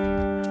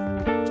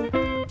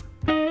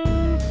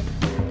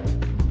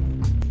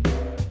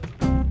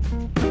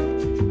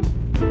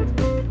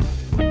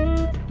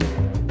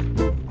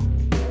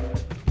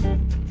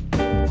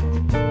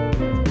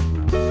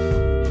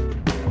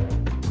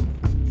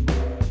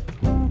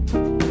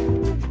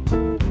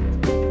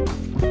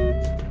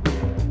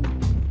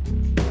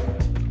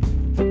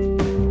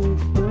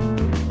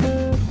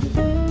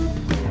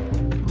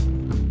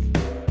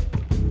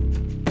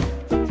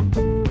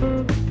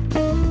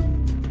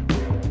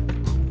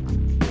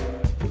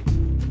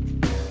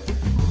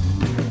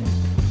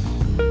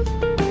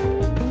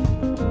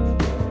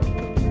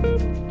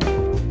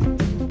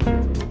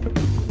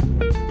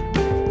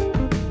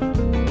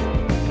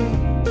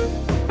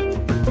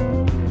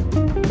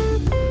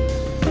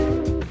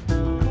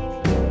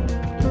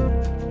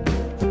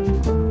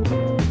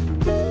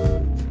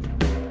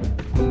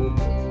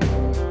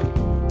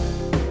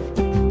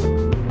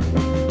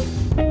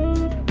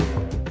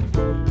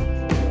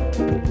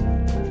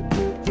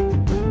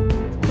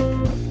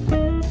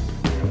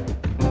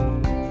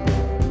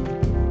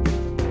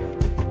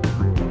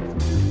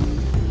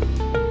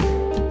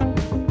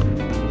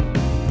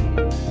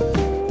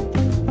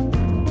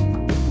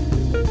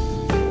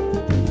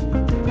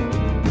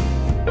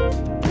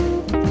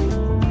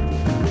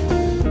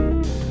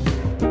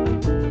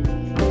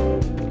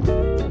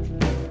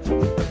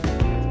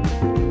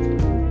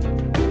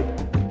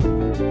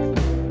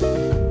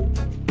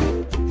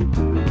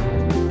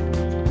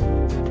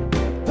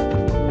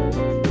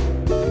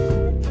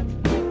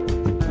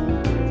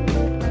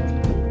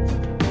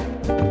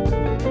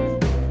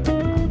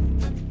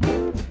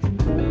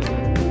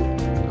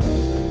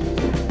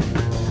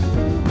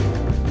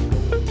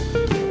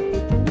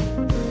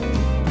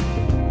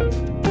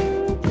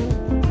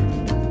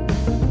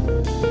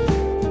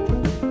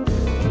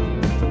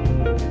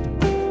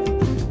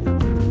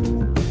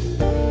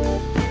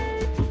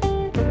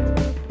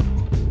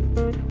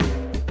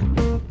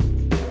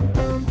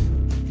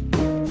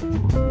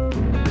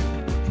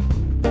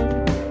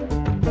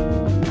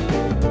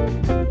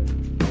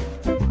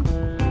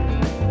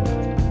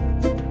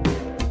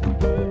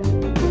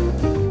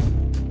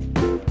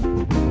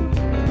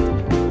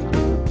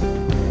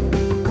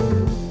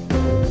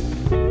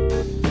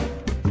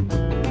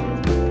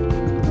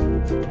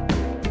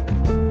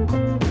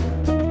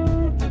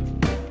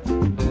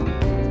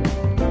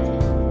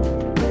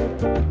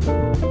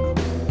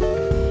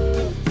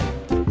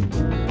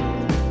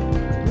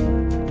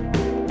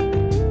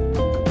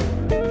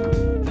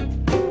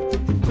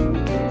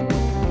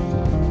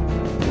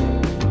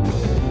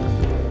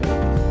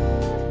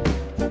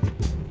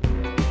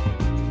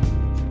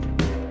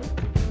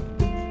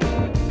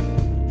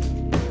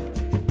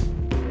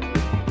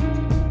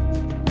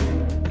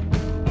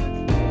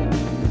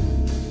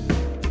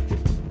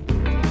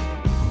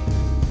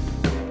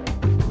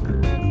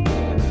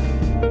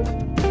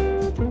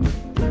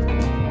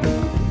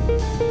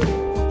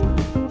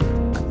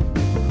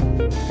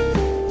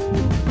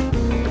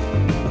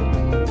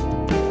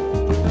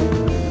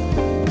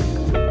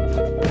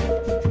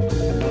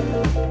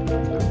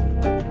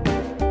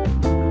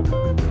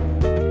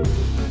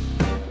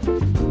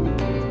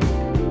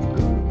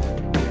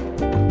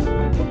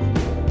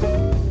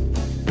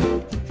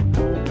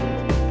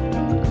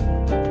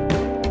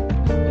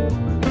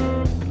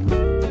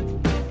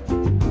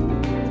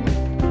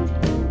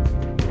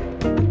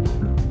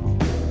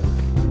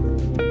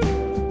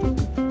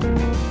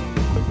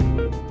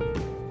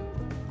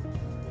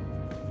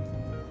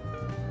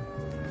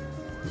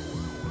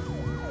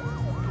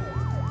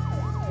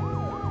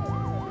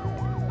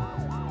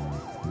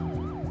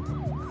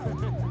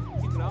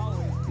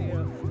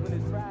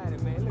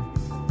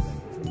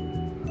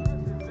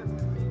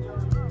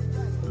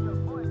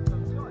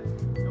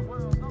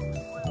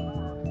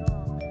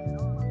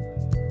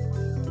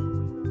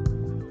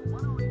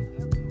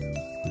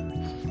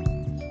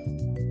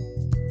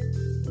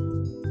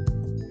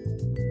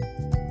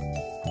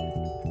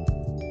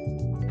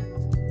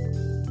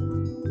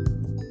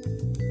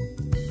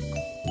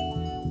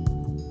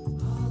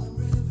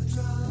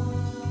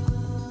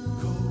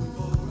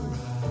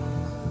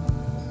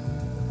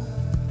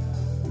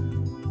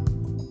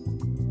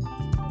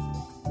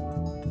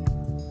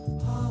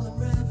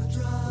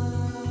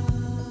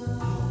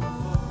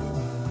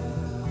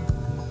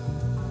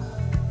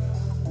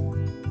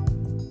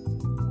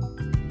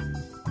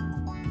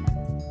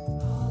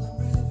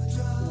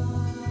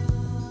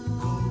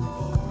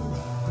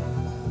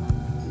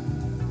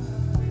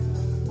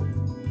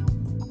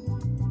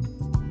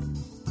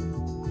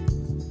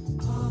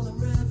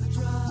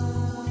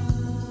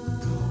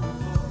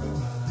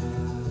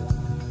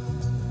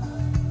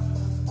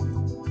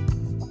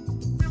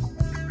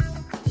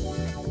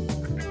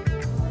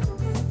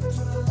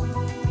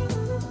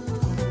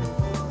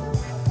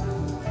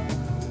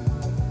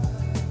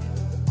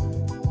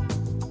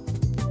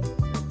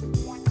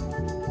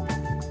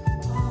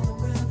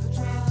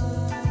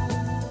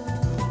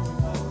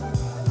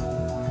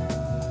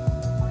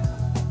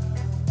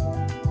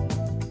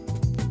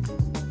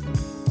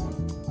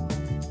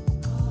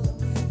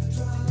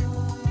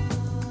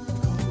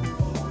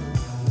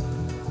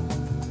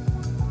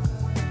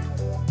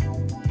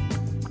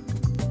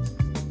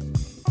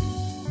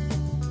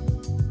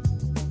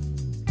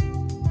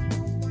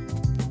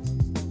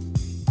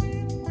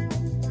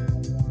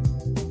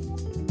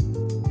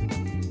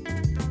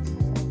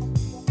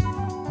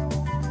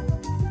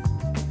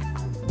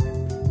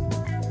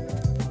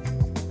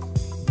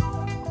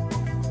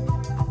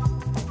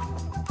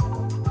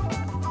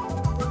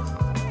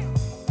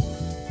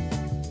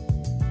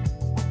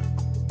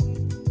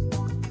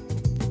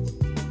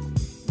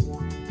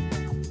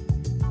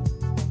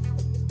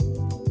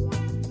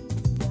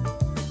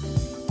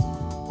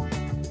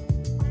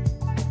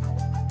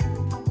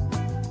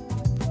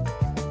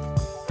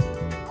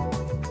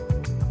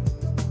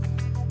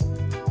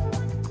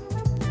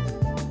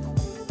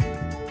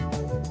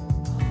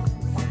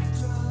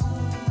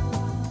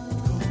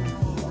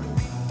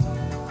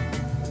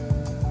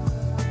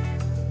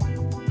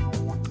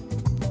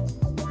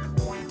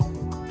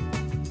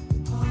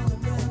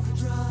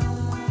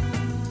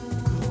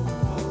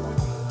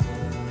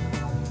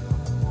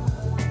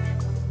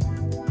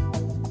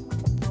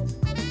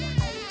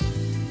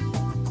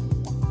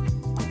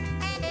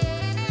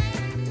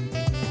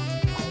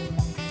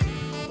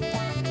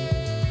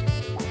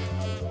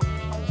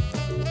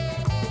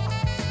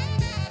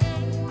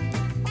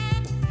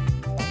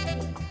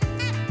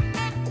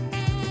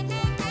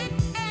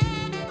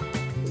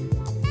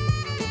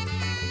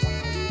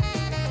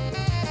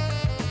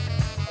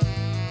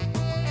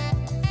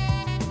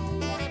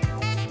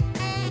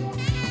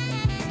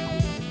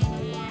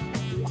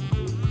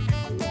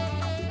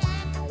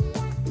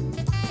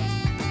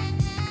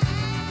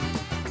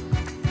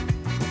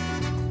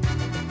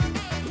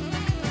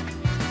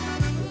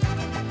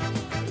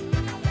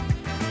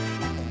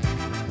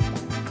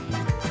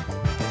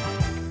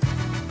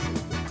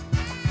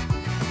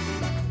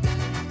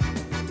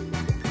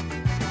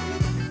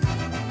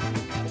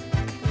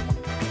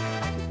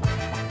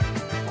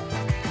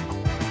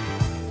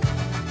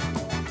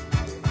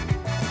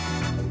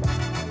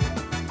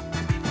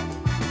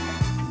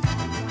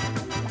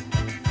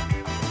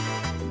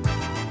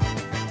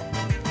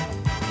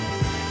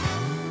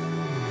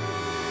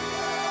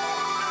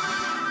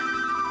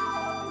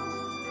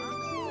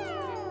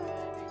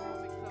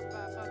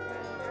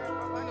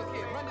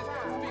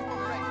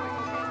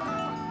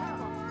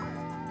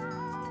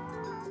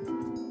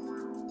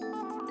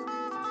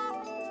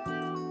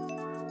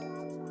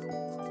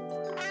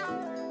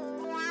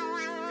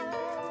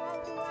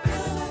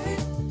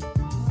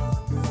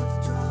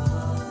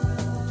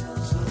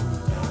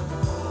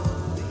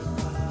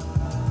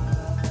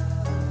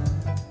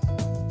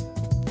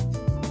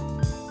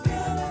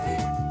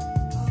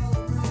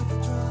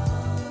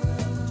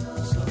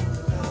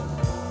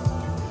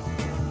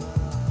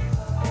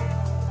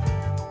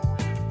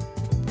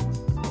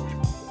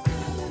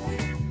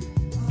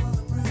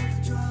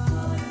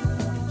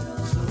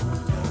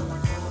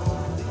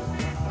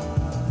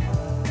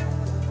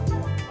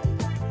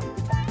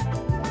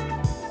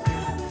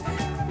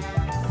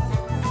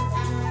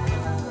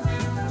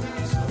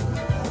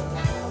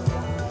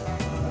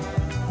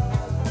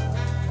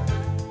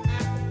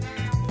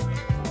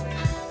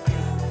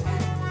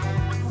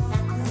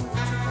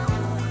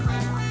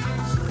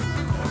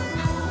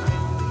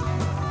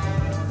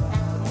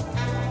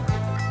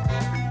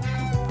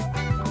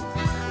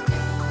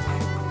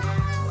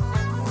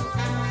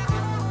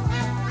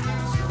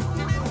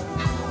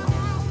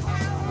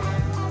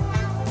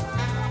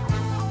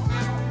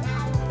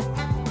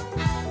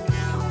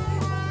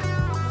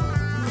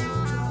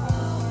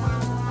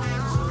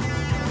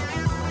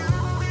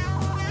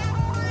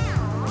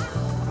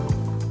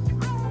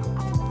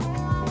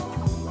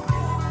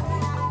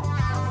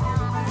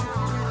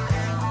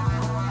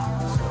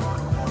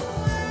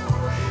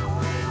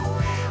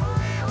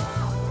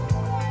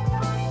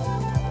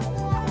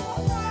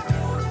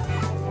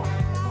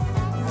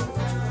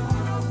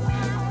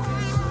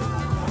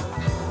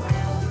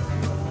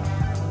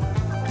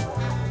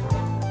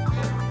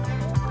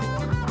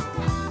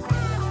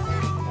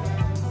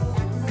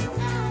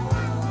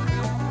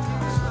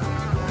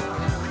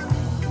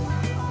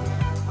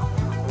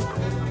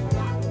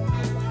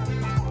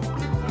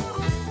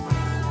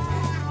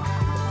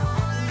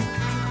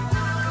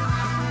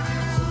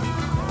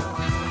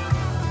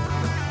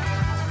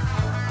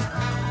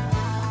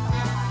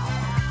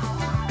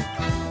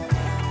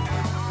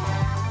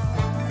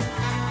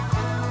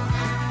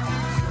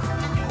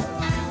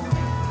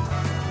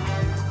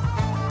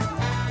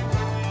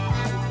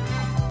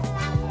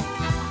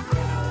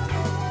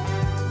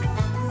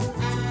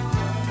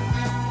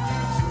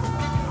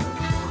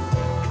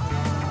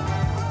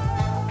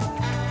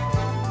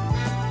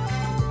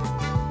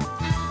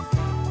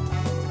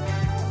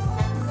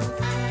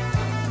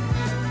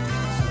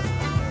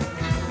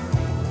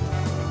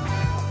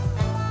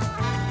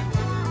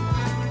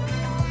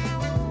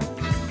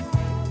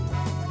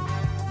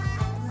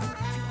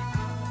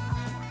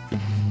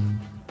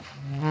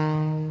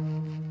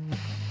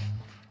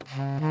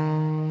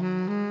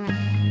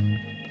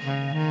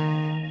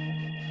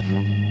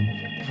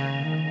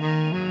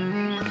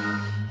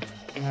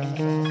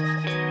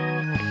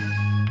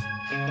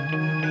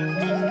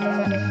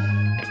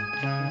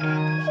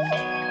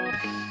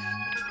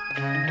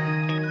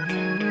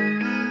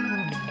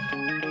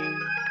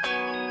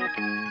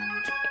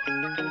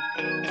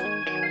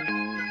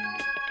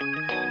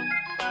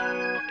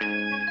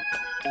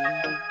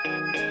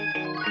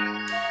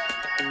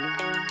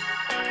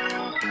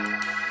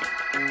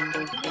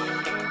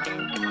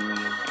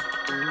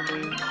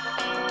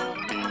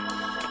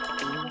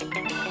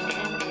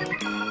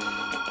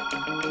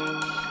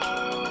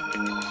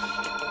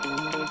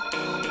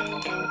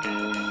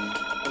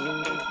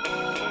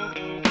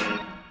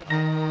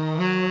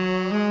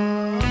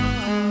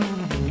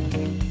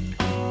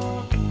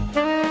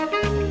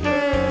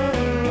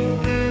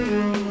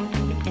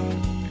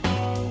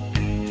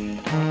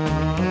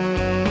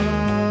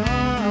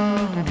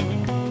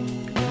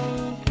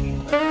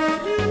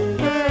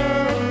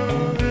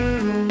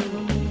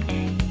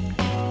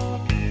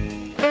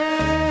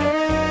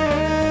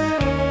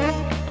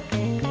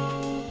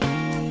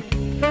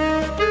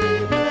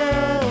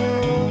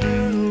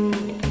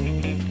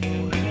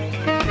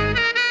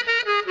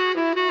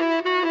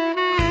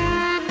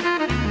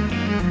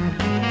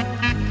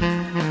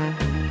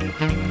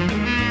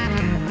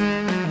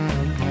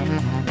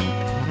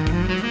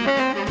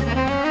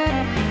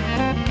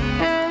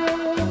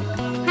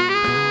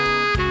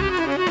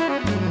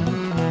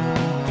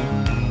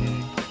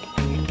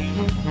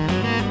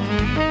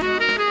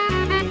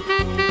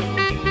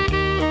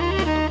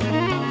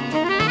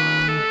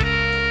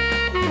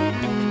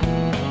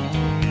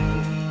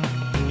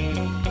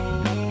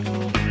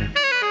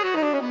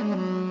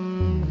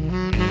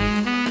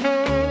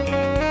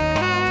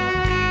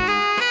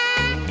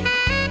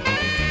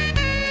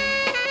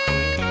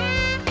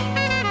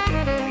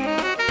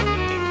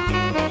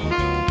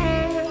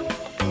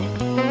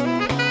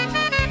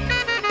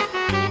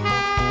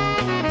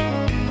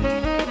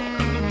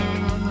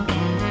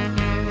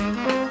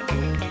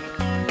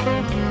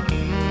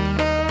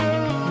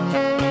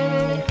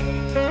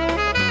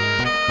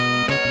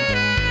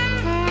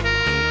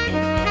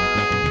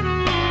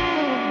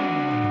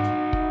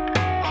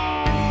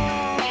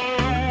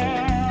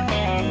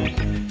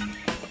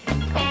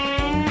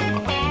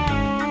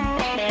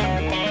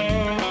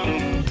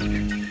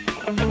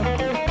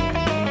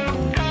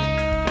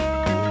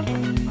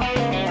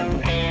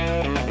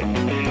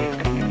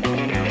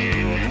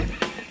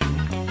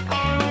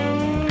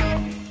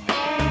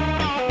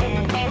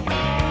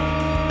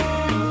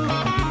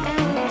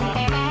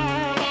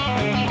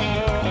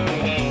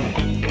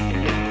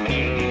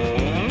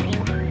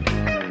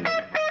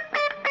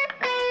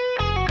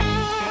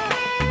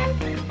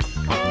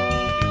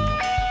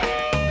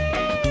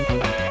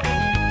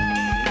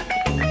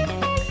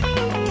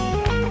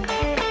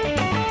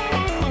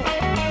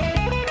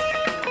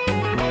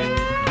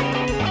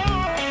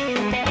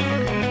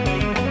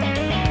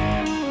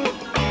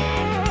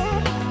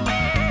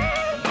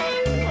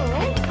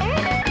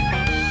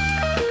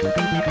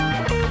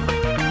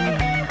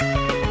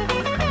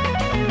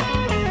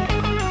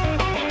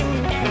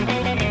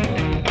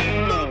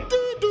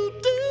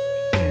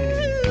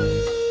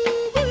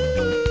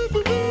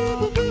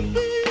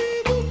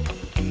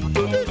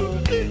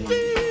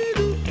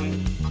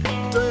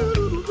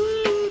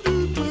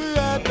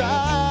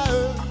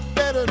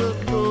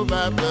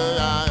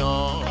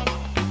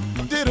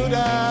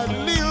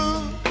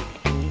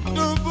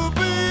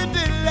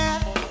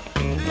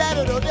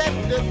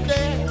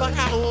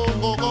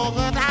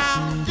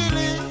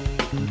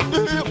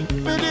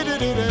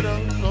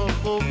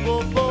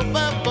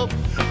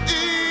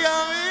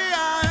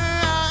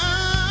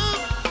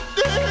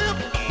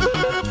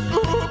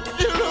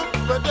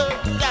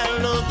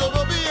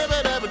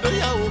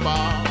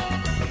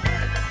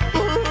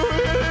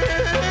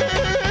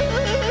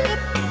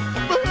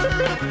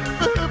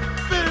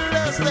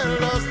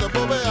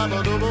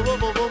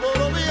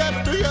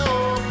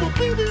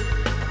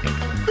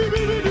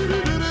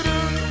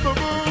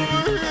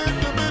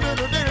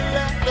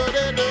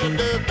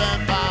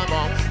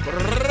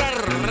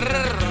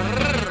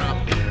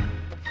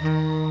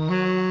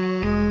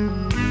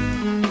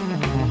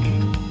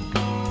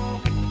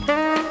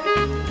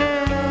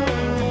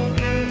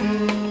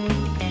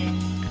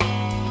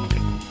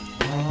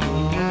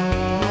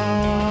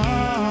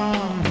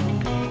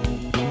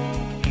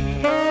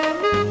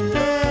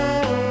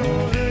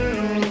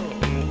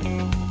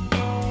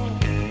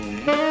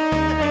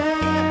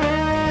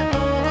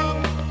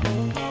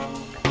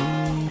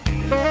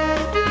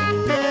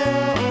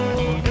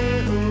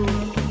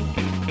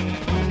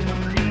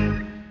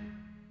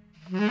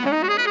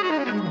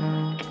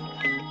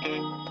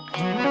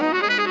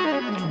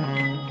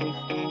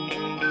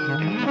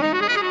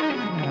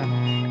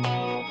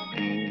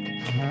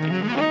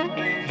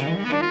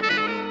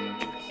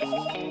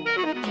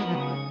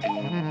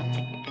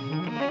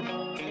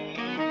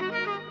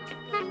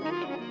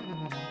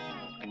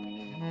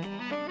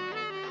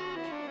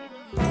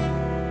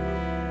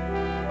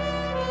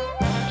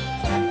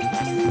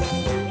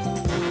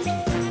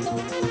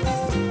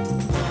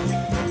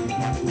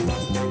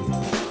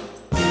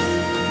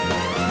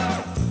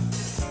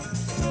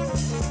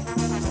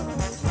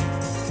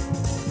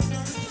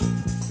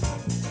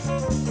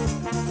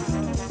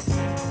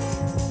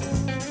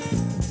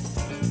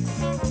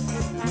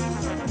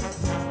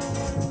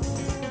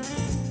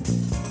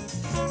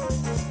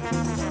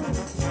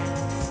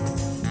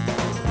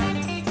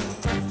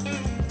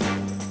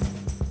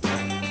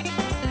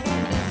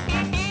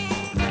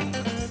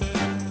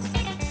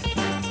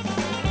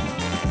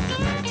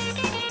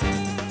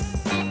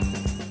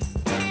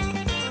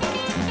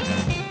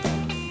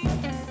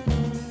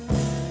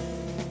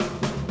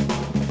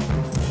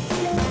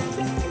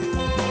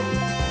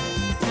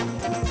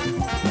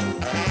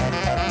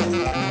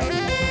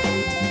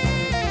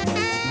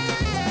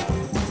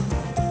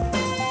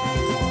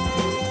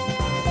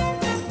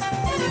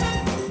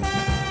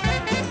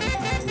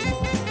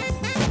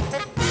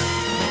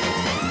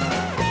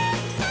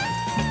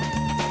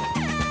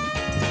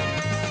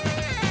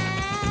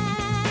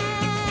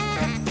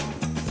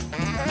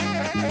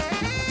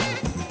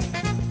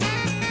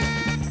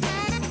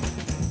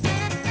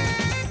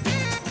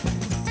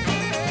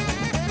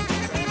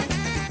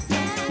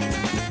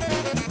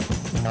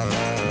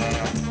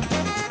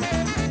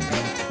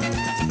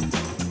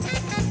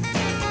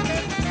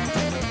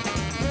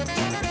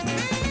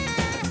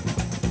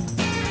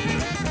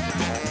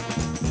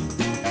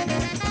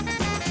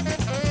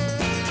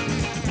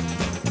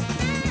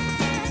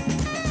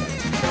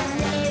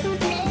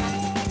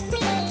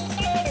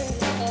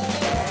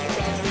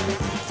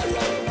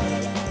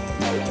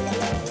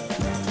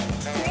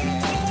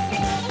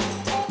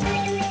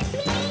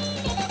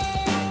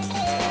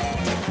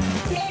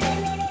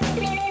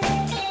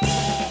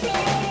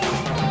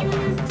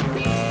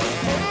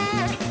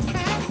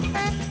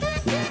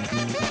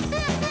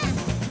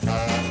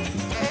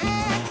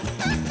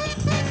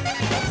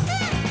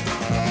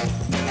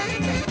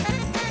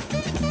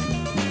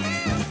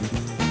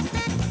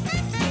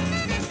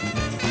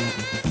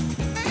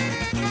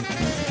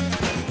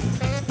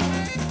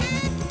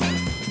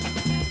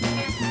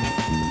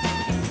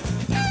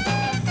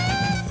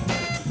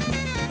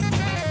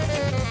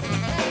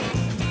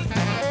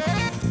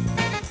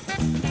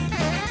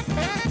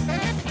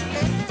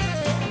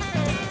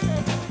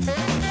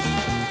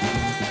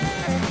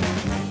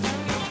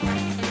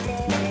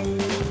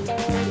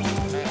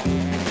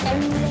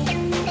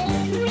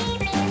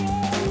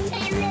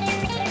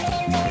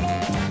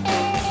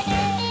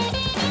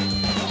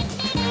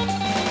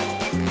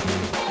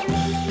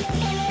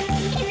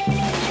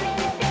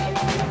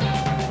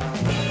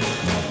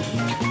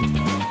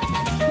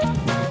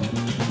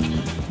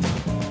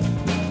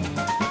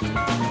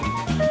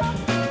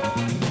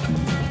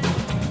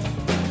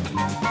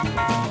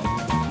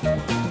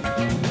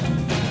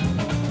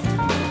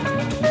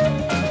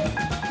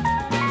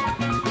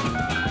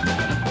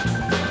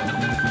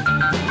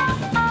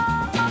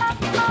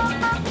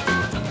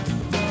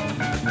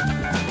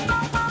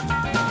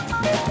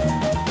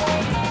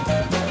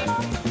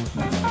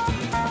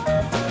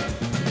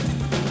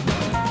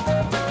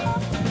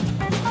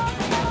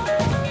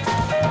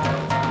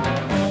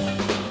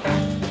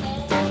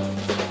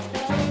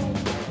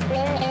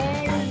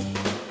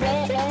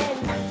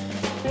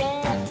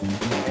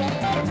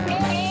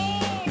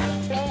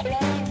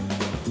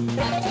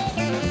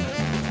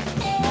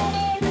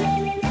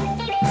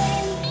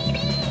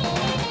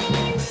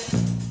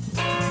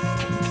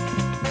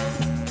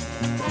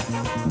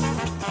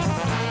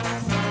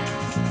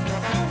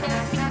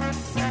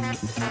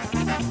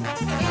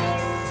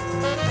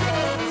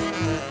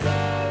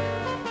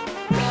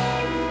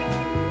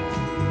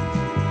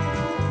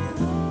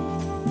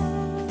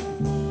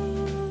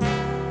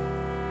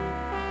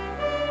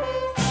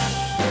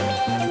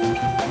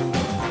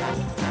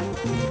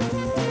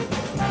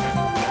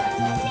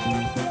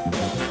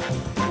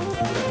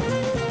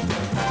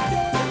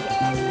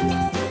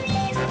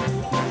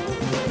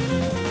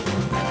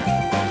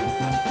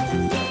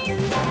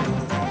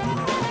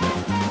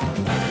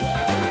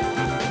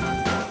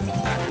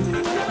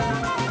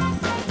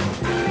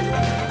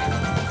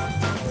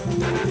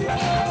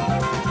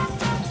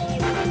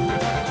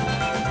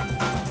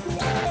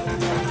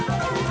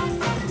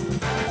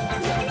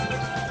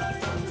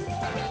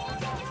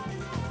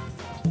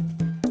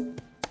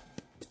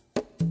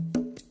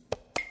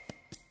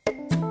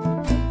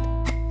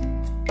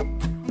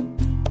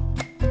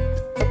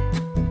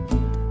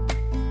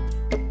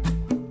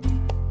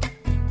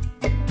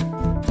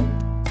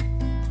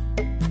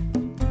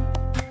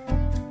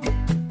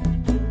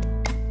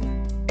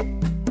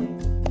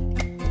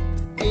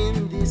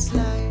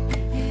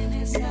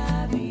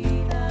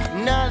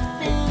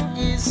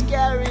 is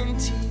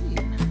guaranteed.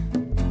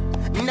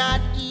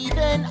 Not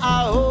even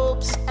our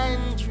hopes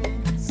and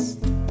dreams.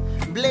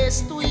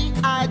 Blessed we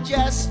are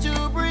just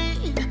to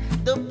breathe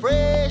the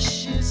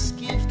precious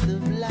gift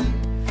of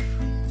life.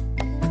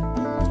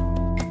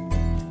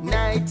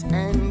 Night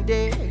and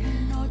day,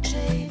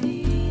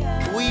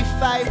 we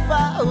fight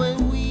for what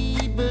we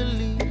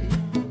believe,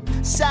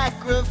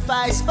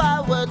 sacrifice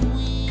for what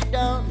we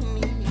don't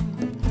need.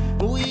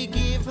 We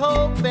give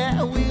hope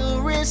and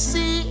we'll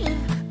receive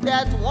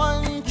that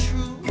one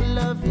true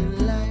love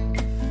in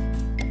life.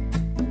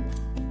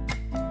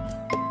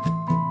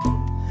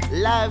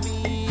 La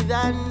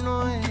vida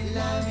no es,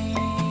 la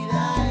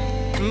vida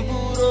es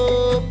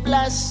puro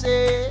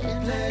placer.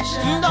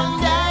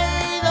 Donde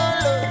hay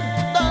dolor,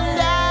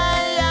 donde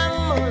hay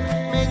amor,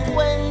 me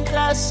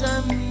encuentras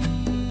a mí.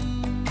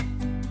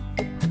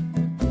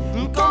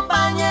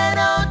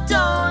 Compañero,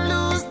 don't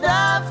lose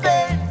the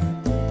faith.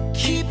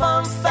 Keep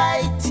on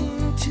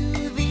fighting to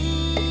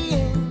the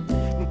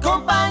end.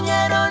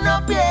 Compañero,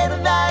 no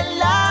pierda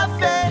la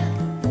fe.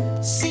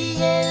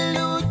 Sigue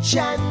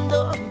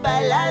luchando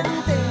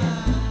pa'lante.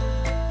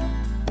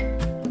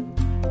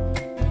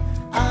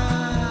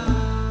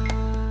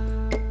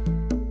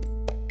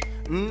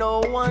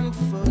 No one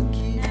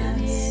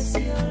forgives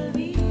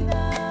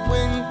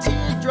when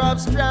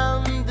teardrops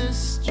drown the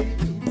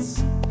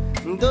streets.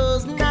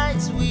 Those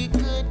nights we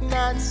could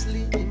not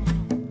sleep,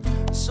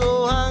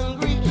 so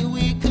hungry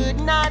we could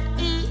not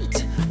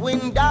eat.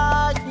 When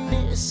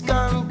darkness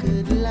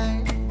conquered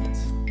light,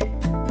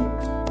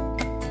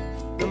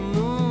 the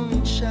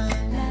moon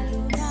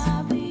shines,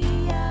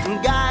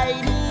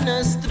 guiding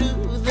us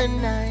through the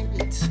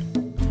night,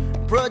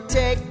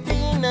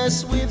 protecting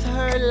us with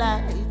her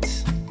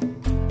light,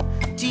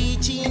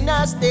 teaching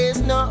us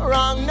there's no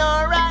wrong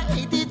nor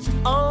right, it's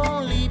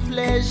only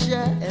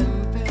pleasure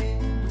and pain.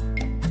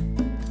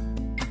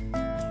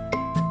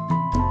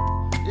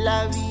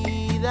 La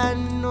vida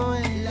no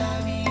es, la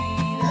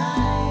vida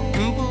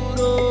es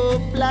puro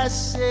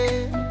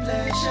placer.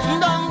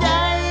 Donde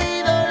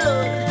hay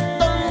dolor,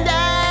 donde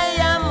hay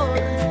amor,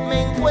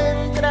 me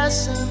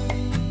encuentras a mí.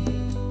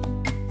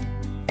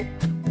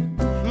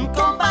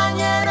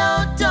 Compañero,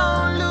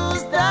 don't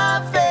lose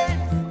the faith.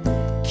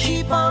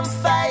 Keep on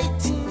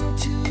fighting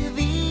to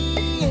the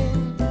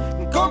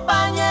end.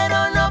 Compañero,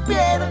 no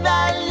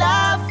pierda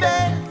la fe.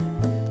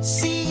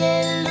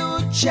 Sigue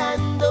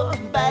luchando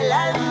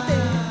pa'lante.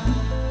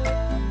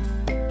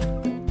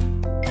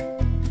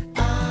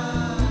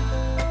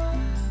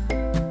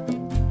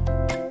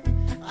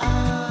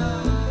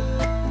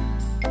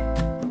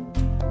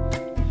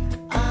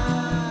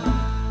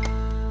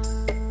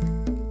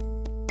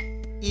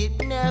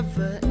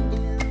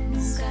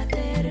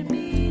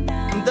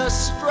 The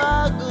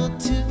struggle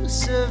to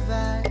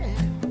survive,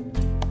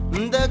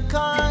 the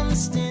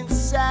constant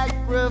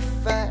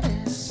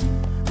sacrifice,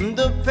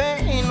 the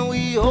pain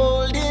we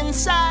hold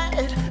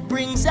inside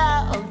brings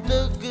out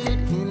the good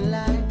in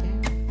life.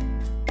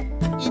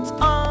 It's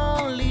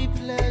only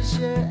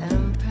pleasure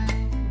and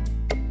pain.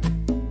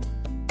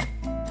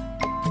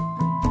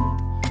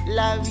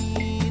 La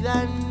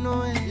vida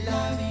no es,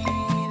 la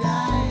vida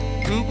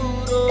es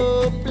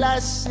puro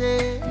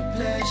placer.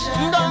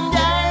 Donde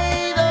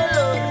hay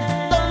dolor,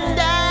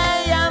 donde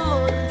hay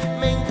amor,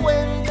 me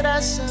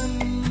encuentras a mí.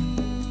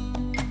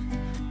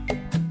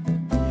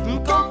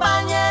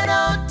 Compañero,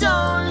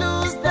 don't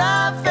lose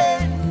the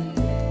faith.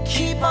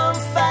 Keep on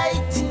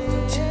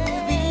fighting to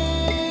the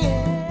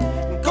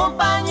end.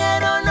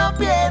 Compañero, no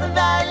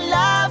pierda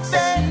la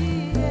fe.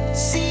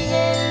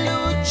 Sigue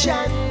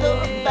luchando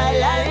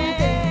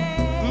pa'lante.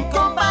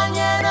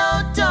 Compañero,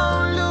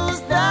 don't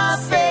lose the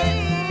faith.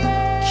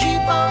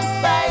 Keep on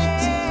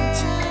fighting.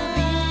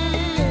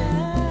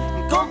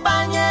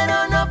 Compañero,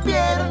 no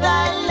pierda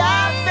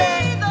la fe.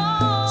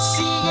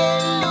 Sigue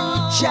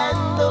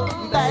luchando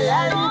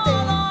pa'lante.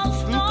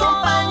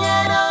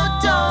 Compañero,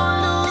 don't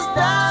lose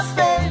the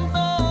faith.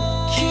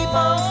 Keep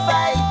on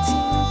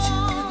fighting to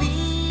the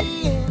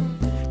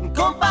end.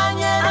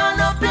 Compañero,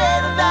 no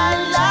pierda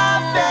la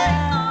fe.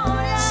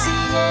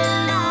 Sigue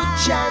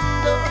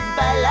luchando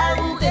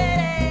pa'lante.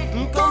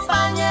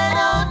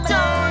 Compañero,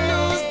 don't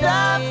lose the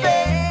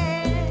faith.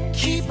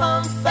 Keep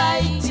on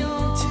fighting.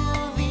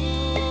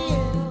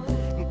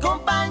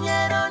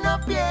 Compañero, no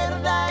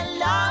pierda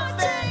la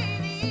fe.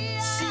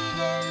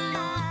 Sigue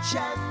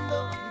luchando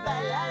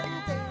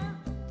pa'lante.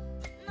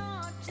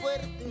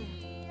 Fuerte,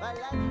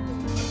 pa'lante.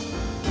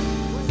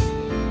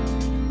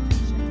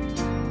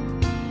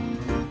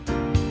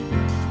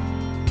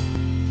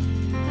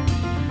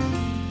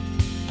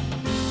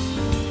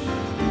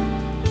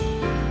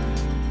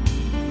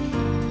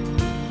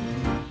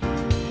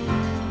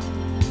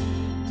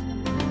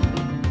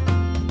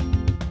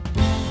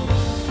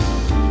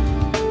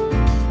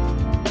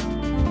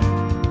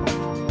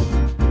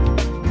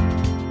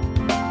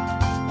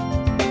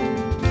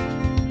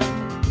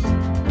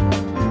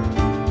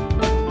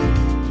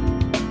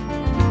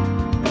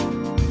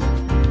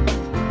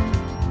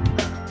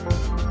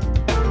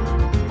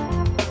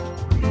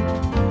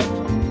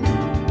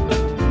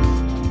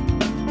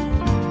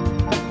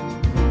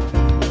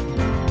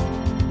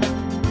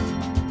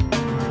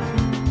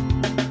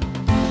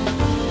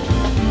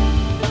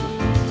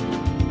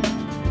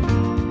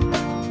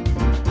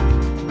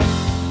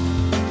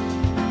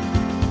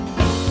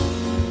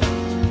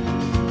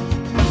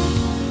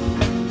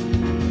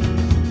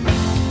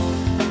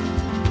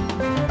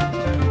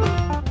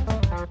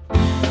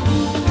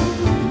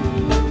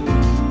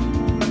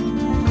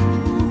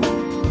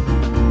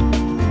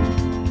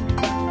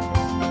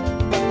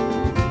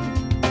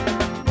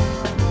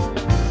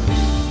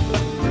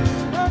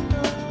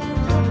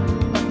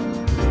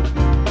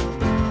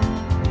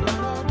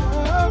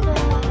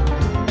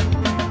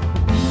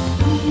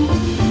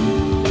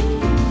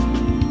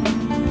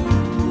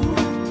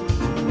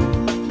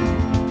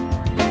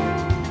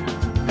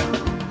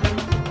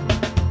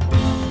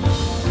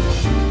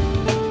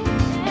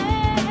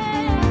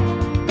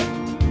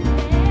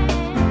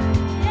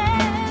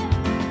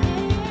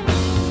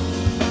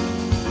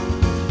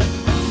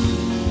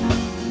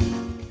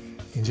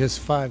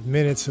 just 5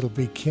 minutes, it'll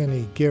be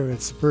Kenny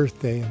Garrett's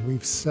birthday, and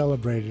we've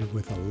celebrated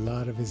with a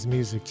lot of his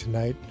music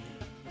tonight,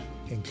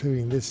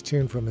 including this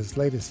tune from his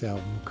latest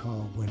album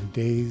called When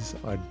Days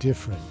Are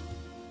Different.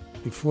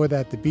 Before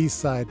that, the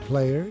B-side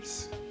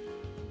players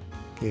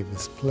gave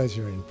us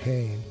Pleasure and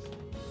Pain,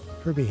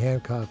 Herbie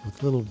Hancock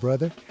with Little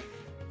Brother,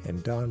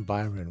 and Don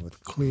Byron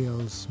with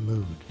Cleo's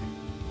Mood.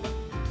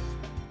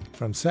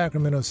 From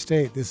Sacramento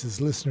State, this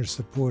is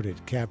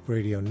listener-supported Cap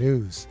Radio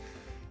News,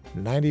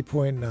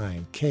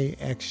 90.9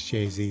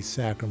 KXJZ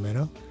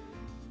Sacramento,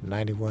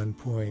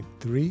 91.3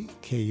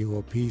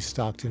 KUOP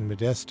Stockton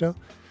Modesto,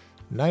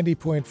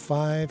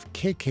 90.5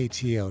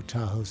 KKTO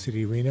Tahoe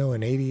City Reno,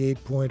 and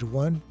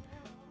 88.1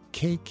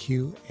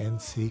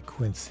 KQNC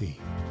Quincy.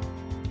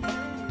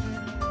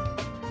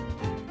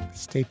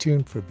 Stay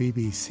tuned for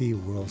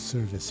BBC World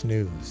Service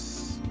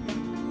News.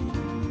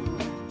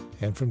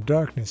 And from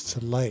darkness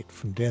to light,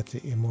 from death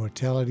to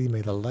immortality,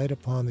 may the light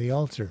upon the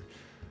altar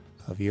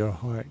of your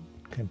heart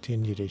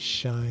continue to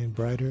shine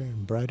brighter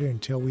and brighter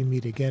until we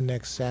meet again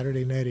next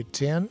Saturday night at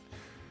 10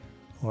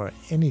 or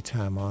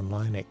anytime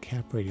online at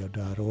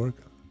capradio.org.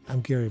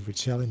 I'm Gary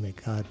Vercelli. May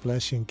God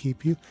bless you and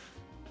keep you.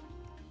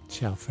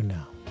 Ciao for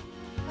now.